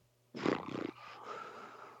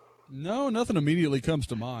 No, nothing immediately comes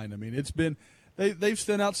to mind. I mean, it's been they've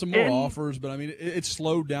sent out some more offers, but I mean, it's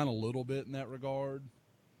slowed down a little bit in that regard.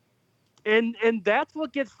 And that's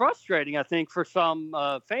what gets frustrating, I think, for some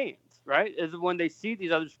fans, right? Is when they see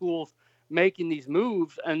these other schools making these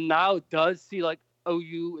moves, and now it does see like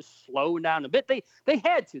OU is slowing down a bit. They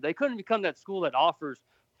had to. They couldn't become that school that offers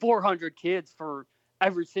 400 kids for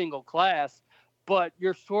every single class, but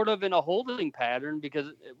you're sort of in a holding pattern because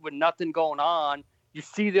with nothing going on, you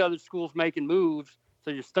see the other schools making moves,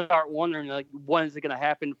 so you start wondering, like, when is it going to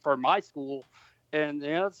happen for my school? And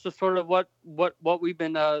it's just sort of what we've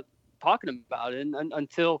been talking about. And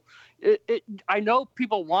until I know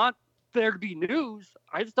people want there to be news,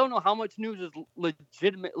 I just don't know how much news is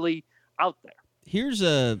legitimately out there. Here's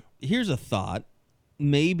a thought.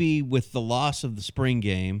 Maybe with the loss of the spring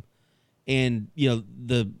game, and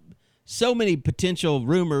the so many potential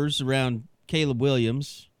rumors around Caleb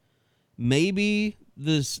Williams, maybe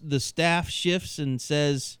the staff shifts and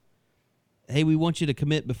says, hey, we want you to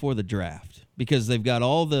commit before the draft, because they've got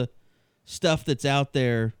all the stuff that's out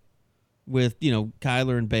there with,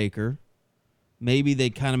 Kyler and Baker. Maybe they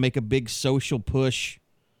kind of make a big social push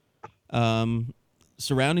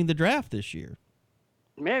surrounding the draft this year.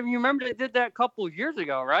 Man, you remember they did that a couple of years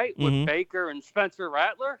ago, right? With Baker and Spencer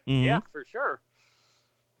Rattler? Mm-hmm. Yeah, for sure.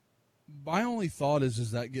 My only thought is,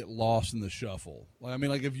 does that get lost in the shuffle? I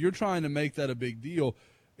mean, like, if you're trying to make that a big deal,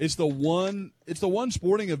 it's the one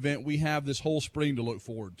sporting event we have this whole spring to look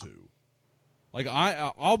forward to. Like,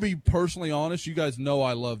 I'll be personally honest. You guys know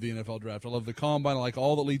I love the NFL draft. I love the combine. I like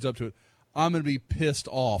all that leads up to it. I'm going to be pissed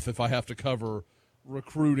off if I have to cover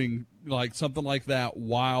recruiting, like something like that,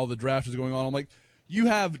 while the draft is going on. I'm like, you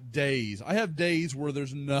have days. I have days where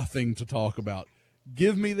there's nothing to talk about.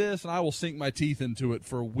 Give me this, and I will sink my teeth into it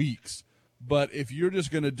for weeks. But if you're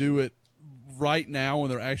just going to do it right now when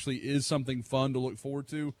there actually is something fun to look forward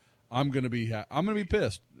to, I'm going to be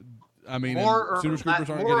pissed. I mean, more or less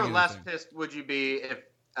anything. pissed would you be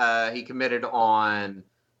if he committed on,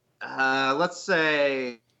 let's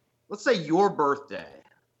say your birthday?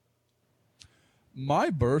 My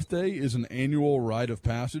birthday is an annual rite of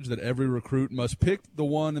passage that every recruit must pick the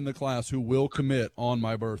one in the class who will commit on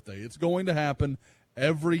my birthday. It's going to happen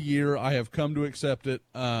every year. I have come to accept it.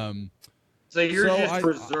 So you're just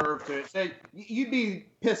reserved to it. So you'd be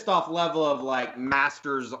pissed off level of like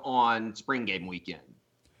Masters on spring game weekend.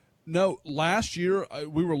 No, last year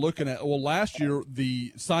we were looking at. Well, last year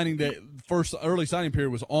the signing day, first early signing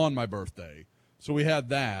period was on my birthday, so we had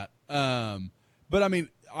that. But I mean,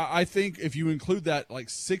 I think if you include that, like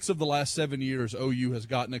 6 of the last 7 years, OU has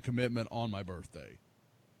gotten a commitment on my birthday.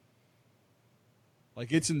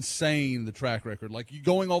 Like, it's insane, the track record. Like, you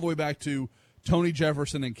going all the way back to Tony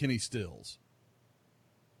Jefferson and Kenny Stills.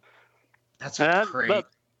 That's great. But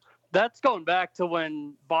that's going back to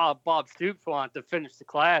when Bob Stoops wanted to finish the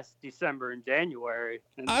class December and January.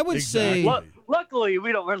 And I would say, luckily,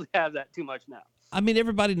 we don't really have that too much now. I mean,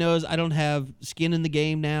 everybody knows I don't have skin in the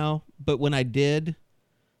game now, but when I did,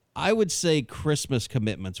 I would say Christmas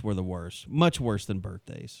commitments were the worst, much worse than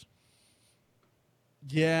birthdays.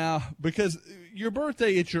 Yeah, because your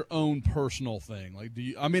birthday, it's your own personal thing. Like,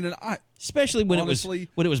 especially when honestly,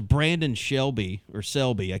 it was Brandon Selby,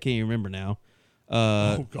 I can't even remember now.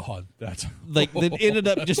 Oh God, that's like that ended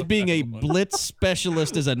up just being a blitz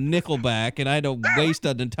specialist as a nickelback, and I had to waste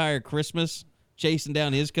an entire Christmas chasing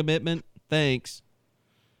down his commitment. Thanks.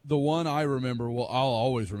 The one I remember, I'll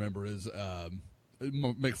always remember, is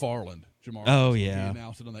McFarland. Jamar. Oh, yeah. He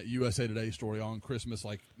announced it on that USA Today story on Christmas,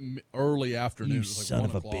 like early afternoon. It was like son 1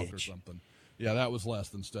 of a o'clock bitch. or something. Yeah, that was less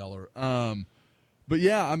than stellar. But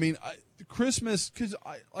yeah, I mean, Christmas, because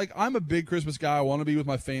I'm a big Christmas guy. I want to be with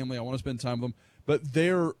my family. I want to spend time with them. But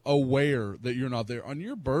they're aware that you're not there. On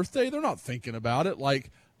your birthday, they're not thinking about it.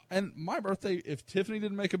 Like, and my birthday, if Tiffany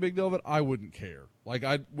didn't make a big deal of it, I wouldn't care. Like,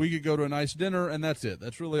 we could go to a nice dinner, and that's it.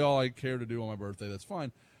 That's really all I care to do on my birthday. That's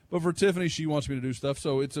fine. But for Tiffany, she wants me to do stuff,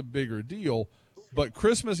 so it's a bigger deal. But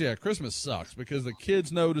Christmas sucks because the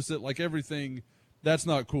kids notice it. Like everything, that's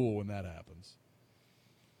not cool when that happens.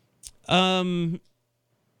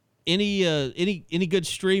 Any good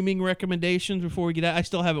streaming recommendations before we get out? I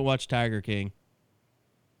still haven't watched Tiger King.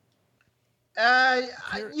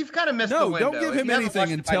 You've kind of missed the window. Don't give him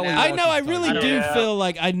anything until he I know. I really do Yeah. feel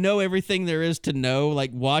like I know everything there is to know.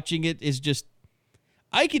 Like watching it is just.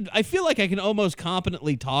 I feel like I can almost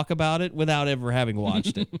competently talk about it without ever having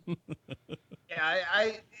watched it. Yeah,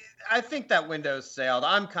 I think that window's sailed.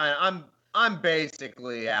 I'm I'm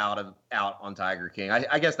basically out on Tiger King.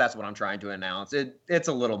 I guess that's what I'm trying to announce. It's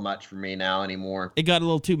a little much for me now anymore. It got a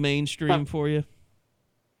little too mainstream for you?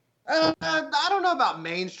 I don't know about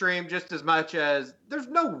mainstream just as much as there's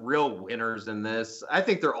no real winners in this. I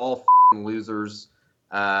think they're all losers.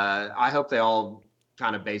 I hope they all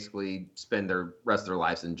kind of basically spend the rest of their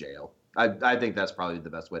lives in jail. I think that's probably the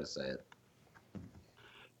best way to say it.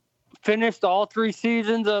 Finished all 3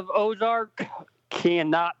 seasons of Ozark.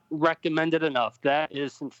 Cannot recommend it enough. That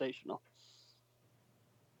is sensational.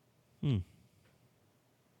 I'm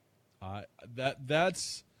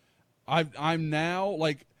now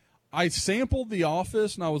like, I sampled The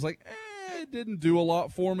Office and I was like, it didn't do a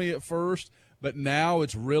lot for me at first, but now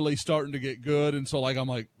it's really starting to get good. And so like, I'm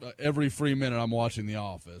like every free minute I'm watching The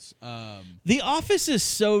Office. The Office is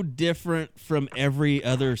so different from every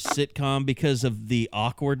other sitcom because of the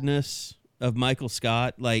awkwardness of Michael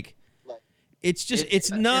Scott. Like, it's just,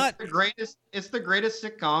 it's not the greatest. It's the greatest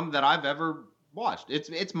sitcom that I've ever watched.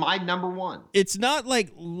 It's my number one. It's not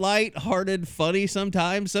like lighthearted funny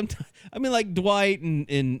sometimes. I mean, like Dwight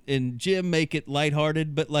and Jim make it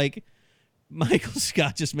lighthearted, but like Michael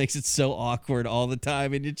Scott just makes it so awkward all the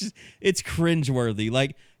time, and it's cringeworthy.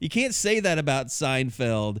 Like, you can't say that about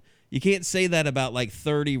Seinfeld. You can't say that about like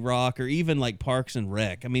 30 Rock or even like Parks and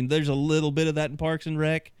Rec. I mean, there's a little bit of that in Parks and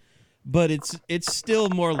Rec, but it's still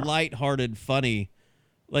more lighthearted funny.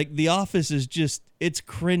 Like, The Office is just, it's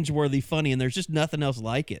cringeworthy funny, and there's just nothing else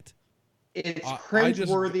like it. It's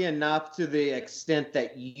cringeworthy enough to the extent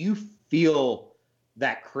that you feel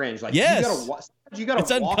that cringe. Like, yes. you gotta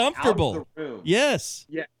it's walk uncomfortable. out of the room. Yes.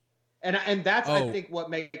 Yeah. And that's I think what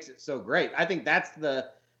makes it so great. I think that's the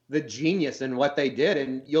genius in what they did,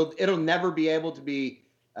 and it'll never be able to be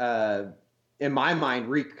in my mind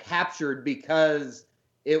recaptured because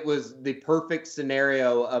it was the perfect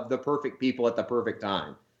scenario of the perfect people at the perfect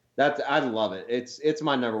time. I love it. It's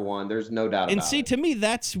my number one. There's no doubt about it. And see, to me,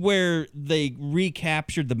 that's where they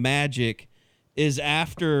recaptured the magic, is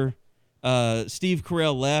after Steve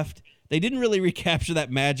Carell left. They didn't really recapture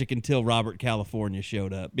that magic until Robert California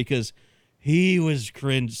showed up, because he was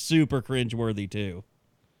super cringeworthy too.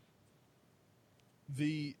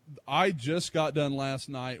 I just got done last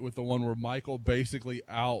night with the one where Michael basically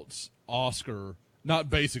outs Oscar.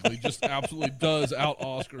 Not basically, just absolutely does out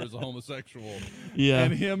Oscar as a homosexual. Yeah.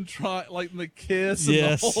 And him try like the kiss and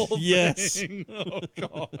the whole thing. Oh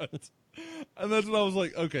God. And that's when I was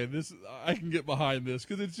like, okay, I can get behind this,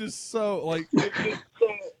 because it's just so like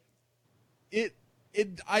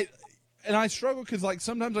I struggle because like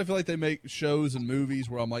sometimes I feel like they make shows and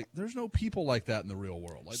movies where I'm like, there's no people like that in the real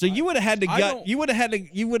world. Like, so you would have had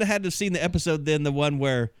to seen the episode then, the one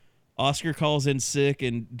where Oscar calls in sick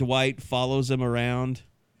and Dwight follows him around.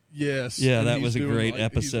 Yes. Yeah, that was a great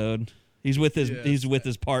episode. He's with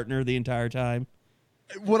his partner the entire time.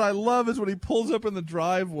 What I love is when he pulls up in the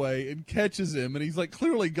driveway and catches him, and he's like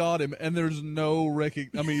clearly got him, and there's no I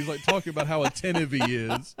mean, he's like talking about how attentive he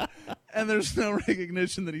is, and there's no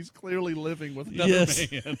recognition that he's clearly living with another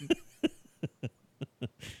man.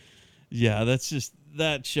 Yeah,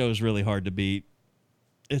 that show's really hard to beat.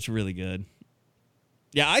 It's really good.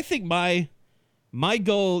 Yeah, I think my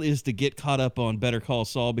goal is to get caught up on Better Call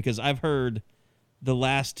Saul, because I've heard the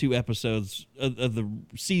last 2 episodes of the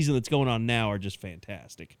season that's going on now are just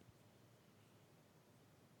fantastic.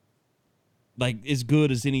 Like, as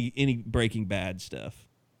good as any Breaking Bad stuff.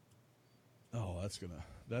 Oh,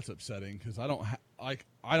 that's upsetting, because I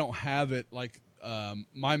don't have it like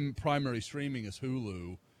my primary streaming is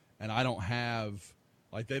Hulu, and I don't have.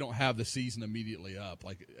 Like, they don't have the season immediately up.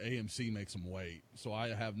 Like, AMC makes them wait. So I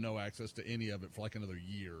have no access to any of it for like another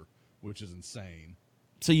year, which is insane.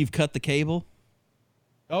 So you've cut the cable?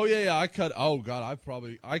 Oh, yeah. I cut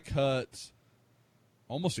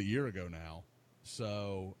almost a year ago now.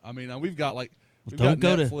 So, I mean, we've got like, got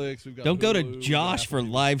Netflix. We've got don't Hulu, go to Josh for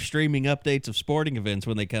live streaming updates of sporting events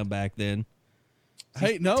when they come back then.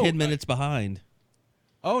 Hey, no. 10 minutes behind.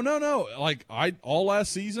 Oh, no. Like, all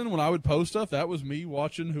last season when I would post stuff, that was me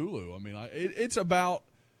watching Hulu. I mean,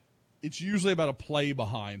 it's usually about a play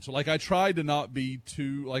behind. So, like, I tried to not be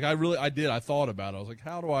too, like, I thought about it. I was like,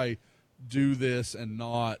 how do I do this and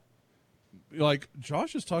not, like,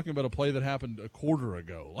 Josh is talking about a play that happened a quarter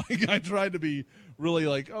ago. Like, I tried to be really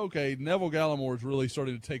like, okay, Neville Gallimore is really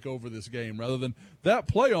starting to take over this game, rather than that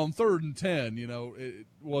play on 3rd and 10, it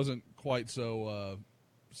wasn't quite so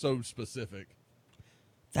specific.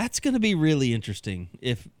 That's going to be really interesting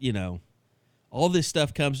if, all this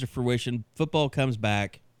stuff comes to fruition, football comes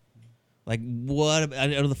back. Like, what? I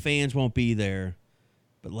know the fans won't be there,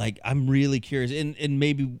 but, like, I'm really curious. And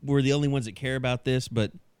maybe we're the only ones that care about this,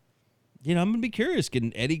 but I'm going to be curious.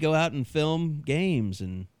 Can Eddie go out and film games?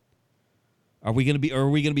 And are we going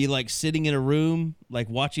to be like sitting in a room, like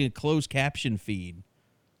watching a closed caption feed?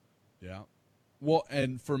 Yeah. Well,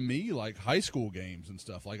 and for me, like high school games and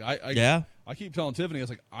stuff, like I keep telling Tiffany, I was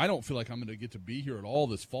like, I don't feel like I'm going to get to be here at all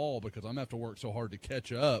this fall because I'm going to have to work so hard to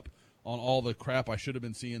catch up on all the crap I should have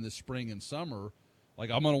been seeing this spring and summer. Like,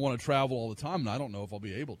 I'm going to want to travel all the time, and I don't know if I'll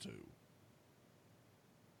be able to.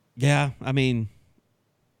 Yeah, I mean,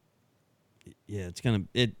 yeah, it's going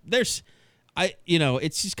to –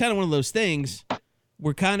 it's just kind of one of those things.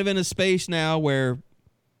 We're kind of in a space now where –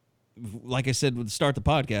 like I said, with the start of the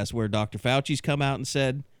podcast, where Dr. Fauci's come out and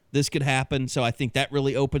said this could happen. So I think that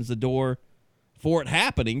really opens the door for it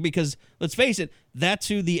happening because, let's face it, that's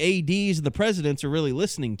who the ADs and the presidents are really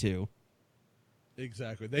listening to.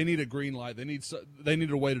 Exactly. They need a green light. They need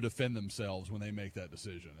a way to defend themselves when they make that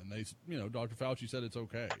decision. And Dr. Fauci said it's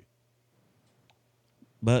okay.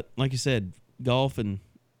 But like you said, golf and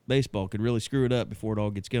baseball could really screw it up before it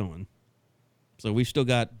all gets going. So we've still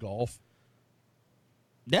got golf.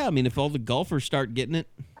 Yeah, I mean, if all the golfers start getting it.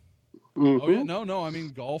 Mm-hmm. Oh, yeah, no. I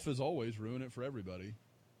mean, golf is always ruin it for everybody.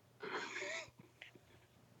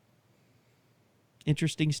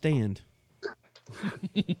 Interesting stand.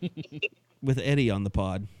 With Eddie on the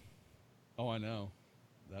pod. Oh, I know.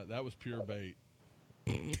 That was pure bait.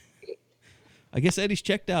 I guess Eddie's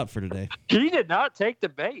checked out for today. He did not take the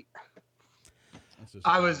bait.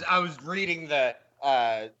 I was reading the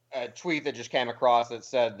tweet that just came across that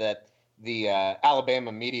said that the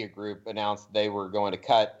Alabama Media Group announced they were going to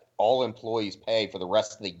cut all employees' pay for the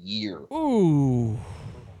rest of the year. Ooh. Who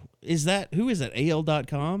is that,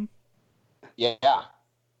 AL.com? Yeah.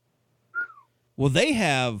 Well,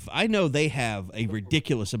 I know they have a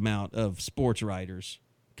ridiculous amount of sports writers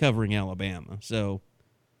covering Alabama. So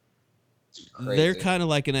they're kind of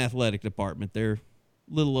like an athletic department. They're a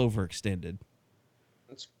little overextended.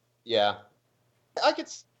 Yeah.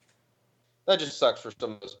 That just sucks for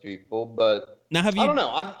some of those people, but now I don't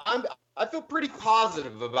know. I feel pretty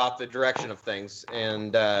positive about the direction of things,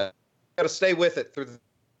 and got to stay with it through the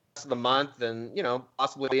rest of the month, and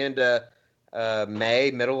possibly into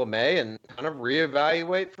middle of May, and kind of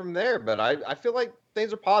reevaluate from there. But I feel like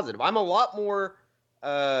things are positive. I'm a lot more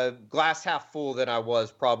glass half full than I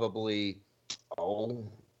was probably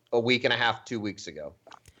a week and a half, 2 weeks ago.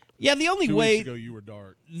 Yeah, the only 2 way weeks ago you were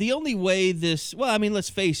dark. The only way let's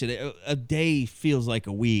face it, a day feels like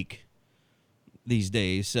a week these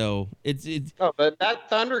days. So it's but that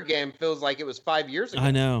Thunder game feels like it was 5 years ago.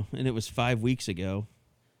 I know, and it was 5 weeks ago.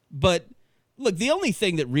 But look, the only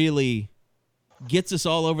thing that really gets us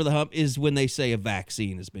all over the hump is when they say a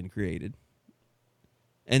vaccine has been created.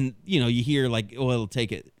 And you hear like, oh, it'll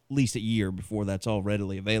take at least a year before that's all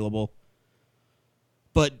readily available.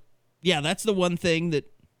 But yeah, that's the one thing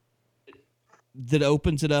that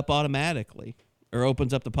opens it up automatically, or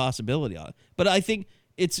opens up the possibility on it. But I think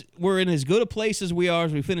we're in as good a place as we are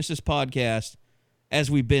as we finish this podcast as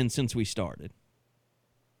we've been since we started,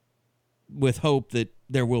 with hope that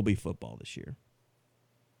there will be football this year.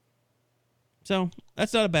 So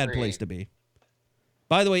that's not a bad place to be.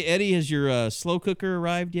 By the way, Eddie, has your slow cooker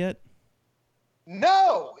arrived yet?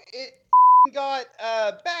 No, it got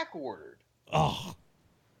back ordered. Oh.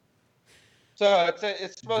 So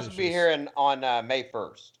it's supposed to be here on May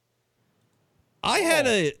 1st. I had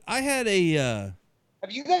a.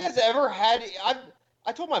 Have you guys ever had?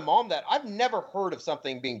 I told my mom that I've never heard of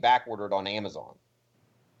something being back ordered on Amazon.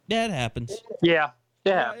 That happens. Yeah,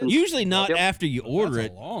 yeah. Usually not after you order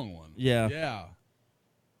That's it. A long one. Yeah. Yeah.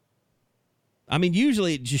 I mean,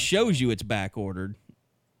 usually it just shows you it's back ordered.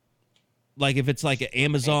 Like if it's like an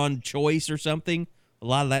Amazon choice or something, a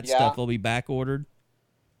lot of that stuff will be back ordered.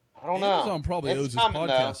 I don't know. Amazon probably owes his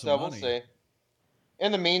podcast some money. We'll see.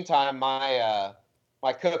 In the meantime, my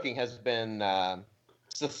cooking has been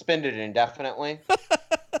suspended indefinitely.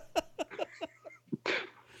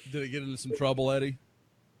 Did it get into some trouble, Eddie?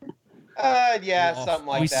 Yeah, something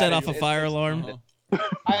like that. We set off a fire alarm.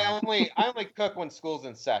 I only cook when school's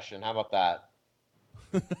in session. How about that?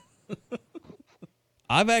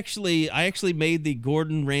 I actually made the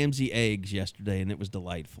Gordon Ramsay eggs yesterday, and it was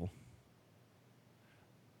delightful.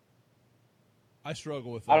 I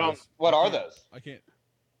struggle with those. What are those? I can't.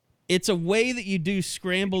 It's a way that you do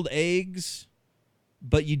scrambled eggs,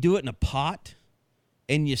 but you do it in a pot,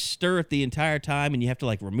 and you stir it the entire time, and you have to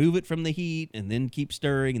like remove it from the heat, and then keep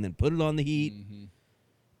stirring, and then put it on the heat. Mm-hmm.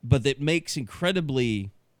 But it makes incredibly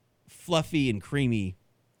fluffy and creamy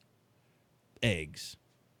eggs.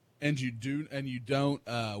 And you don't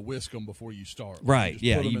whisk them before you start. Right?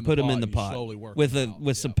 You put them in the pot slowly work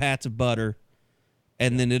with some pats of butter,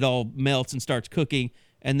 and then it all melts and starts cooking.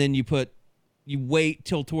 and then you wait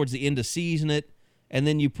till towards the end to season it, and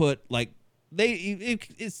then you put like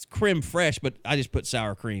it's creme fraiche, but I just put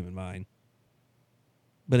sour cream in mine.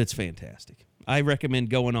 But it's fantastic. I recommend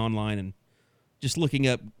going online and just looking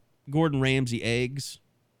up Gordon Ramsay eggs.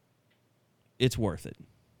 It's worth it.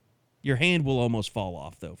 Your hand will almost fall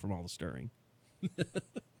off, though, from all the stirring.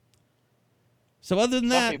 So other than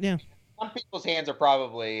that, yeah. Some people's hands are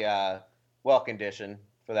probably well-conditioned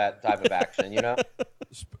for that type of action, you know?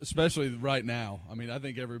 Especially right now. I mean, I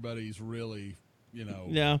think everybody's really, in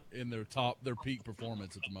their peak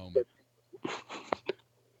performance at the moment.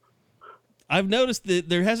 I've noticed that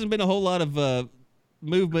there hasn't been a whole lot of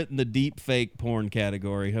movement in the deep fake porn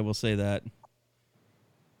category. I will say that.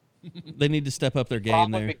 They need to step up their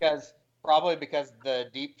game there. Probably because the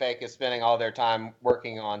deep fake is spending all their time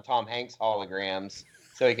working on Tom Hanks holograms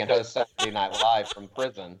so he can host Saturday Night Live from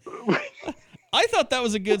prison. I thought that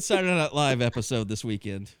was a good Saturday Night Live episode this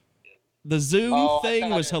weekend. The Zoom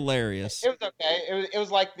thing was hilarious. It was okay. It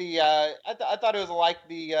was like the I thought it was like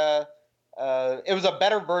the it was a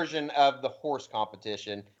better version of the horse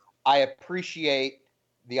competition. I appreciate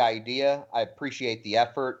the idea. I appreciate the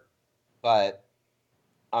effort, but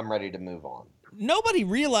I'm ready to move on. Nobody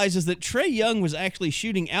realizes that Trae Young was actually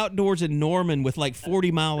shooting outdoors in Norman with like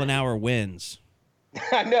 40-mile-an-hour winds.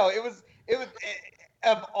 I know. It was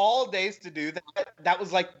of all days to do that, that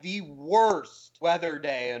was like the worst weather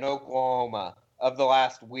day in Oklahoma of the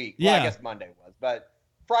last week. Yeah. Well, I guess Monday was, but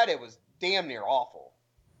Friday was damn near awful.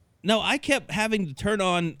 No, I kept having to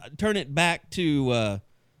turn it back to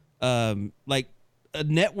like a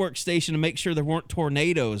network station to make sure there weren't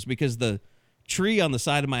tornadoes, because the tree on the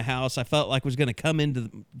side of my house I felt like was going to come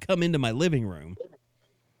into my living room,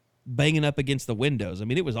 banging up against the windows. I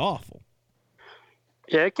mean, it was awful.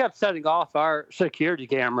 Yeah, it kept setting off our security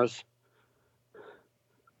cameras.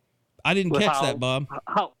 I didn't catch that, Bob.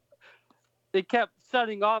 It kept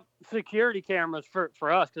setting off security cameras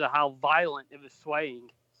for us because of how violent it was swaying.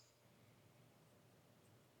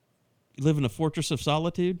 You live in a fortress of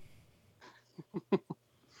solitude?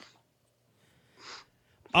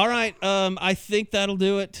 All right, I think that'll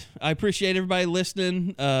do it. I appreciate everybody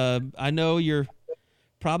listening. I know you're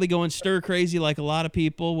probably going stir crazy like a lot of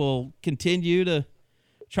people. We'll continue to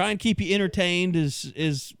try and keep you entertained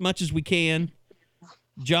as much as we can.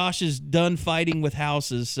 Josh is done fighting with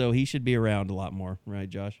houses, so he should be around a lot more, right,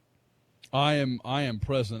 Josh? I am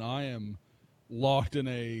present. I am locked in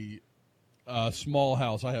a small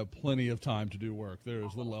house. I have plenty of time to do work. There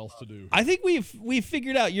is little else to do. I think we've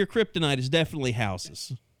figured out your kryptonite is definitely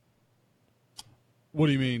houses. What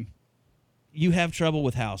do you mean? You have trouble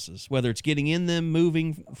with houses, whether it's getting in them,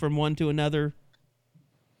 moving from one to another.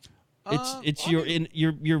 It's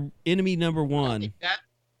your enemy number one.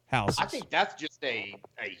 Houses. I think that's just a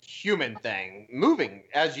human thing. Moving,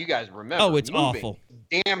 as you guys remember. Oh, it's awful.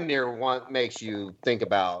 Damn near makes you think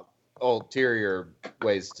about ulterior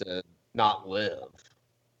ways to not live.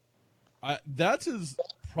 That's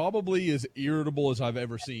probably as irritable as I've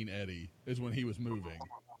ever seen Eddie, is when he was moving.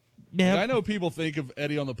 Yeah, I know people think of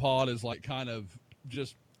Eddie on the pod as like kind of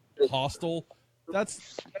just hostile.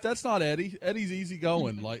 That's not Eddie. Eddie's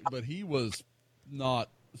easygoing, but he was not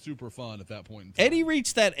super fun at that point in time. Eddie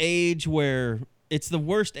reached that age where it's the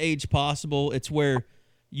worst age possible. It's where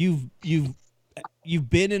you've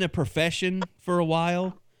been in a profession for a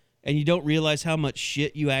while and you don't realize how much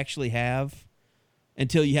shit you actually have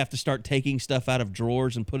until you have to start taking stuff out of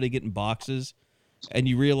drawers and putting it in boxes, and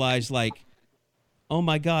you realize, like, oh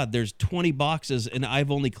my God, there's 20 boxes and I've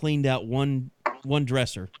only cleaned out one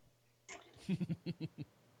dresser.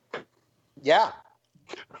 Yeah.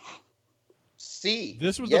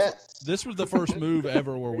 This was the first move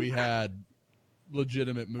ever where we had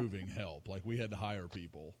legitimate moving help. Like, we had to hire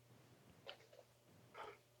people.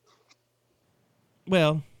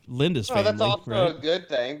 Well, Linda's family. That's also right? a good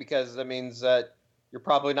thing, because that means that you're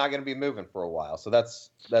probably not going to be moving for a while. So that's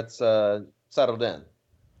settled in.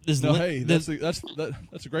 That's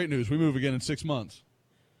a great news. We move again in 6 months.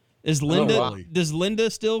 Does Linda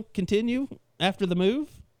still continue after the move?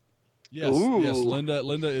 Yes. Ooh. Yes.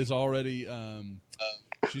 Linda is already.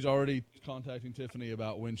 She's already contacting Tiffany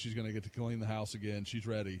about when she's going to get to clean the house again. She's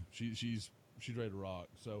ready. She's ready to rock.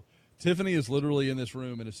 So Tiffany is literally in this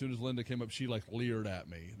room, and as soon as Linda came up, she like leered at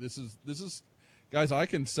me. This is, guys. I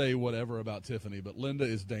can say whatever about Tiffany, but Linda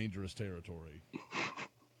is dangerous territory.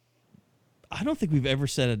 I don't think we've ever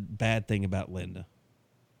said a bad thing about Linda.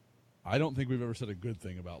 I don't think we've ever said a good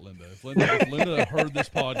thing about Linda. If Linda heard this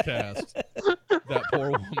podcast, that poor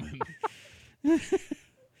woman.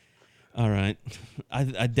 All right.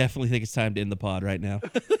 I definitely think it's time to end the pod right now.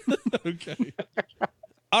 Okay.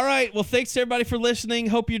 All right. Well, thanks everybody for listening.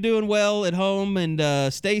 Hope you're doing well at home,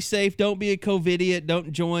 and stay safe. Don't be a COVIDiot.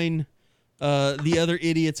 Don't join the other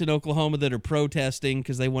idiots in Oklahoma that are protesting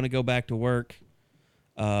because they want to go back to work.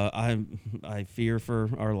 I fear for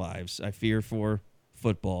our lives. I fear for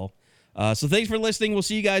football. So thanks for listening. We'll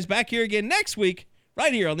see you guys back here again next week,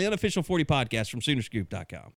 right here on the Unofficial 40 podcast from Soonerscoop.com.